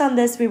based on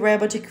this, we were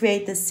able to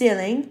create the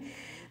ceiling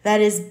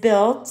that is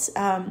built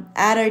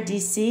at our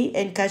DC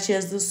in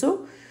Caxias do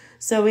Sul.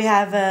 So we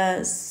have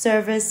a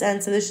service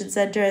and solution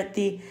center at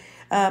the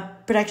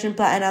production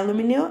plant in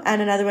Alumínio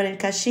and another one in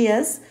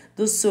Caxias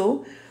do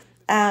Sul.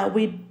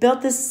 We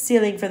built this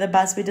ceiling for the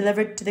bus. We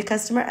delivered to the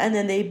customer, and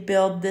then they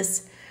build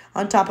this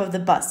on top of the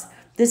bus.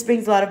 This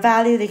brings a lot of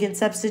value. They can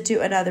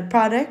substitute another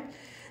product.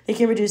 They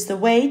can reduce the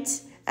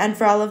weight. And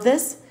for all of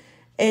this,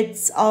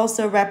 it's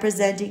also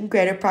representing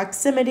greater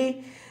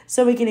proximity,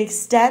 so we can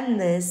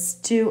extend this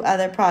to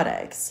other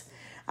products.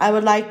 I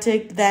would like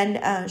to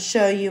then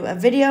show you a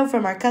video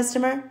from our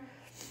customer.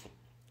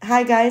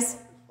 Hi guys,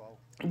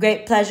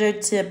 great pleasure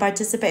to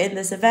participate in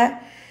this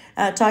event,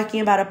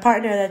 talking about a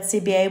partner that's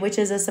CBA, which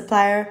is a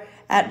supplier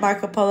at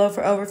Marco Polo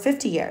for over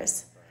 50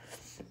 years.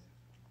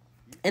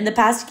 In the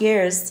past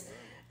years,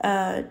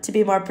 to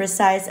be more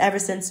precise, ever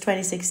since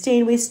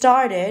 2016, we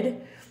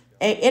started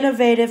an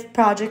innovative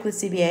project with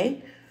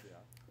CBA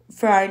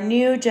for our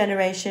new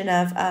generation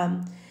of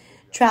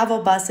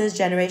travel buses,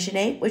 Generation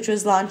 8, which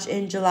was launched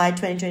in July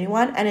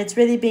 2021, and it's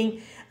really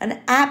being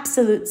an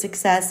absolute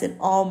success in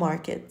all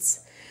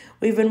markets.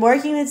 We've been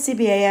working with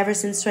CBA ever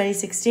since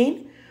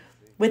 2016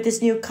 with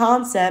this new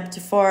concept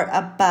for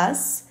a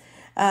bus,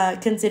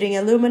 considering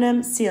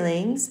aluminum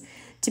ceilings,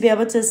 to be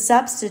able to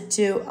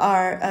substitute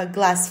our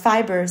glass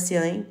fiber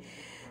ceiling,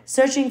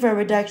 searching for a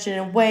reduction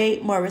in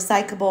weight, more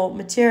recyclable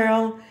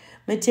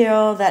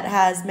material that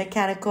has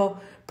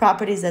mechanical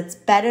properties that's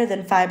better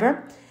than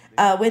fiber,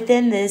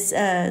 within this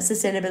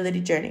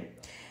sustainability journey.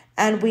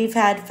 And we've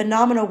had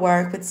phenomenal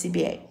work with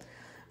CBA.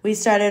 We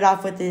started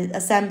off with the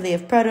assembly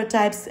of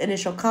prototypes,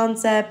 initial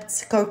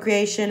concepts,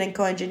 co-creation and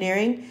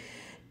co-engineering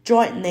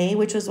jointly,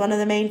 which was one of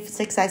the main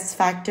success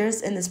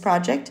factors in this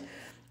project,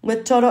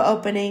 with total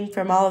opening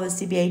from all of the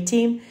CBA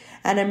team,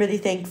 and I'm really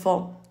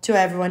thankful to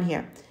everyone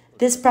here.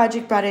 This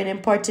project brought in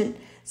important,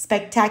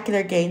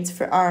 spectacular gains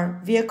for our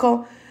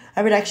vehicle,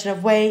 a reduction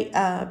of weight,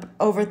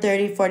 over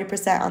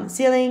 30-40% on the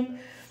ceiling.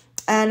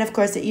 And of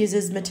course, it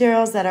uses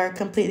materials that are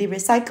completely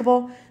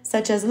recyclable,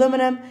 such as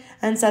aluminum,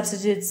 and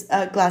substitutes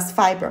glass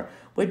fiber,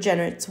 which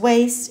generates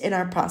waste in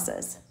our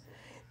process.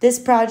 This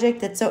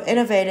project that's so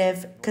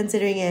innovative,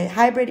 considering a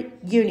hybrid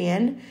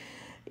uniting,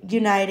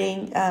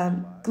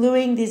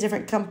 gluing these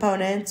different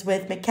components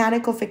with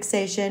mechanical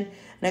fixation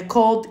and a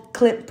cold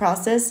clip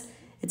process,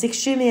 it's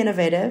extremely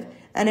innovative,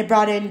 and it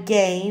brought in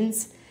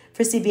gains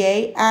for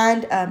CBA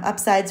and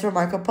upsides for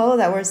Marco Polo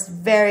that were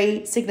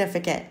very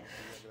significant.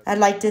 I'd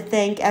like to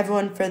thank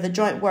everyone for the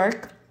joint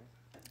work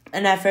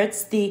and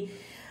efforts, the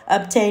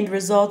obtained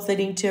results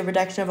leading to a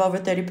reduction of over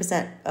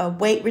 30%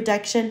 weight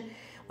reduction,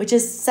 which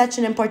is such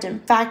an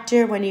important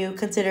factor when you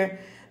consider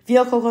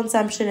vehicle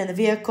consumption in the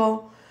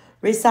vehicle,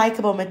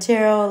 recyclable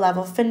material,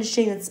 level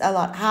finishing that's a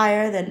lot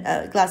higher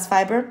than glass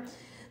fiber.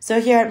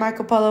 So here at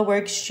Marco Polo, we're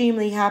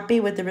extremely happy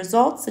with the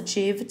results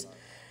achieved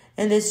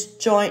in this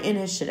joint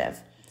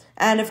initiative.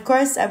 And of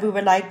course, we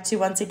would like to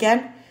once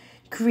again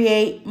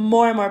create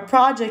more and more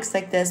projects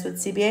like this with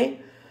CBA,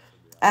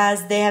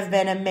 as they have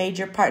been a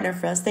major partner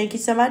for us. Thank you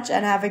so much,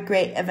 and have a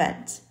great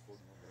event.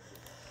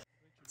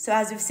 So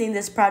as we've seen,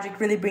 this project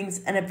really brings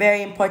a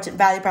very important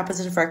value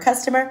proposition for our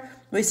customer.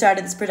 We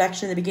started this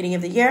production at the beginning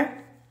of the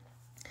year,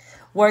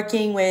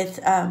 working with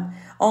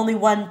only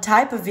one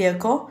type of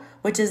vehicle,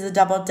 which is the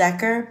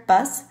double-decker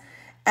bus.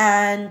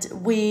 And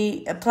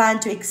we plan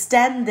to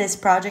extend this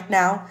project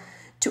now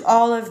to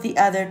all of the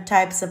other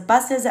types of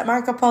buses at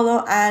Marco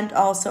Polo and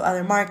also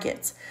other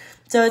markets.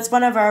 So it's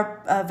one of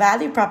our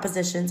value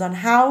propositions on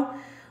how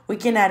we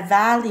can add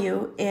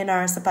value in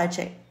our supply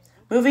chain.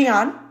 Moving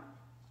on,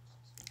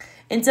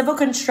 in civil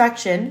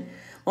construction,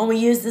 when we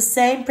use the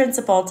same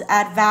principle to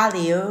add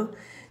value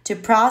to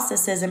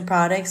processes and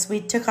products, we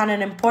took on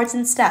an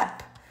important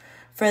step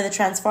for the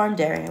transformed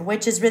area,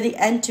 which is really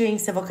entering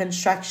civil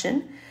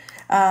construction,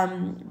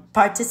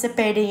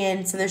 participating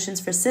in solutions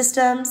for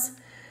systems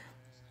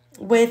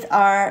with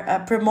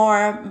our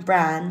Primor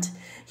brand.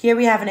 Here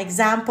we have an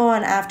example,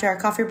 and after our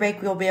coffee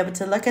break, we will be able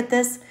to look at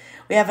this.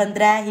 We have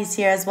Andre, he's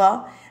here as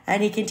well,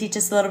 and he can teach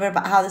us a little bit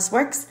about how this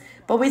works.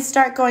 But we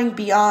start going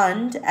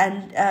beyond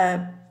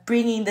and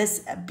bringing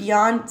this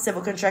beyond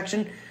civil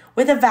construction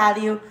with a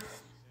value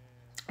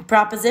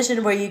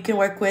proposition where you can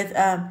work with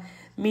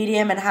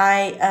medium and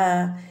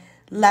high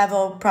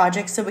level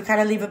projects. So we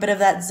kind of leave a bit of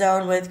that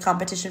zone with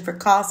competition for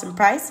cost and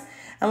price.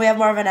 And we have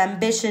more of an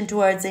ambition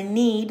towards a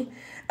need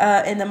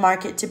in the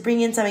market to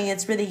bring in something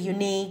that's really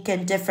unique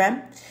and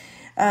different,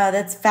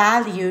 that's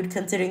valued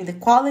considering the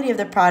quality of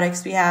the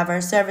products we have,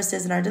 our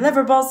services and our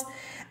deliverables,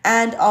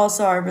 and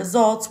also our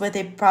results with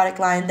a product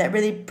line that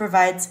really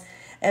provides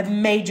a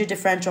major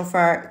differential for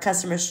our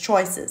customers'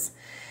 choices.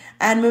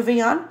 And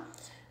moving on,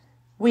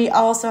 we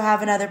also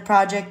have another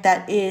project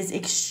that is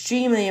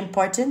extremely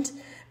important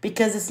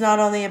because it's not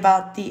only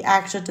about the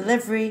actual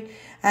delivery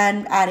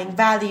and adding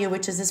value,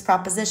 which is this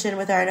proposition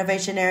with our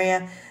innovation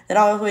area that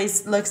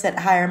always looks at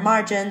higher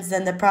margins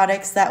than the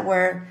products that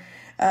were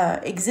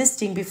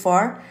existing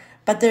before.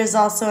 But there's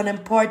also an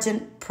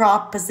important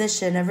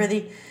proposition of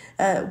really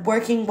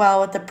working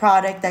well with the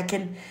product that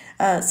can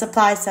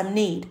supply some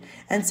need.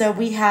 And so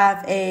we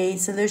have a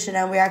solution,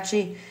 and we're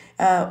actually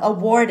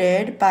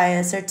awarded by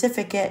a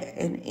certificate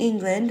in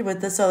England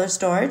with the solar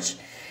storage.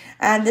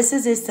 And this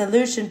is a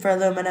solution for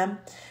aluminum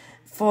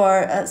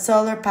for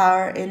solar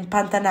power in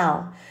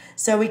Pantanal.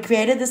 So we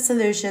created the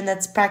solution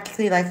that's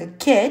practically like a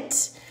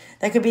kit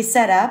that could be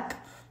set up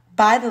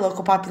by the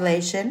local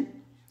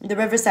population, the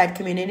riverside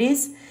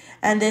communities.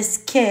 And this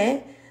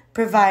kit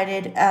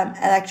provided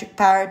electric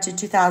power to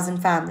 2,000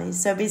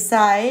 families. So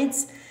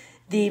besides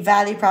the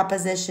value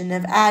proposition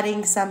of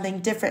adding something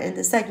different in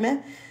the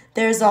segment,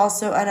 there's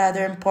also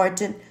another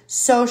important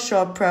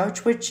social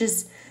approach, which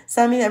is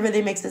something that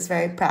really makes us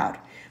very proud.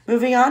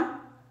 Moving on,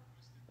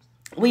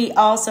 we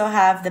also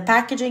have the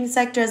packaging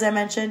sector, as I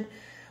mentioned,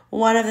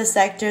 one of the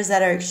sectors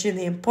that are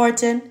extremely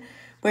important,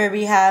 where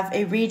we have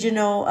a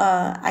regional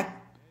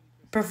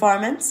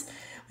performance.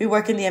 We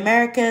work in the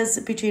Americas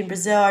between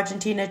Brazil,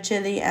 Argentina,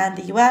 Chile, and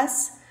the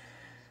US.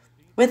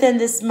 Within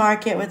this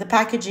market with the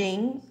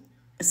packaging,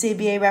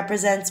 CBA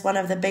represents one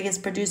of the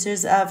biggest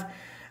producers of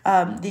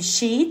the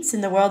sheets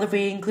in the world. If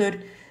we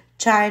include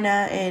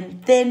China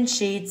in thin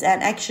sheets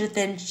and extra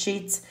thin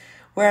sheets,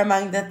 we're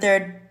among the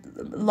third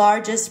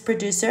largest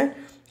producer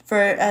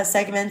for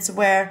segments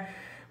where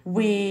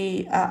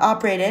we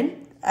operate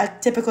in. A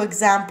typical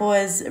example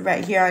is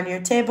right here on your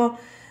table.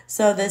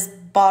 So this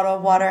bottle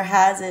of water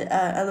has an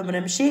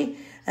aluminum sheet,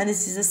 and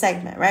this is a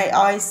segment, right?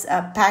 Always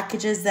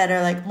packages that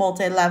are like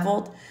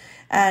multi-leveled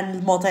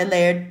and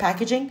multi-layered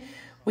packaging.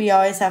 We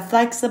always have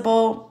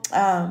flexible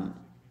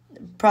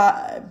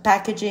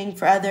packaging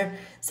for other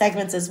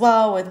segments as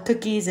well, with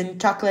cookies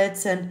and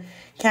chocolates and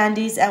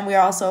candies. And we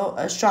are also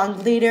a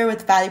strong leader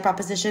with value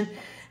proposition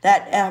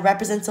that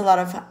represents a lot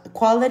of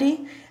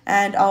quality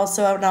and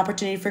also an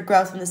opportunity for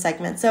growth in the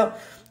segment. So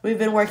we've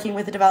been working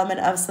with the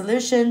development of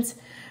solutions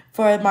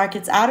for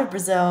markets out of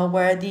Brazil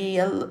where the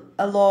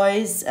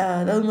alloys,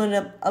 the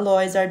aluminum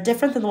alloys are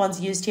different than the ones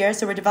used here.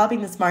 So we're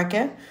developing this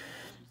market,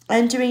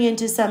 entering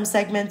into some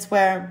segments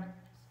where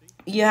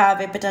you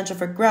have a potential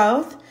for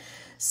growth.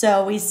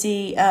 So we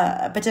see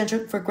a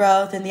potential for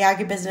growth in the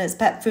agribusiness,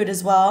 pet food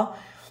as well.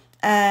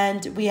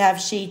 And we have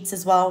sheets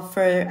as well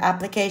for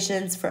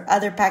applications for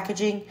other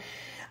packaging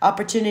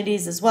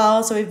opportunities as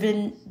well. So we've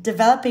been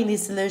developing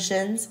these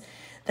solutions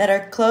that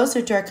are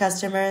closer to our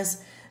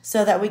customers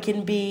so that we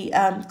can be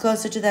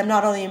closer to them,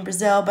 not only in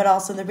Brazil, but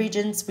also in the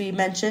regions we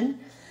mentioned.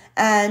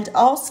 And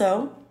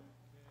also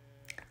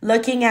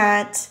looking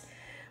at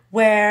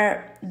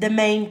where the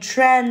main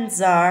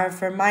trends are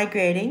for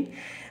migrating,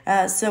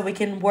 so we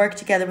can work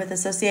together with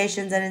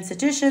associations and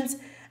institutions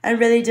and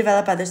really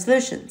develop other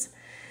solutions.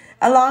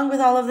 Along with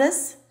all of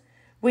this,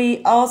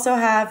 we also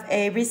have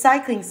a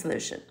recycling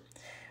solution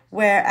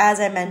where,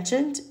 as I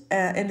mentioned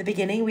in the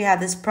beginning, we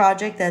have this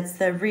project that's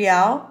the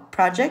Real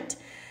project,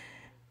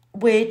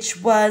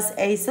 which was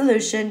a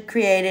solution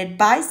created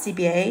by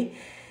CBA.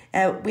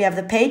 We have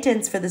the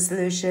patents for the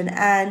solution,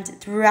 and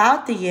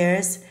throughout the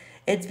years,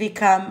 it's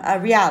become a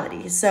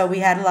reality. So we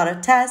had a lot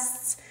of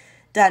tests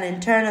done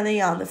internally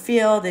on the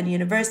field in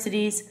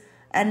universities,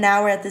 and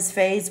now we're at this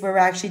phase where we're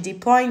actually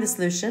deploying the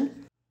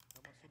solution.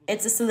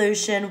 It's a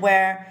solution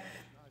where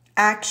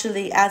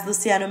actually, as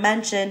Luciano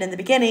mentioned in the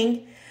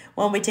beginning,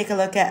 when we take a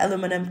look at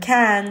aluminum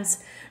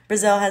cans,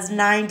 Brazil has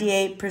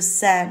 98%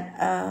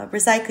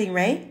 recycling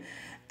rate.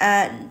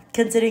 And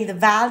considering the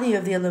value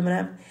of the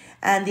aluminum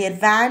and the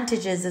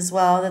advantages as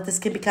well, that this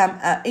can become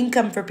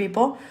income for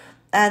people,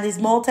 and these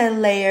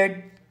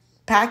multi-layered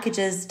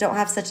packages don't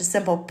have such a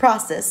simple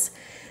process.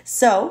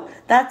 So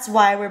that's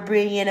why we're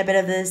bringing in a bit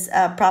of this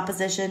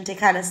proposition to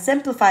kind of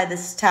simplify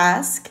this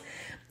task.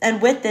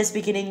 And with this,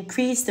 we can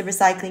increase the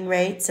recycling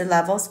rates or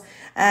levels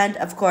and,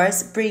 of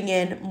course, bring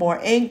in more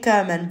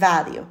income and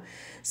value.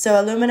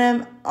 So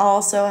aluminum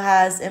also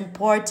has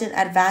important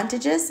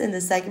advantages in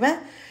this segment,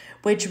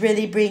 which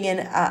really bring in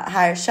a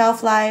higher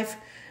shelf life,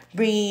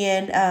 bringing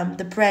in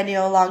the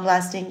perennial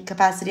long-lasting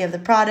capacity of the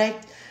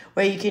product,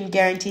 where you can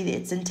guarantee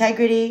its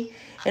integrity.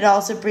 It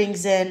also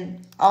brings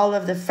in all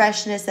of the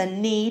freshness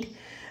and need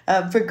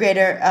for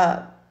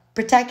greater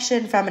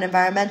protection from an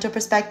environmental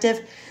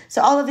perspective.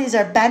 So all of these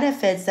are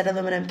benefits that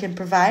aluminum can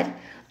provide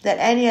that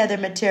any other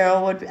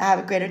material would have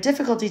a greater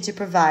difficulty to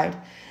provide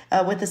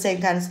with the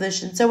same kind of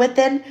solution. So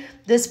within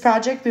this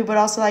project, we would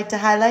also like to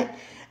highlight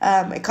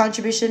a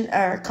contribution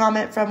or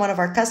comment from one of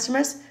our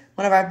customers,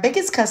 one of our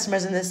biggest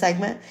customers in this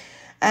segment,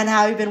 and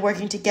how we've been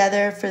working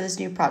together for this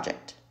new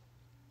project.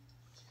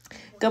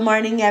 Good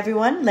morning,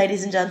 everyone,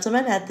 ladies and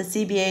gentlemen, at the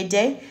CBA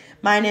Day.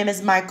 My name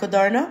is Marco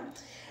Dorno.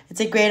 It's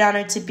a great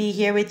honor to be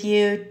here with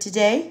you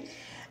today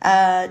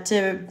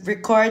to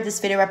record this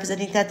video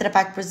representing Tetra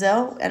Pak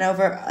Brazil and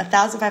over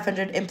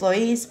 1,500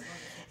 employees.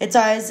 It's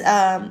always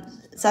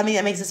something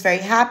that makes us very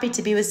happy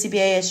to be with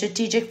CBA, a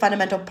strategic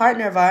fundamental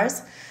partner of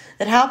ours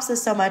that helps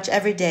us so much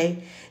every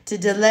day to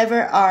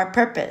deliver our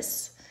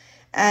purpose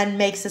and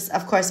makes us,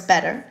 of course,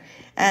 better.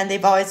 And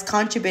they've always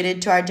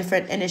contributed to our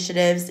different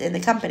initiatives in the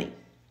company.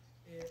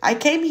 I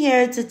came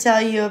here to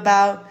tell you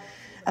about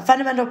a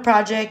fundamental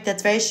project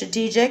that's very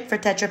strategic for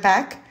Tetra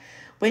Pak,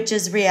 which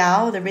is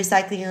Real, the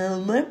recycling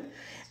aluminum.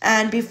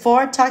 And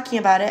before talking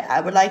about it, I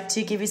would like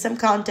to give you some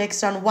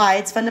context on why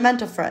it's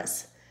fundamental for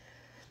us.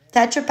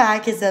 Tetra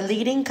Pak is a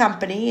leading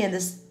company in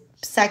this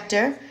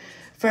sector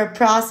for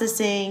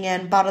processing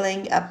and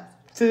bottling of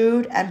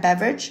food and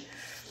beverage.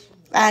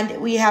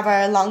 And we have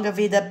our Longa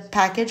Vida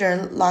package,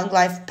 or long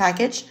life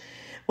package,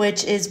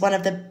 which is one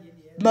of the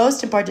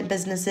most important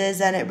businesses,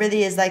 and it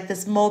really is like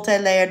this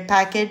multi-layered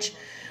package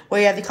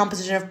where you have the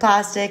composition of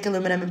plastic,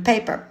 aluminum, and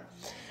paper.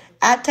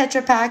 At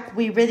Tetra Pak,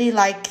 we really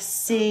like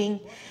seeing,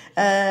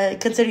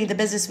 considering the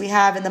business we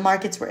have and the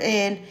markets we're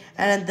in,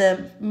 and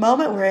the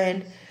moment we're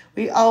in,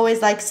 we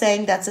always like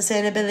saying that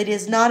sustainability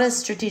is not a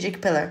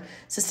strategic pillar.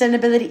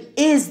 Sustainability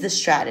is the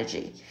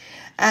strategy.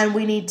 And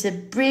we need to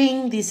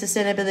bring these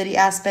sustainability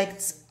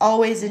aspects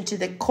always into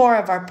the core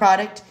of our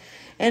product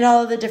and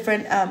all of the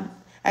different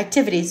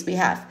activities we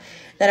have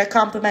that are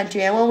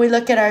complementary. And when we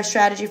look at our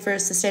strategy for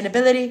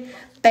sustainability,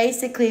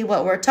 basically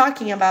what we're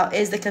talking about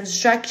is the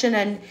construction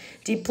and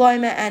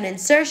deployment and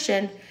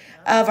insertion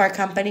of our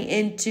company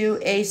into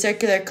a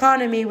circular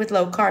economy with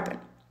low carbon.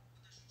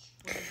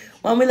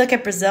 When we look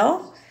at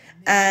Brazil,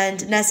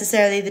 and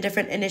necessarily the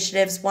different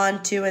initiatives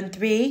 1, 2, and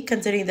 3,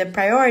 considering the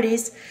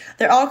priorities,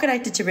 they're all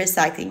connected to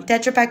recycling.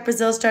 Tetra Pak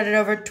Brazil started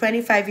over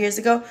 25 years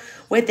ago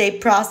with a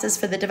process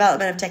for the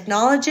development of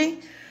technology,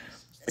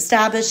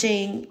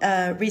 establishing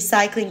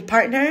recycling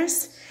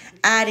partners,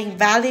 adding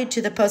value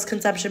to the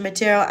post-consumption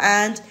material,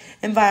 and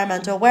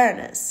environmental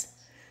awareness.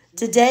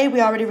 Today, we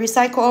already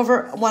recycle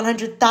over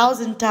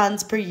 100,000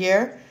 tons per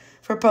year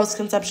for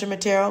post-consumption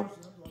material,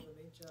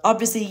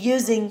 obviously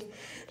using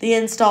the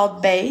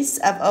installed base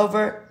of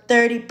over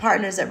 30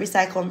 partners that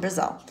recycle in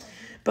Brazil.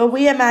 But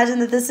we imagine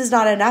that this is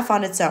not enough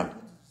on its own.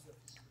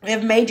 We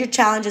have major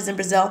challenges in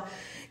Brazil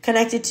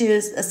connected to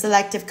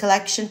selective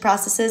collection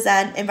processes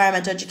and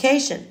environmental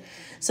education.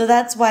 So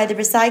that's why the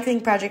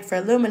recycling project for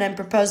aluminum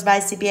proposed by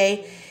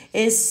CBA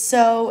is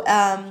so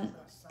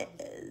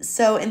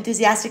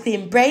enthusiastically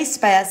embraced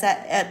by us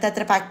at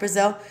Tetra Pak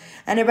Brazil,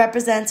 and it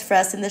represents for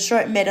us in the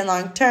short, mid, and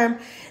long term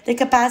the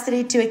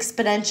capacity to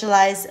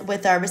exponentialize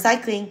with our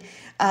recycling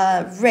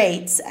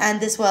rates, and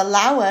this will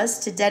allow us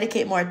to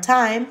dedicate more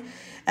time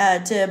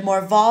to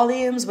more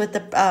volumes with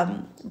the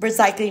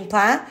recycling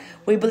plant.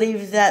 We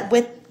believe that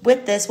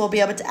with this, we'll be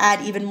able to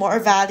add even more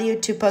value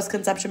to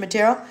post-consumption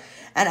material,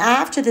 and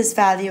after this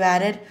value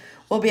added,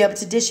 we'll be able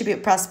to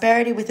distribute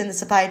prosperity within the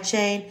supply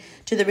chain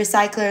to the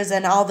recyclers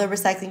and all the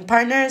recycling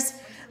partners,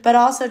 but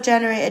also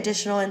generate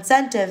additional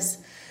incentives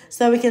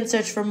so we can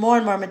search for more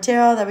and more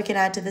material that we can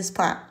add to this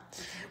plant.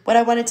 What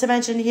I wanted to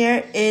mention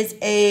here is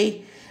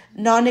a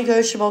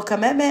non-negotiable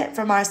commitment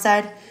from our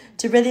side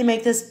to really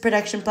make this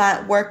production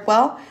plant work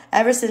well.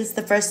 Ever since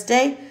the first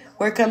day,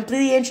 we're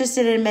completely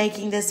interested in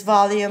making this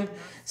volume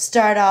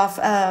start off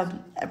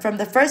from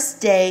the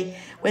first day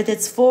with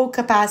its full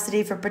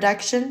capacity for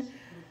production.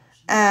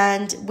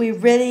 And we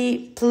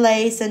really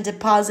place and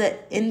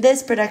deposit in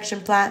this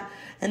production plant,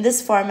 in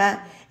this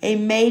format, a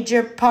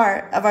major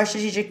part of our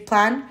strategic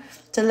plan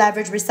to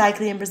leverage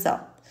recycling in Brazil.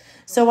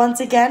 So once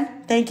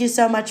again, thank you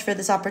so much for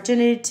this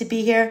opportunity to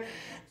be here.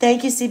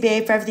 Thank you,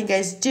 CBA, for everything you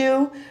guys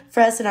do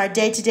for us in our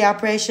day-to-day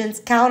operations.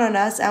 Count on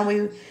us, and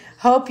we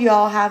hope you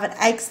all have an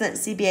excellent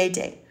CBA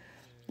day.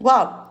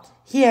 Well,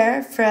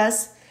 here for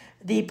us,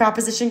 the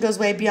proposition goes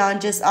way beyond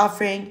just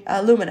offering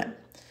aluminum.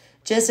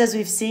 Just as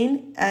we've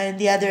seen in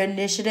the other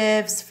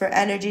initiatives for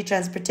energy,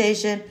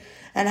 transportation,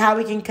 and how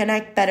we can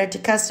connect better to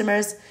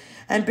customers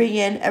and bring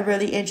in a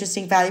really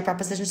interesting value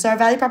proposition. So our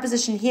value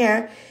proposition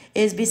here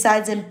is,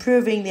 besides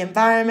improving the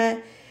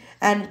environment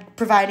and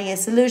providing a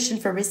solution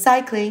for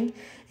recycling,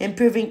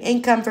 improving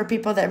income for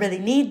people that really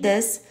need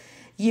this,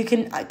 you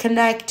can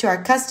connect to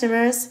our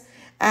customers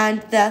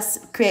and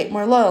thus create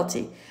more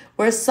loyalty.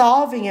 We're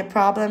solving a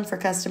problem for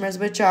customers,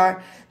 which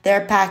are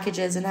their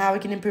packages and how we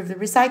can improve the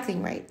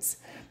recycling rates.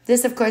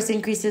 This, of course,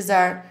 increases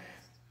our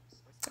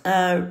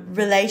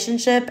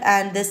relationship,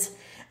 and this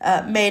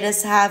made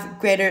us have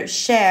greater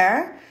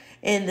share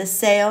in the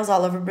sales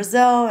all over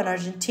Brazil and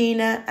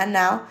Argentina, and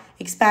now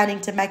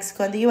expanding to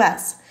Mexico and the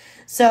US.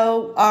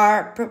 So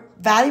our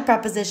value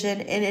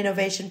proposition in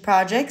innovation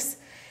projects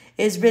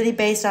is really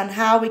based on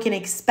how we can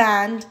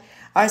expand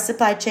our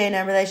supply chain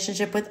and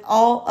relationship with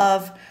all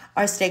of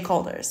our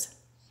stakeholders.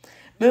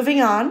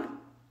 Moving on.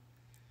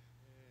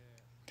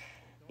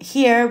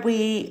 Here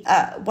we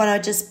want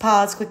to just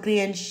pause quickly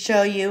and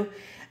show you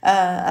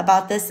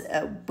about this.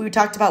 We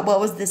talked about what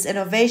was this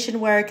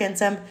innovation work and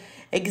some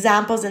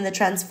examples in the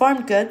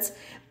transformed goods.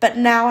 But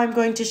now I'm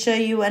going to show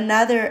you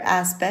another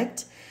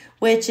aspect,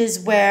 which is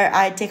where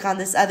I take on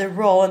this other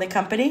role in the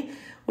company,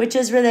 which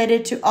is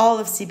related to all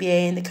of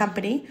CBA in the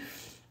company,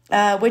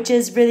 which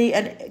is really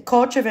a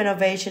culture of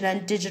innovation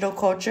and digital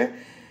culture,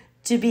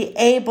 to be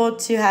able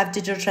to have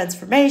digital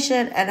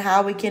transformation and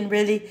how we can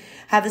really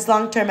have this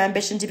long-term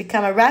ambition to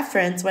become a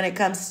reference when it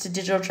comes to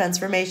digital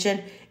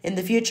transformation in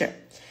the future.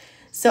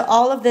 So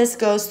all of this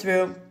goes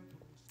through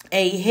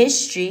a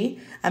history.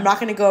 I'm not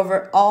going to go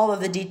over all of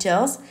the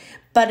details,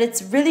 but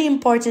it's really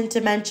important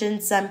to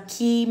mention some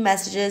key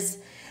messages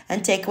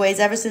and takeaways.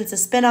 Ever since the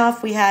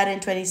spinoff we had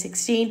in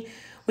 2016,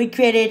 we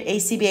created a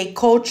CBA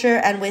culture,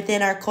 and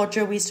within our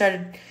culture, we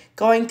started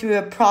going through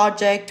a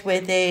project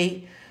with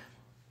a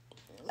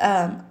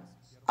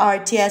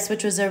RTS,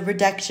 which was a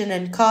reduction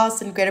in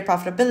costs and greater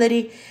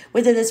profitability.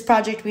 Within this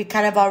project, we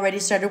kind of already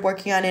started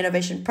working on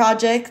innovation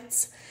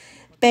projects.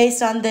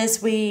 Based on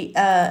this, we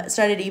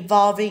started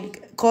evolving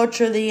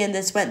culturally, and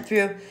this went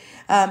through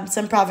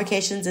some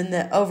provocations in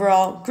the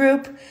overall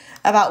group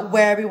about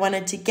where we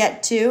wanted to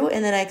get to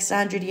in the next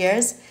 100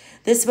 years.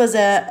 This was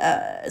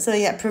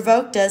something that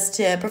provoked us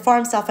to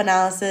perform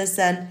self-analysis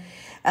and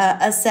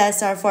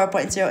assess our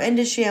 4.0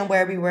 industry and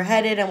where we were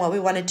headed and what we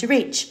wanted to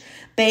reach.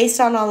 Based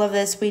on all of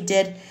this, we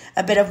did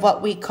a bit of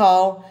what we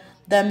call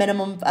the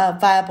minimum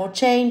viable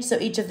change. So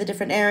each of the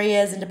different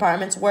areas and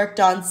departments worked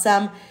on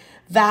some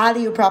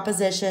value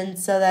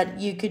propositions so that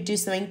you could do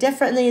something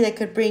differently that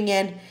could bring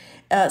in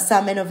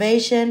some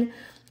innovation.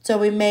 So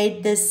we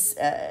made this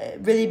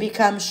really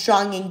become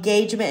strong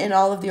engagement in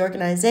all of the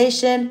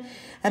organization.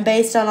 And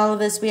based on all of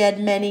this, we had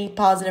many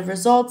positive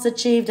results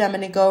achieved. I'm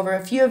going to go over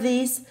a few of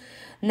these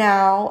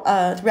now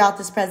throughout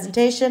this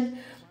presentation.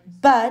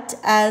 But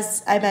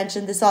as I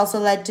mentioned, this also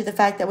led to the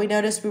fact that we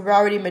noticed we were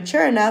already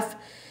mature enough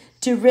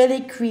to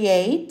really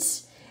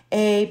create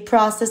a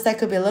process that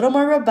could be a little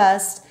more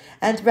robust.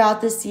 And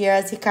throughout this year,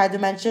 as Ricardo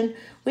mentioned,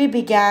 we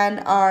began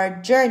our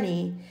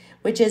journey,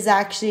 which is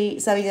actually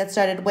something that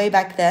started way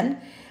back then,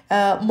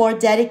 more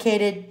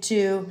dedicated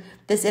to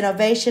this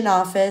innovation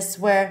office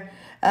where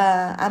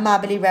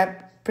Amabile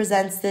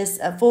represents this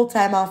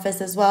full-time office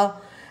as well,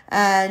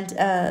 and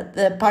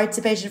the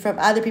participation from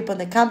other people in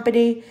the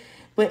company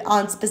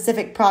on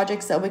specific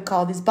projects that we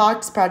call these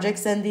box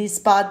projects. And these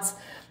spots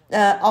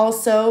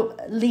also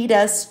lead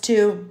us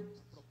to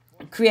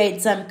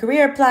create some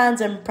career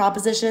plans and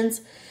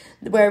propositions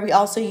where we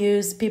also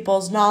use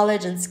people's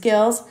knowledge and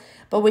skills,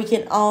 but we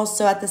can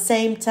also at the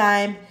same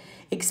time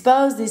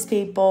expose these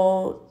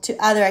people to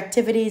other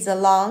activities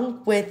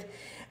along with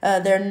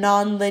their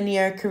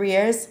non-linear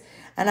careers.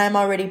 And I'm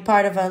already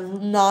part of a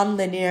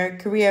non-linear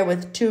career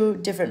with 2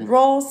 different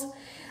roles.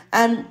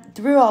 And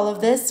through all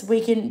of this,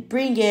 we can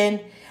bring in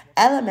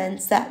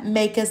elements that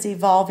make us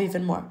evolve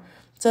even more.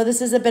 So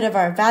this is a bit of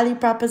our value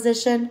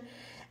proposition.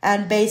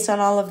 And based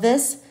on all of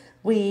this,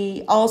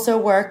 we also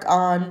work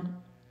on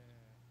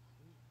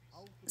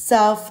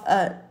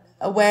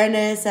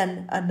self-awareness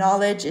and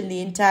knowledge in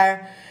the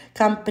entire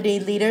company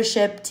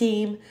leadership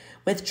team,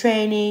 with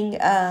training,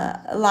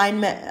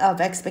 alignment of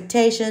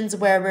expectations,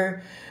 where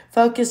we're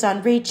focused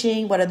on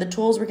reaching, what are the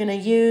tools we're going to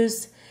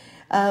use.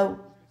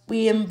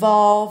 We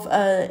involve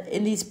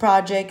in these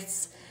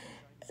projects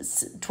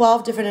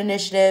 12 different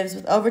initiatives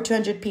with over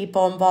 200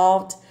 people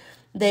involved.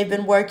 They've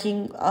been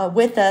working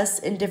with us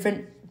in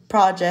different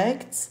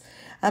projects,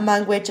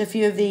 among which a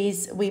few of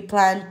these we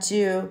plan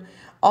to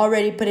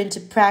already put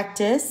into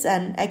practice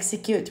and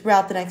execute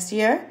throughout the next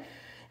year.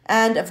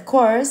 And of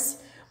course,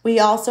 we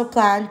also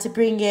plan to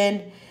bring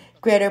in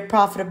greater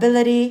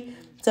profitability.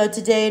 So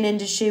today in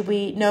industry,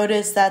 we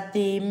notice that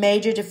the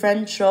major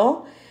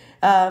differential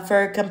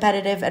for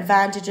competitive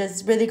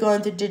advantages, really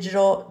going through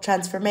digital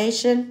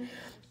transformation.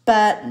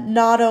 But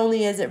not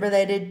only is it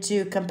related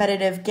to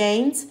competitive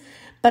gains,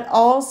 but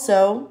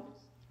also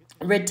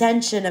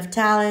retention of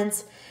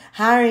talents,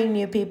 hiring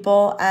new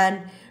people,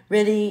 and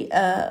really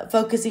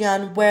focusing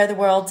on where the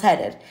world's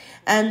headed.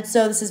 And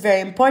so this is very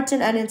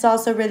important, and it's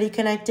also really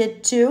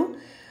connected to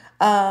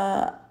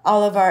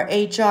all of our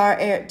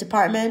HR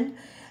department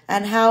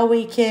and how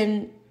we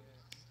can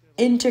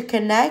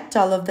interconnect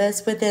all of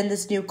this within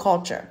this new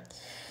culture.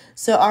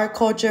 So our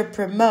culture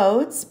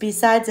promotes,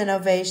 besides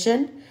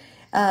innovation,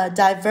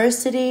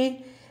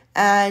 diversity,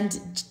 and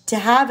to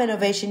have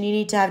innovation, you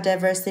need to have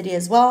diversity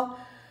as well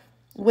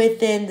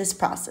within this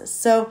process.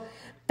 So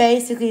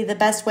basically, the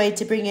best way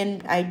to bring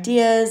in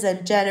ideas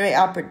and generate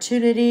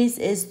opportunities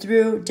is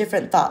through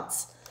different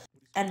thoughts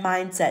and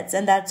mindsets.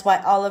 And that's why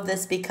all of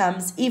this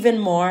becomes even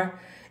more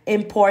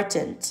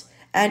important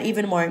and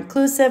even more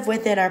inclusive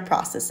within our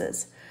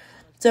processes.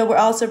 So we're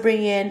also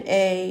bringing in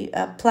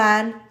a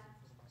plan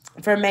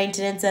for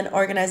maintenance and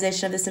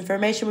organization of this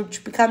information,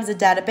 which becomes a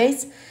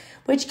database,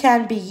 which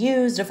can be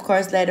used, of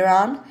course, later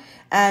on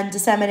and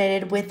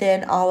disseminated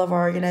within all of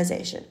our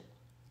organization.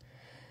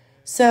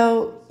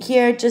 So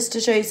here, just to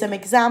show you some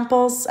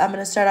examples, I'm going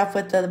to start off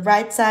with the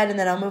right side and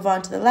then I'll move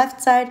on to the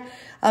left side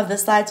of the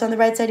slide. So on the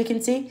right side, you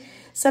can see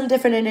some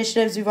different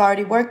initiatives we've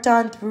already worked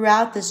on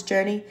throughout this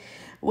journey,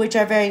 which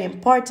are very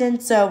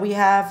important. So we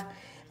have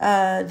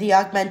the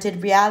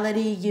augmented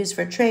reality used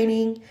for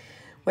training,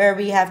 where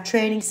we have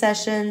training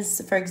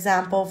sessions, for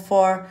example,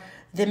 for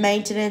the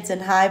maintenance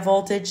and high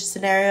voltage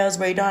scenarios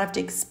where you don't have to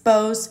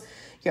expose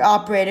your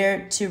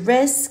operator to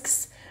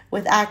risks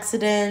with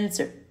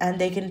accidents, and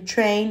they can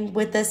train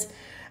with this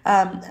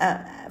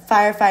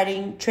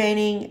firefighting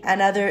training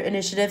and other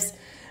initiatives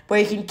where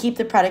you can keep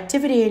the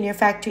productivity in your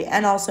factory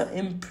and also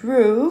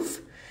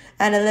improve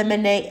and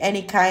eliminate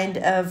any kind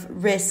of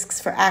risks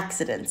for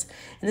accidents.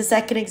 In the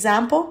second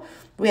example,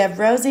 we have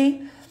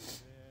Rosie.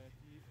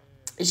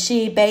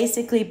 She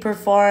basically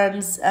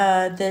performs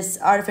this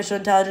artificial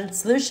intelligence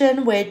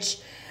solution, which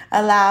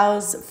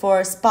allows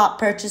for spot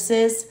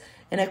purchases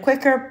in a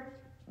quicker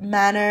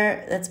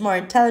manner that's more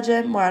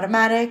intelligent, more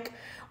automatic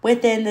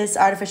within this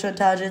artificial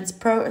intelligence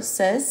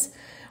process,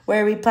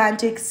 where we plan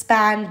to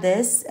expand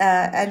this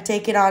and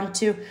take it on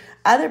to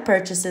other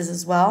purchases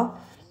as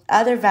well,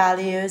 other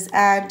values,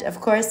 and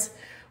of course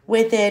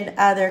within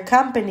other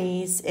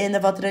companies in the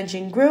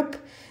Votorantim group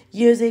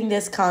using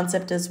this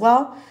concept as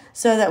well,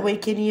 so that we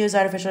can use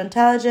artificial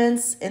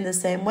intelligence in the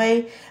same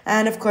way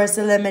and of course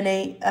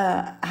eliminate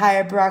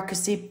higher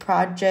bureaucracy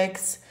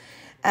projects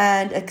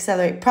and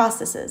accelerate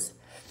processes.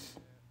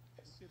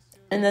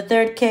 And the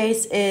third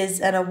case is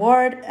an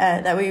award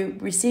that we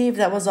received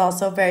that was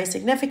also very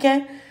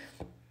significant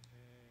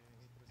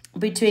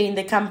between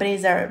the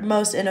companies that are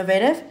most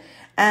innovative.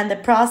 And the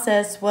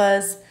process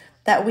was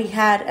that we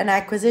had an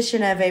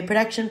acquisition of a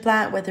production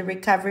plant with a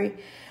recovery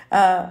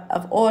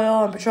of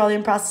oil and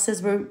petroleum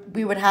processes where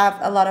we would have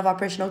a lot of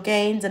operational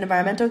gains and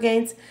environmental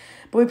gains.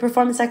 But we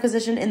performed this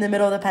acquisition in the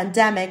middle of the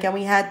pandemic, and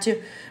we had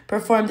to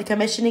perform the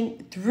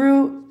commissioning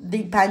through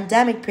the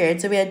pandemic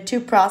period. So we had two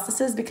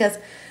processes because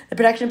the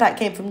production plant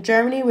came from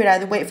Germany. We'd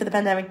either wait for the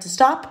pandemic to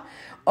stop,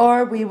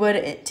 or we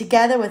would,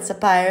 together with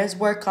suppliers,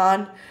 work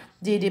on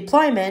the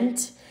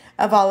deployment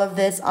of all of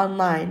this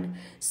online.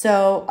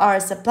 So our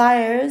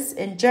suppliers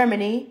in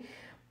Germany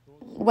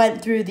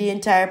went through the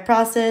entire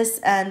process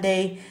and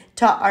they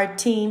taught our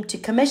team to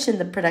commission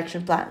the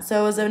production plant.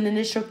 So it was an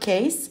initial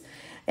case.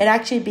 It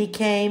actually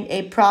became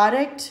a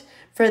product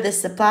for the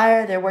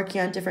supplier. They're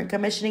working on different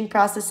commissioning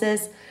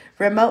processes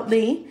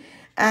remotely,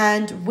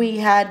 and we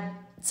had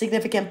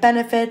significant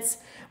benefits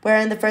where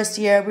in the first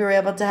year we were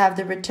able to have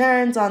the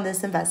returns on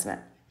this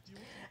investment.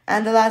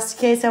 And the last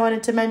case I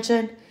wanted to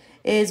mention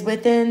is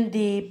within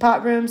the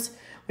pot rooms,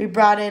 we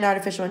brought in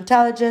artificial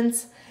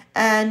intelligence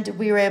and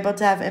we were able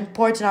to have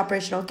important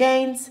operational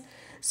gains,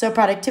 so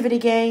productivity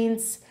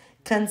gains,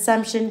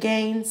 consumption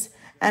gains,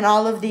 and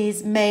all of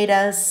these made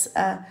us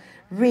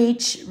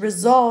reach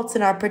results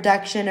in our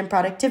production and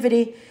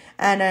productivity,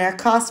 and our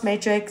cost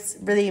matrix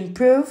really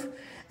improve.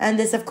 And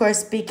this, of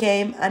course,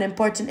 became an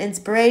important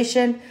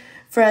inspiration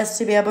for us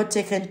to be able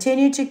to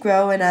continue to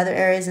grow in other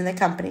areas in the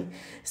company.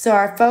 So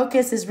our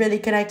focus is really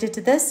connected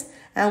to this,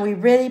 and we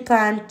really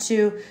plan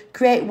to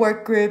create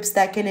work groups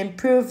that can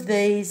improve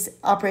these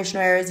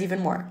operational areas even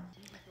more.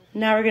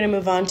 Now we're going to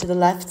move on to the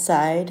left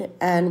side,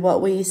 and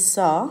what we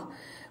saw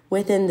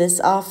within this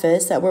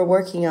office that we're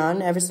working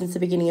on ever since the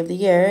beginning of the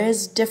year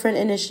is different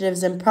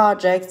initiatives and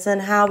projects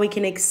and how we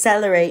can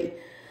accelerate,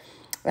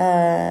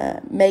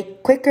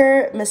 make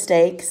quicker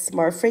mistakes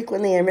more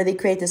frequently, and really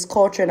create this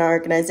culture in our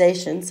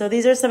organization. So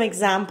these are some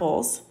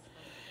examples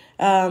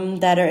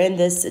that are in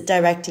this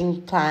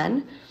directing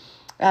plan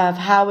of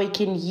how we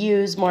can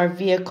use more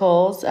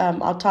vehicles,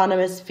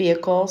 autonomous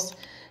vehicles,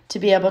 to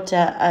be able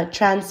to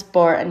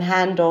transport and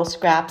handle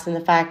scraps in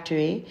the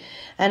factory,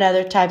 and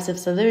other types of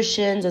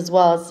solutions as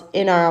well as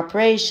in our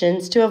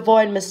operations to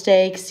avoid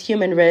mistakes,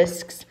 human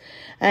risks,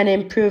 and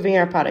improving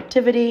our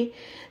productivity.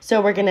 So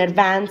we're going to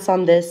advance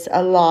on this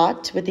a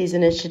lot with these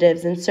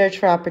initiatives and search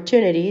for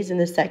opportunities in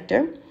the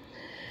sector,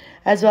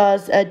 as well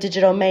as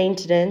digital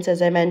maintenance, as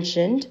I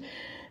mentioned.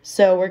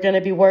 So we're going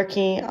to be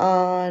working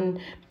on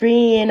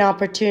bringing in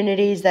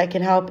opportunities that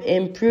can help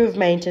improve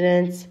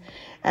maintenance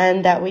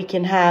and that we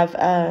can have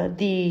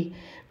the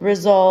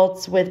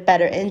results with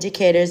better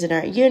indicators in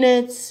our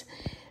units,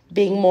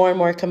 being more and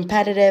more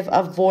competitive,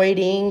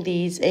 avoiding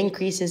these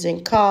increases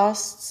in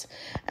costs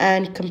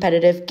and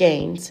competitive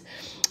gains.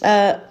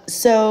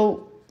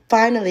 So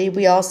finally,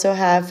 we also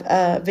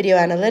have video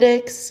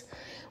analytics,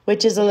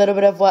 which is a little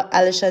bit of what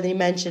Alexandre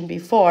mentioned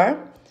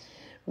before,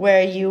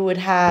 where you would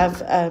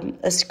have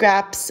a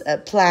scraps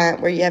plant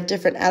where you have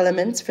different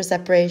elements for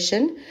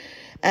separation.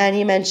 And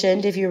he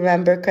mentioned, if you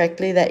remember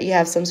correctly, that you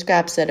have some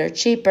scraps that are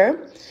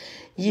cheaper.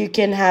 You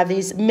can have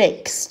these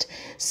mixed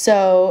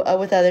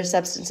with other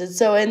substances.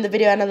 So in the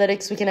video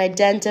analytics, we can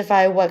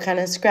identify what kind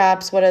of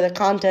scraps, what are the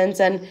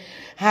contents, and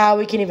how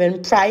we can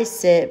even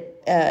price it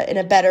in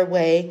a better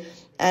way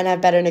and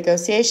have better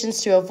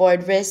negotiations to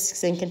avoid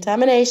risks and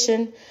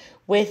contamination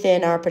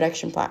within our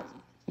production plant.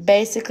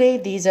 Basically,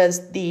 these are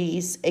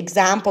these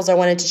examples I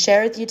wanted to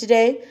share with you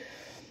today.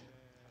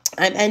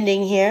 I'm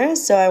ending here,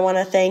 so I want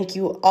to thank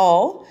you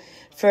all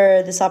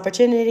for this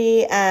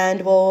opportunity,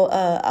 and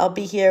I'll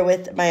be here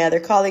with my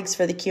other colleagues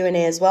for the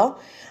Q&A as well.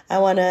 I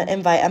want to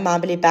invite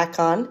Amabile back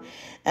on,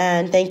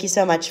 and thank you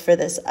so much for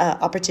this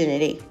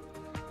opportunity.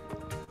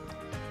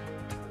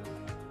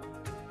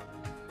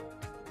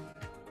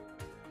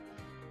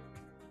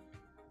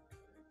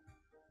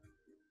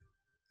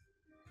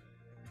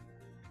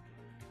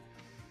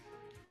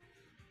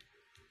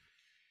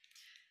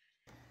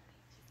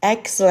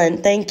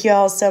 Excellent. Thank you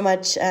all so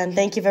much. And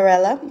thank you,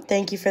 Varela.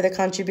 Thank you for the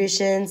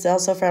contributions.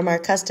 Also from our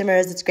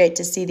customers. It's great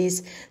to see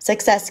these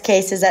success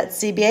cases at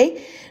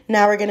CBA.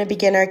 Now we're going to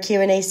begin our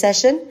Q&A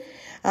session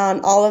on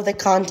all of the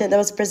content that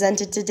was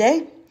presented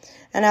today.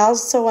 And I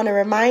also want to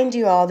remind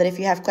you all that if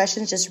you have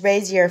questions, just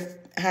raise your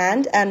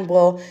hand and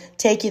we'll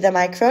take you the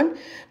microphone.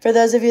 For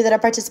those of you that are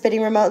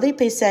participating remotely,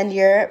 please send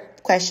your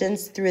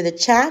questions through the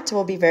chat.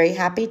 We'll be very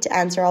happy to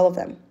answer all of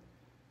them.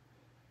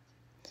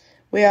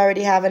 We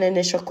already have an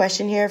initial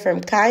question here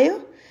from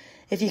Caio.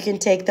 If you can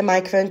take the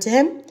microphone to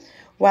him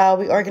while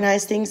we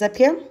organize things up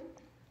here.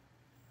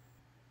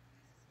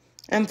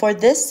 And for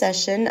this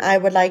session, I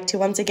would like to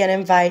once again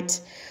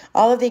invite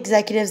all of the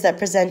executives that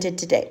presented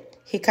today.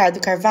 Ricardo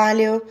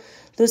Carvalho,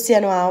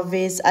 Luciano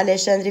Alves,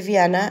 Alexandre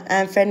Viana,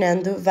 and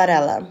Fernando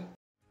Varela.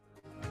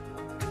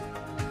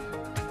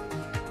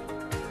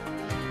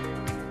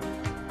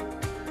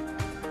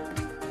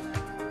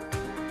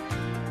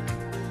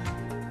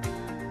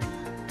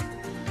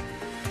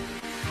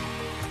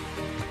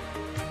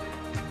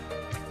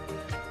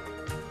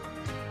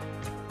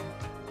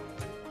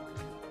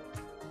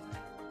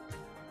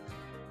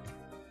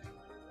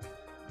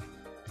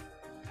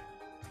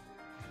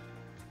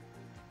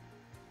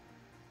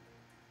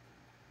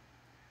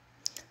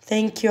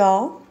 Thank you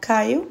all.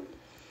 Caio,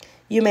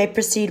 you may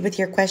proceed with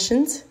your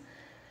questions.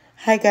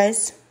 Hi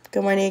guys,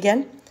 good morning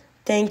again.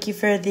 Thank you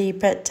for the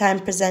time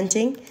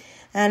presenting.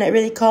 And it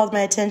really called my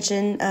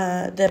attention,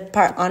 the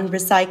part on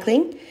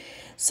recycling.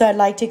 So I'd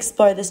like to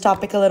explore this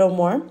topic a little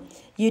more.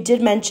 You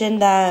did mention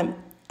that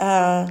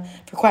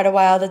for quite a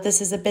while that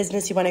this is a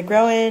business you want to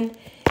grow in.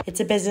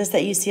 It's a business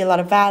that you see a lot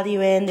of value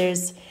in.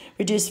 There's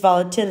reduced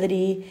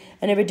volatility,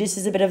 and it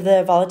reduces a bit of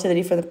the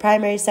volatility for the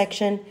primary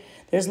section.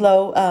 There's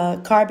low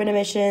carbon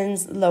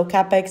emissions, low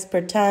capex per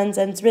tons,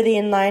 and it's really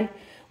in line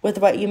with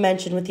what you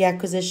mentioned with the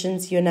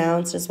acquisitions you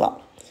announced as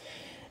well.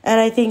 And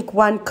I think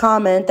one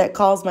comment that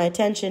calls my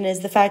attention is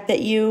the fact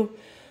that you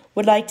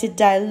would like to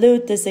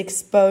dilute this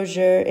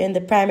exposure in the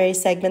primary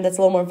segment that's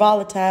a little more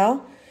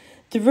volatile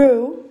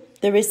through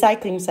the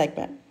recycling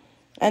segment.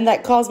 And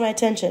that calls my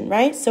attention,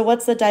 right? So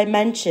what's the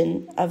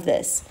dimension of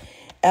this?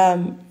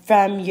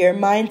 From your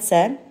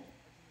mindset,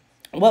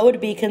 what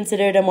would be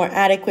considered a more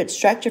adequate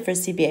structure for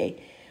CBA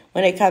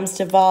when it comes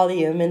to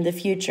volume in the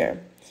future?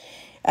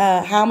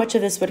 How much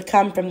of this would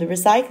come from the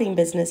recycling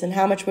business and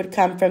how much would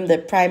come from the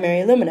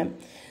primary aluminum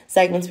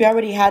segments? We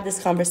already had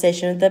this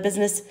conversation with the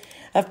business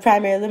of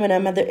primary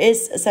aluminum, and there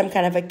is some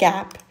kind of a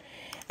gap.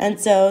 And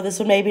so this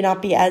will maybe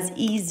not be as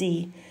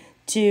easy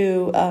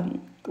to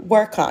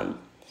work on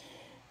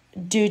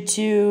due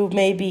to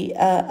maybe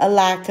a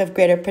lack of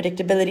greater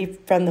predictability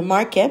from the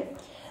market.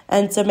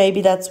 And so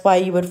maybe that's why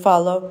you would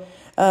follow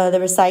the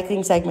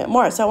recycling segment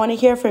more. So I want to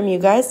hear from you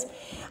guys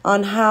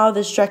on how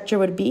the structure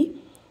would be.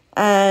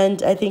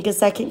 And I think a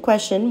second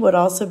question would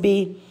also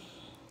be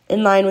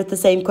in line with the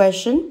same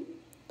question,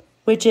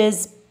 which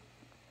is,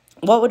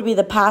 what would be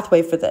the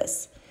pathway for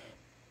this?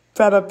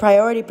 From a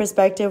priority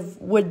perspective,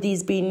 would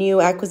these be new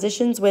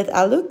acquisitions with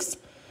Alux?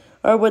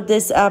 Or would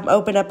this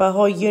open up a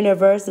whole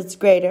universe that's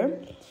greater,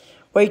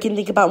 where you can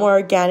think about more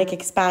organic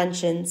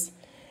expansions,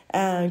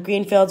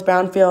 greenfields,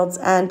 brownfields?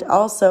 And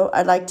also,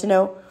 I'd like to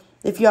know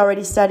if you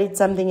already studied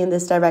something in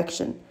this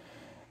direction,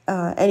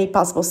 any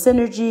possible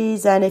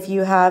synergies, and if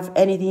you have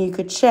anything you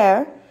could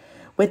share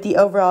with the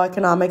overall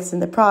economics in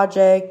the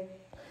project,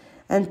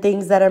 and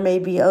things that are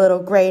maybe a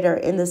little greater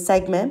in this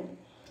segment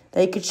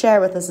that you could share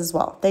with us as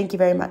well. Thank you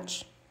very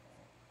much.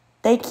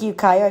 Thank you,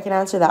 Caio. I can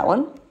answer that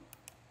one.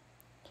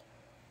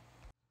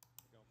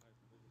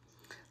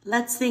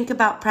 Let's think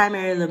about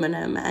primary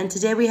aluminum. And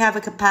today we have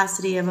a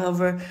capacity of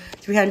over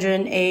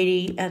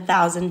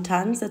 380,000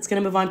 tons. That's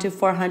going to move on to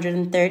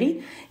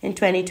 430 in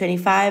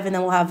 2025. And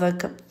then we'll have a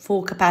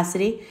full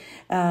capacity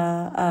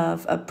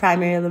of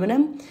primary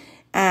aluminum.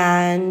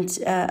 And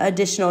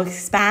additional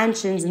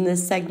expansions in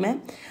this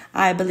segment,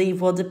 I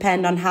believe, will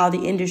depend on how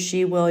the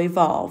industry will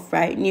evolve,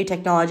 right? New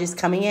technologies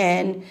coming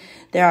in.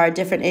 There are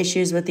different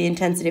issues with the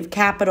intensity of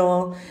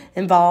capital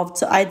involved.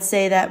 So I'd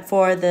say that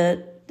for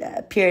the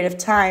period of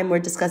time we're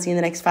discussing in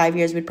the next 5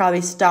 years, we'd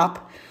probably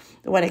stop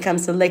when it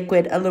comes to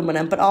liquid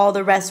aluminum, but all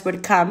the rest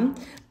would come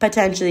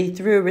potentially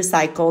through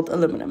recycled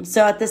aluminum.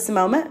 So at this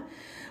moment,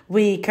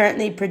 we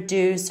currently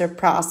produce or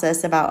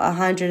process about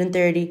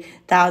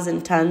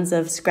 130,000 tons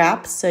of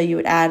scraps. So you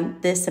would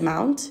add this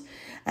amount,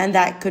 and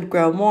that could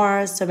grow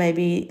more. So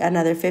maybe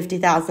another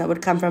 50,000 that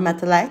would come from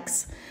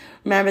Metalex.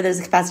 Remember, there's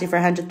a capacity for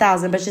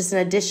 100,000, but just an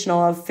additional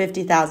of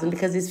 50,000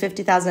 because these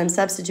 50,000 I'm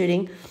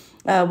substituting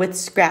with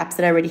scraps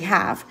that I already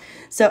have.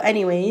 So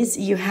anyways,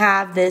 you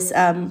have this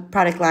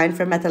product line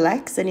from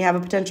Metalex, and you have a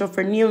potential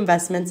for new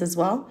investments as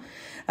well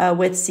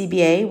with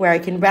CBA, where I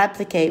can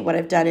replicate what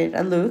I've done at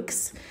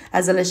Alux,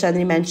 as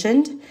Alexandre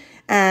mentioned.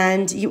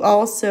 And you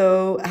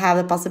also have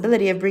the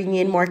possibility of bringing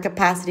in more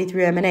capacity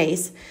through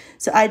M&As.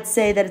 So I'd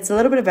say that it's a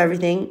little bit of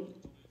everything.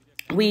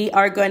 We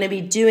are going to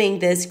be doing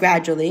this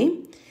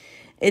gradually.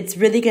 It's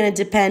really going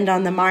to depend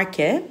on the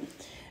market,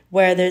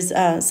 where there's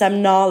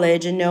some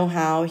knowledge and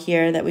know-how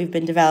here that we've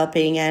been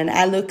developing. And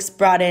Alux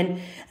brought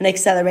in an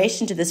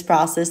acceleration to this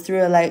process. Through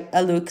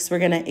Alux, we're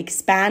going to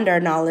expand our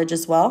knowledge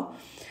as well.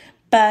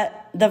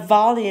 But the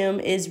volume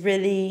is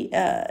really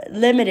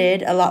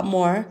limited a lot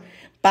more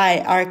by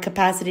our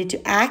capacity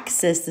to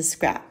access the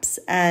scraps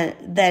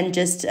than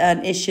just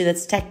an issue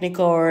that's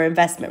technical or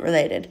investment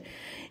related.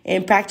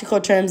 In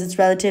practical terms, it's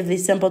relatively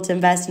simple to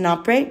invest and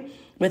operate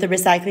with a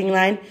recycling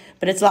line,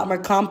 but it's a lot more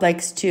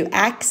complex to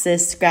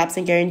access scraps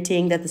and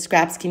guaranteeing that the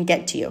scraps can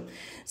get to you.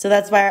 So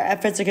that's why our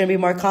efforts are going to be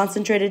more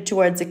concentrated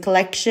towards the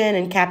collection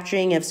and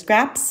capturing of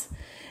scraps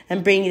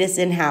and bringing this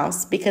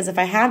in-house. Because if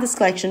I have this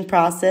collection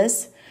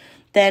process,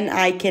 then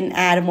I can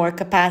add more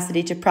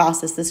capacity to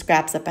process the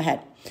scraps up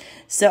ahead.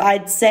 So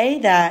I'd say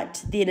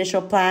that the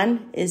initial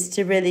plan is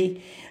to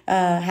really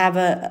have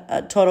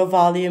a total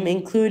volume,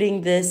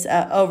 including this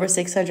over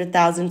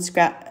 600,000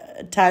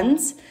 scrap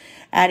tons,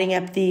 adding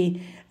up the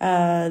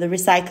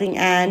recycling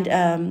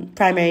and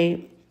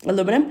primary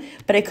aluminum,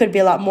 but it could be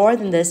a lot more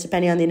than this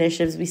depending on the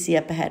initiatives we see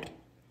up ahead.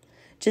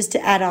 Just to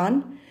add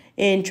on,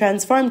 in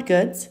transformed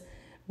goods,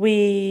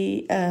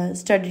 we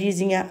started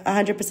using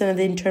 100% of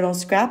the internal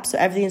scrap, so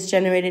everything that's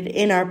generated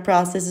in our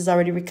process is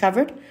already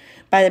recovered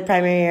by the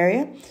primary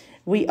area.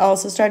 We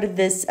also started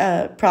this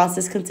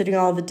process considering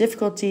all the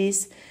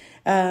difficulties,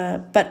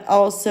 but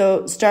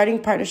also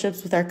starting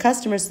partnerships with our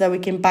customers so that we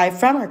can buy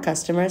from our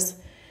customers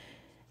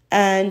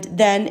and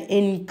then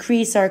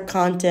increase our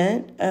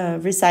content,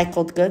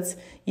 recycled goods,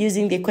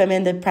 using the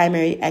equipment in the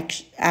primary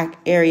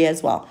area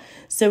as well.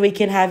 So we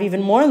can have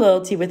even more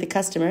loyalty with the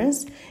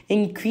customers,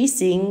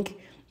 increasing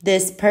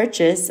this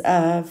purchase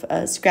of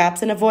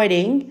scraps and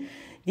avoiding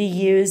the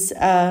use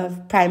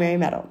of primary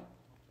metal.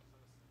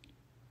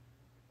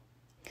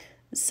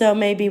 So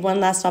maybe one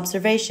last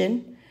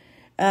observation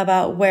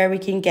about where we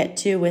can get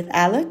to with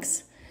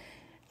Alux.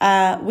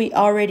 We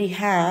already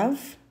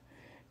have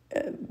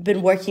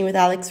been working with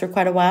Alux for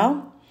quite a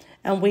while,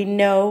 and we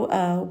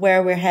know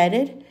where we're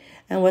headed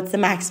and what's the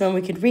maximum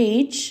we could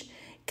reach,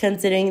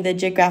 considering the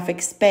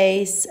geographic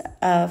space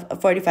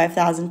of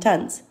 45,000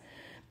 tons.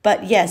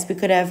 But yes, we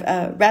could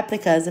have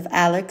replicas of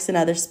Alux in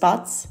other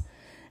spots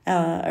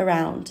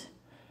around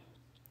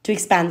to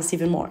expand this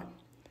even more.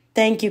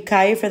 Thank you,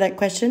 Caio, for that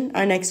question.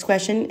 Our next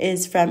question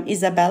is from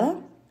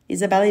Isabella.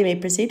 Isabella, you may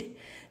proceed.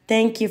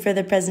 Thank you for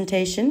the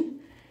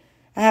presentation.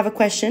 I have a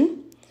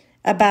question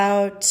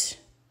about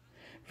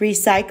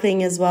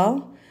recycling as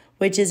well,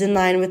 which is in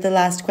line with the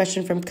last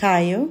question from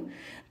Caio.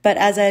 But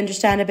as I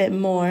understand a bit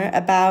more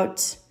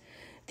about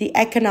the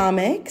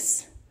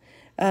economics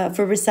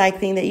for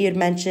recycling that you had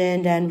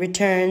mentioned and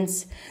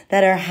returns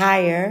that are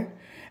higher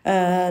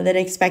than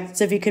expected.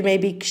 So if you could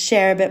maybe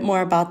share a bit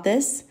more about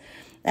this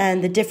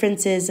and the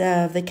differences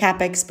of the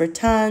capex per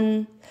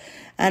ton,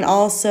 and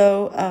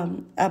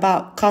also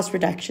about cost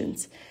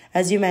reductions,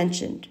 as you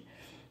mentioned.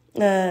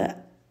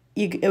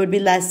 It would be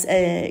less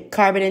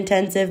carbon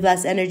intensive,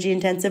 less energy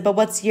intensive, but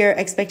what's your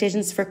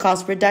expectations for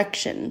cost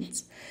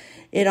reductions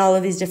in all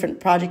of these different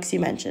projects you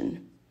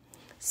mentioned?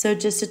 So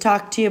just to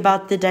talk to you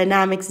about the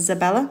dynamics,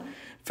 Isabella,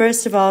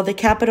 first of all, the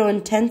capital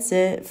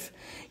intensive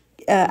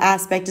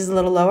aspect is a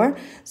little lower,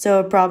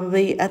 so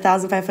probably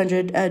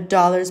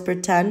 $1,500 per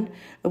ton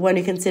when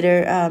you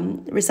consider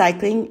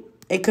recycling.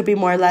 It could be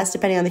more or less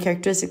depending on the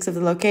characteristics of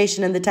the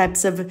location and the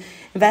types of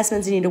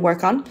investments you need to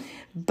work on.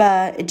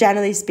 But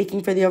generally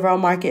speaking, for the overall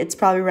market, it's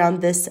probably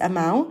around this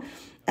amount.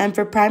 And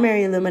for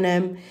primary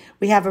aluminum,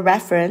 we have a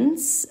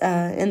reference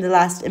in the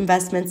last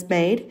investments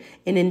made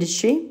in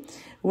industry.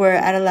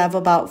 We're at a level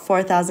about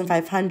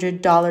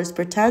 $4,500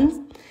 per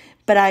ton.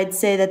 But I'd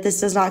say that this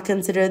does not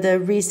consider the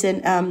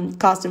recent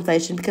cost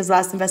inflation, because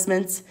last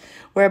investments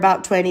were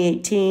about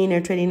 2018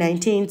 or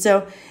 2019.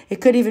 So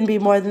it could even be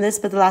more than this,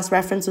 but the last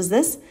reference was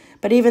this.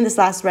 But even this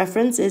last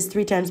reference is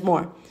 3 times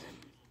more.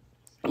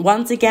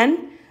 Once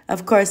again,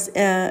 of course,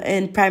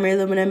 in primary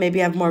aluminum, maybe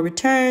you have more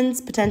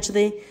returns,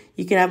 potentially.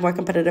 You can have more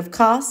competitive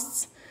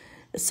costs.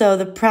 So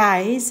the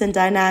price and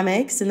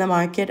dynamics in the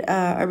market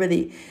are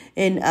really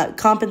in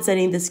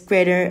compensating this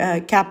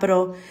greater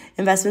capital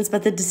investments.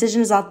 But the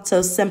decision is not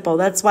so simple.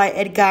 That's why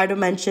Edgardo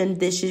mentioned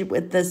the issue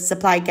with the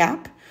supply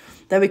gap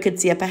that we could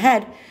see up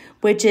ahead,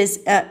 which is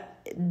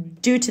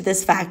due to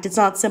this fact. It's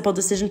not a simple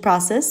decision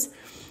process.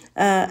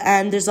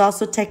 And there's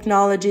also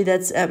technology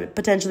that's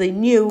potentially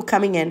new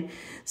coming in.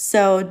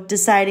 So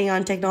deciding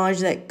on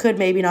technology that could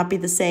maybe not be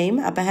the same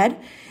up ahead.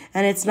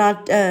 And it's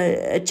not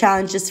a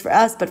challenge just for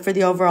us, but for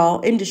the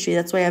overall industry.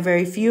 That's why I have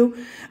very few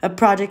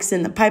projects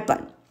in the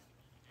pipeline.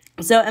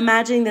 So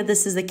imagining that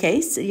this is the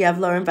case, you have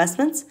lower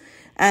investments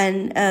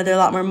and they're a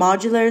lot more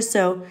modular.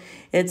 So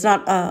it's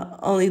not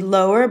only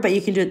lower, but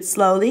you can do it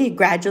slowly,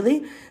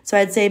 gradually. So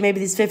I'd say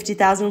maybe these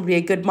 50,000 would be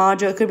a good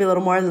module. It could be a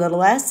little more, a little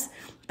less,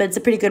 but it's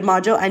a pretty good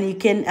module. And you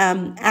can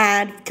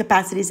add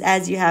capacities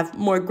as you have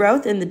more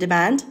growth in the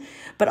demand,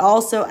 but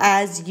also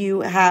as you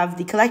have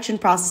the collection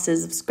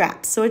processes of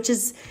scraps. So which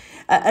is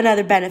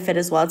another benefit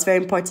as well. It's very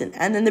important.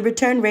 And then the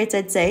return rates,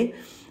 I'd say,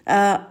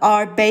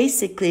 are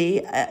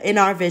basically, in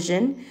our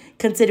vision,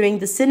 considering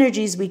the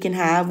synergies we can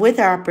have with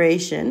our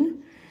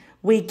operation,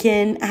 we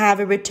can have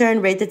a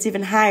return rate that's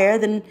even higher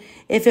than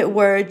if it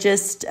were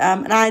just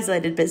an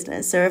isolated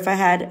business. Or if I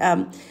had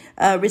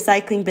a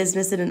recycling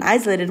business in an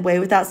isolated way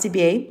without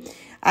CBA,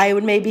 I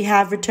would maybe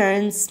have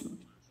returns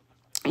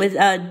with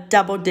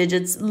double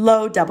digits,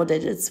 low double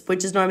digits,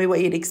 which is normally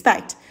what you'd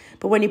expect.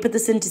 But when you put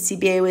this into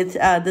CBA with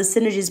the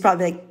synergies,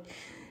 probably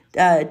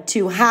like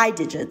 2 high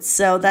digits.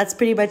 So that's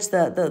pretty much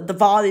the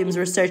volumes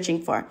we're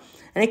searching for.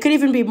 And it could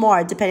even be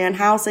more depending on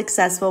how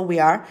successful we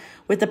are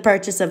with the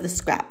purchase of the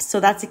scraps. So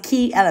that's a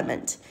key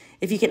element.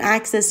 If you can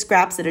access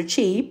scraps that are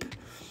cheap,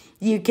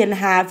 you can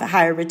have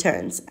higher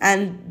returns.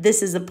 And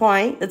this is a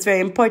point that's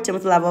very important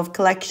with the level of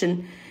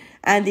collection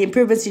and the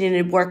improvements you need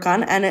to work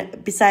on.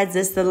 And besides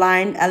this, the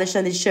line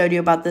Alexandre showed you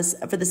about this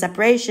for the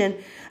separation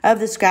of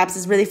the scraps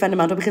is really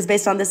fundamental, because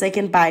based on this, I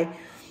can buy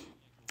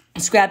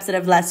scraps that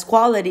have less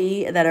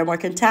quality, that are more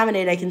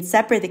contaminated. I can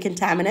separate the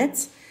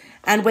contaminants.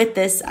 And with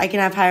this, I can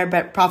have higher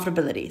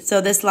profitability. So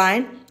this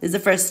line is the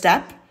first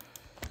step.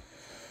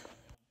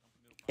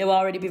 It will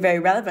already be very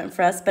relevant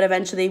for us, but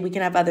eventually we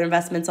can have other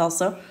investments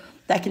also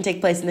that can take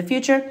place in the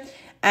future.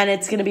 And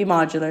it's going to be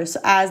modular. So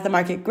as the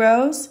market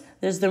grows,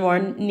 there's the more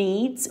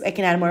needs. I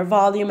can add more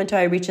volume until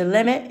I reach a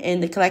limit in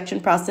the collection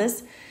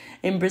process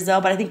in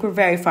Brazil. But I think we're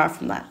very far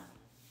from that.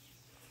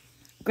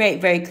 Great,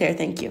 very clear.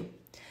 Thank you.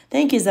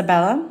 Thank you,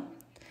 Isabella.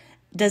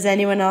 Does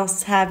anyone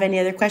else have any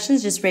other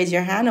questions? Just raise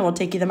your hand and we'll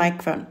take you the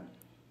microphone.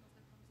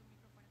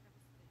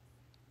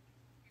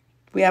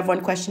 We have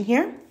one question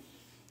here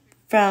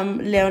from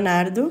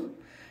Leonardo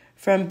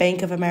from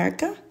Bank of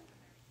America.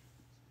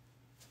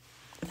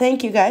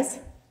 Thank you, guys.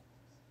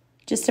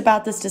 Just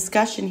about this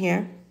discussion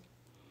here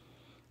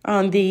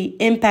on the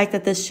impact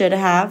that this should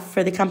have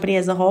for the company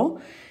as a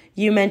whole.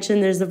 You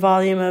mentioned there's a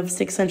volume of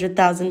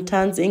 600,000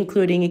 tons,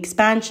 including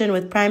expansion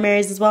with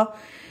primaries as well,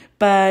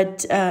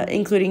 but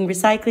including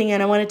recycling.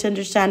 And I wanted to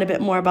understand a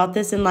bit more about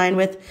this in line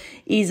with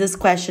Isa's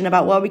question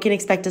about what we can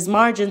expect as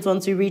margins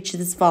once we reach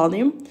this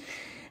volume.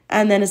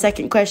 And then a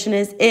second question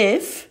is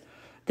if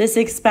this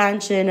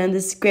expansion and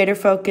this greater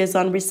focus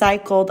on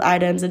recycled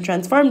items and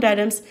transformed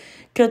items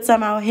could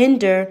somehow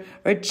hinder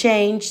or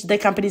change the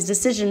company's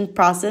decision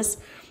process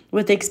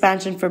with the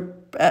expansion for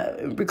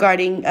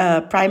regarding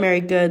primary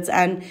goods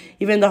and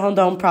even the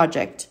Rondon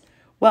project.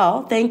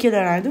 Well, thank you,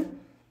 Leonardo.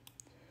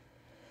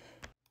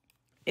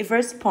 The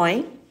first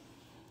point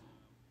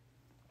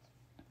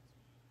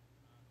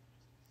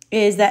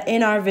is that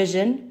in our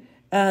vision,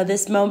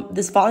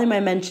 this volume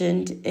I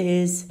mentioned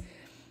is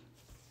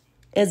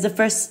the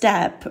first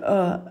step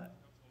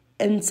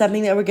and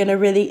something that we're going to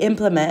really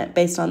implement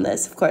based on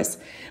this, of course.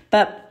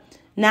 But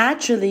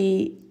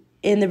naturally,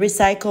 in the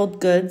recycled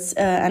goods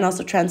and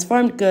also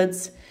transformed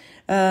goods,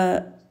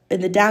 in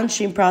the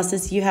downstream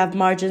process, you have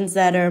margins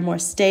that are more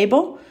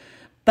stable,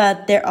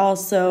 but they're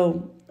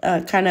also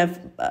kind of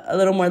a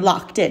little more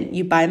locked in.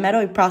 You buy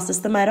metal, you process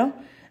the metal,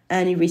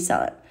 and you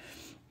resell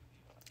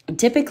it.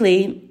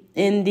 Typically,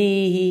 in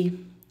the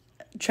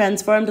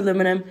transformed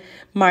aluminum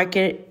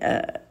market,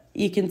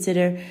 you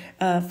consider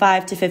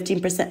 5 to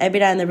 15%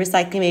 EBITDA, and the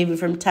recycling maybe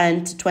from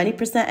 10 to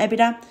 20%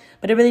 EBITDA.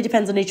 But it really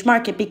depends on each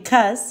market,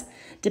 because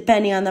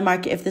depending on the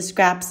market, if the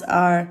scraps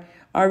are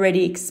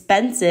already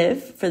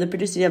expensive for the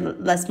producer, you have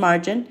less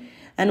margin.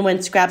 And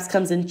when scraps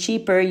comes in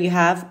cheaper, you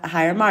have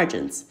higher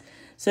margins.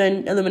 So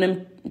in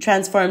aluminum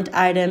transformed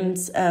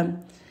items,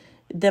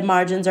 the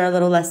margins are a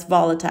little less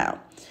volatile.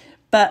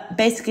 But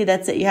basically,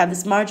 that's it. You have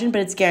this margin,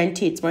 but it's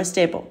guaranteed. It's more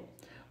stable.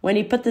 When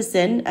you put this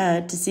in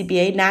to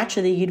CBA,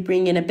 naturally, you'd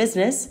bring in a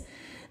business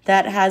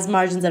that has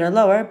margins that are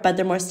lower, but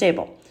they're more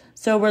stable.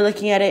 So we're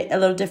looking at it a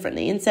little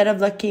differently. Instead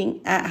of looking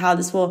at how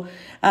this will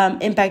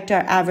impact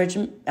our average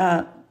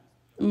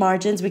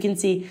margins, we can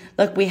see,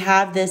 look, we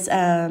have this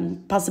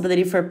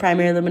possibility for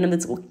primary aluminum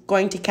that's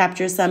going to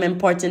capture some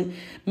important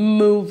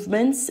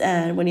movements.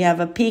 And when you have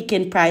a peak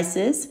in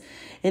prices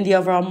in the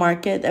overall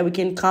market, that we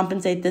can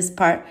compensate this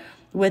part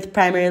with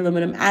primary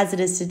aluminum as it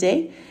is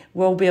today.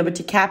 We'll be able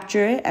to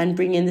capture it and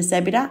bring in this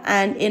EBITDA.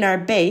 And in our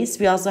base,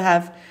 we also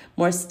have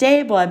more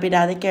stable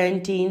EBITDA that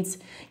guarantees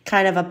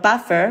kind of a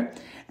buffer.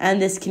 And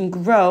this can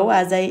grow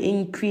as I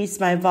increase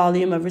my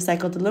volume of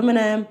recycled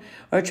aluminum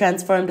or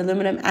transformed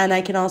aluminum. And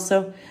I can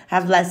also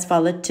have less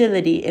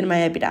volatility in my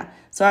EBITDA.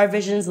 So our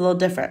vision is a little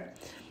different.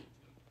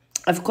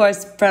 Of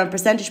course, from a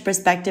percentage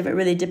perspective, it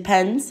really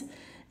depends.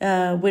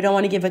 We don't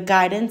want to give a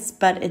guidance,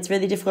 but it's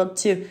really difficult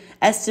to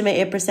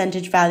estimate a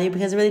percentage value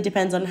because it really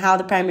depends on how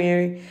the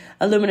primary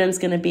aluminum is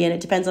going to be, and it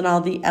depends on all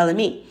the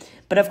LME.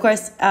 But of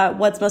course,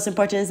 what's most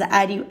important is that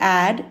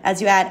as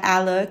you add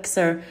alloys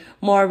or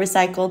more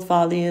recycled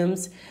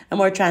volumes and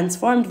more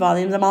transformed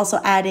volumes, I'm also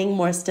adding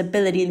more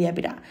stability in the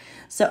EBITDA.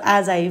 So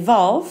as I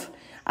evolve,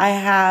 I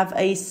have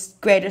a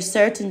greater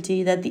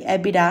certainty that the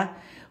EBITDA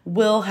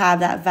will have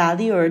that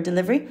value or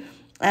delivery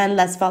and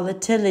less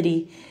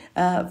volatility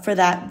for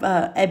that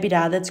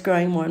EBITDA that's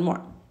growing more and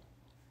more.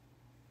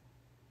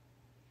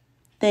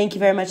 Thank you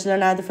very much,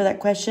 Leonardo, for that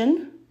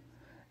question.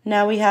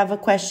 Now we have a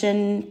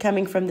question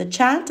coming from the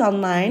chat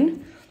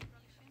online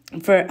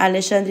for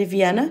Alexandre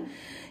Viana.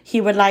 He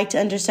would like to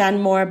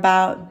understand more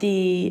about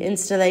the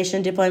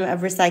installation deployment of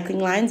recycling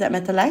lines at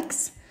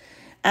Metalex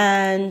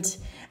and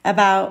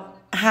about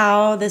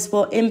how this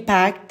will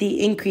impact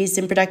the increase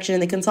in production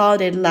in the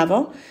consolidated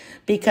level,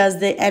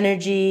 because the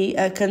energy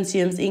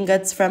consumes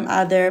ingots from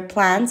other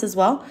plants as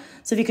well.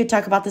 So if you could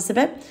talk about this a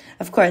bit.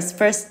 Of course,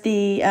 first,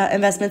 the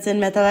investments in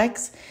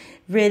Metalex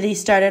really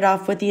started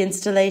off with the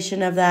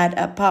installation of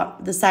that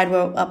the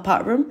sidewall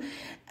pot room.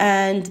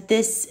 And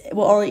this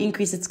will only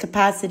increase its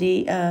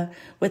capacity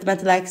with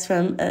Metalex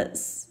from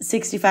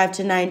 65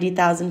 to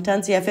 90,000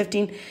 tons. So you have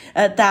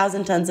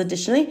 15,000 tons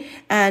additionally.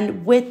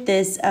 And with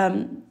this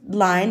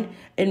line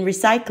in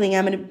recycling,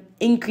 I'm going to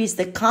increase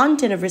the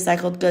content of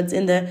recycled goods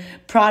in the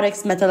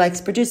products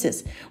Metalex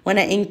produces. When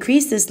I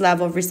increase this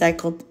level of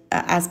recycled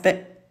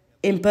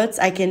inputs,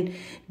 I can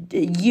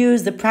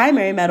use the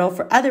primary metal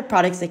for other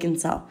products I can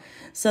sell.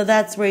 So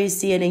that's where you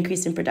see an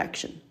increase in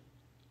production.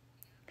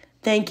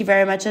 Thank you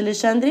very much,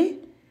 Alexandre.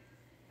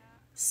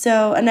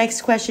 So a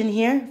next question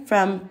here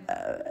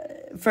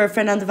for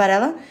Fernando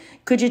Varela.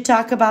 Could you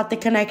talk about the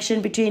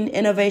connection between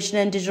innovation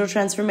and digital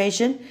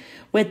transformation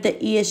with the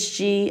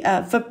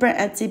ESG footprint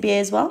at CBA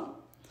as well?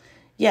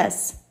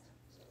 Yes.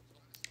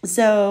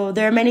 So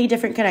there are many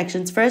different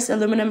connections. First,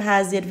 aluminum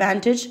has the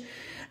advantage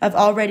of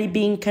already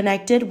being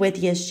connected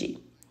with ESG.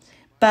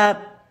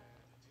 But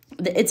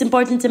it's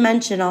important to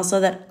mention also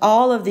that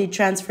all of the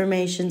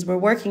transformations we're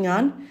working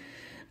on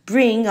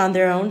bring on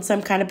their own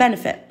some kind of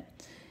benefit.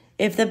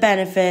 If the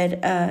benefit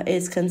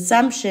is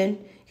consumption,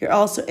 you're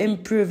also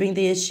improving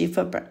the ESG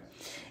footprint.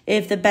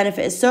 If the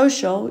benefit is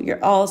social,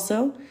 you're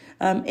also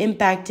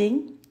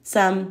impacting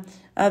some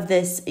of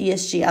this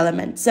ESG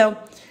element. So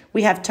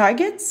we have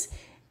targets,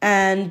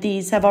 and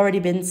these have already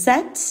been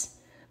set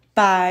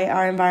by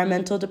our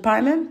environmental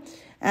department.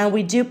 And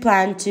we do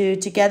plan to,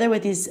 together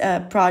with these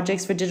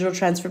projects for digital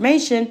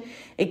transformation,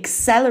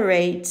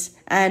 accelerate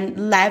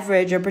and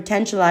leverage or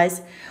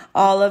potentialize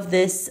all of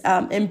this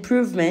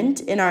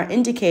improvement in our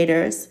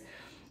indicators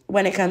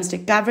when it comes to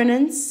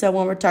governance. So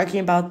when we're talking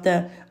about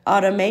the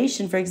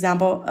automation, for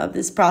example, of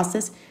this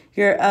process,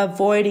 you're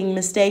avoiding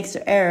mistakes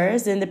or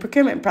errors in the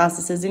procurement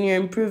processes, and you're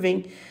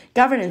improving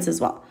governance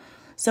as well.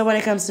 So when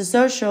it comes to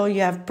social,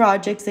 you have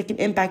projects that can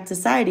impact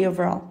society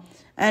overall.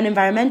 And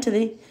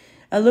environmentally,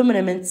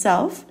 aluminum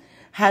itself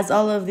has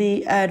all of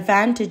the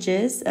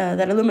advantages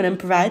that aluminum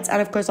provides,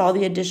 and of course all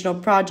the additional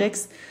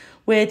projects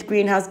with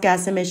greenhouse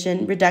gas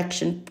emission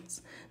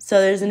reductions. So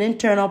there's an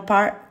internal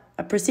part,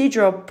 a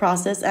procedural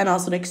process, and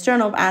also an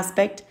external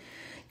aspect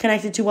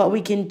connected to what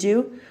we can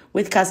do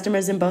with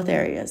customers in both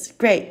areas.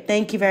 Great.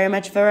 Thank you very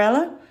much,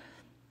 Varela.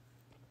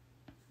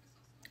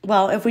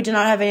 Well, if we do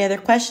not have any other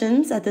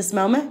questions at this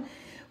moment,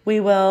 we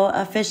will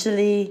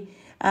officially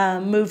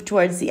move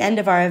towards the end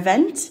of our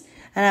event.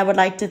 And I would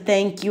like to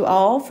thank you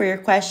all for your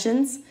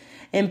questions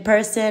in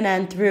person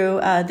and through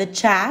the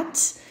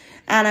chat.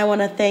 And I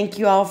want to thank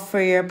you all for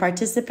your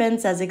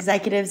participants as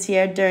executives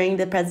here during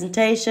the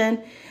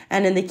presentation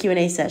and in the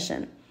Q&A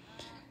session.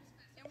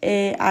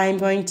 I'm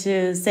going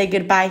to say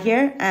goodbye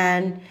here,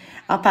 and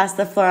I'll pass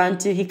the floor on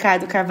to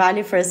Ricardo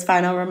Carvalho for his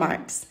final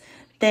remarks.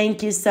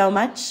 Thank you so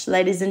much,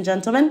 ladies and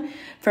gentlemen,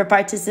 for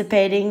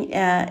participating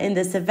in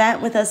this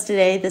event with us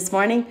today, this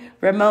morning,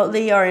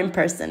 remotely or in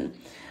person.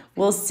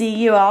 We'll see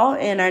you all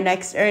in our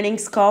next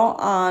earnings call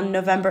on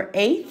November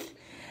 8th,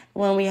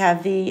 when we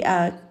have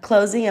the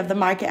closing of the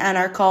market, and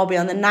our call will be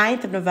on the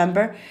 9th of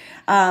November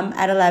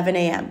at 11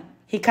 a.m.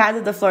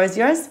 Ricardo, the floor is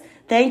yours.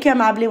 Thank you,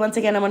 Amabile. Once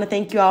again, I want to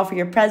thank you all for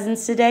your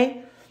presence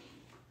today,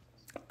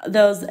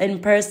 those in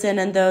person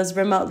and those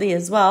remotely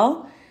as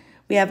well.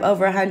 We have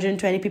over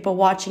 120 people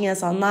watching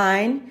us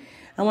online.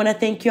 I want to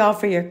thank you all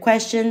for your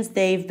questions.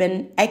 They've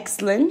been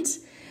excellent.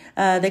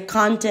 The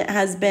content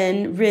has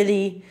been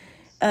really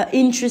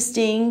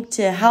interesting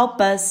to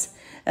help us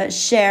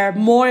share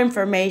more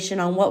information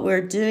on what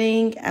we're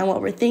doing and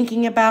what we're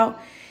thinking about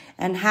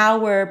and how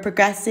we're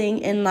progressing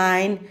in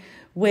line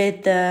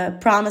with the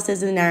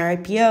promises in our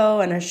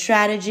IPO and our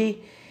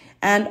strategy,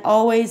 and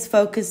always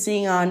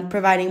focusing on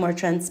providing more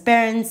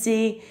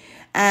transparency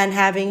and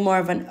having more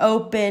of an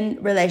open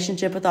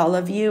relationship with all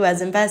of you as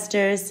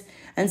investors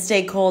and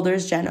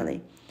stakeholders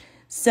generally.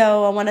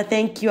 So I want to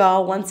thank you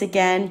all once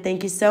again.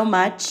 Thank you so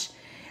much,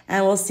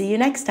 and we'll see you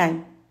next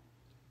time.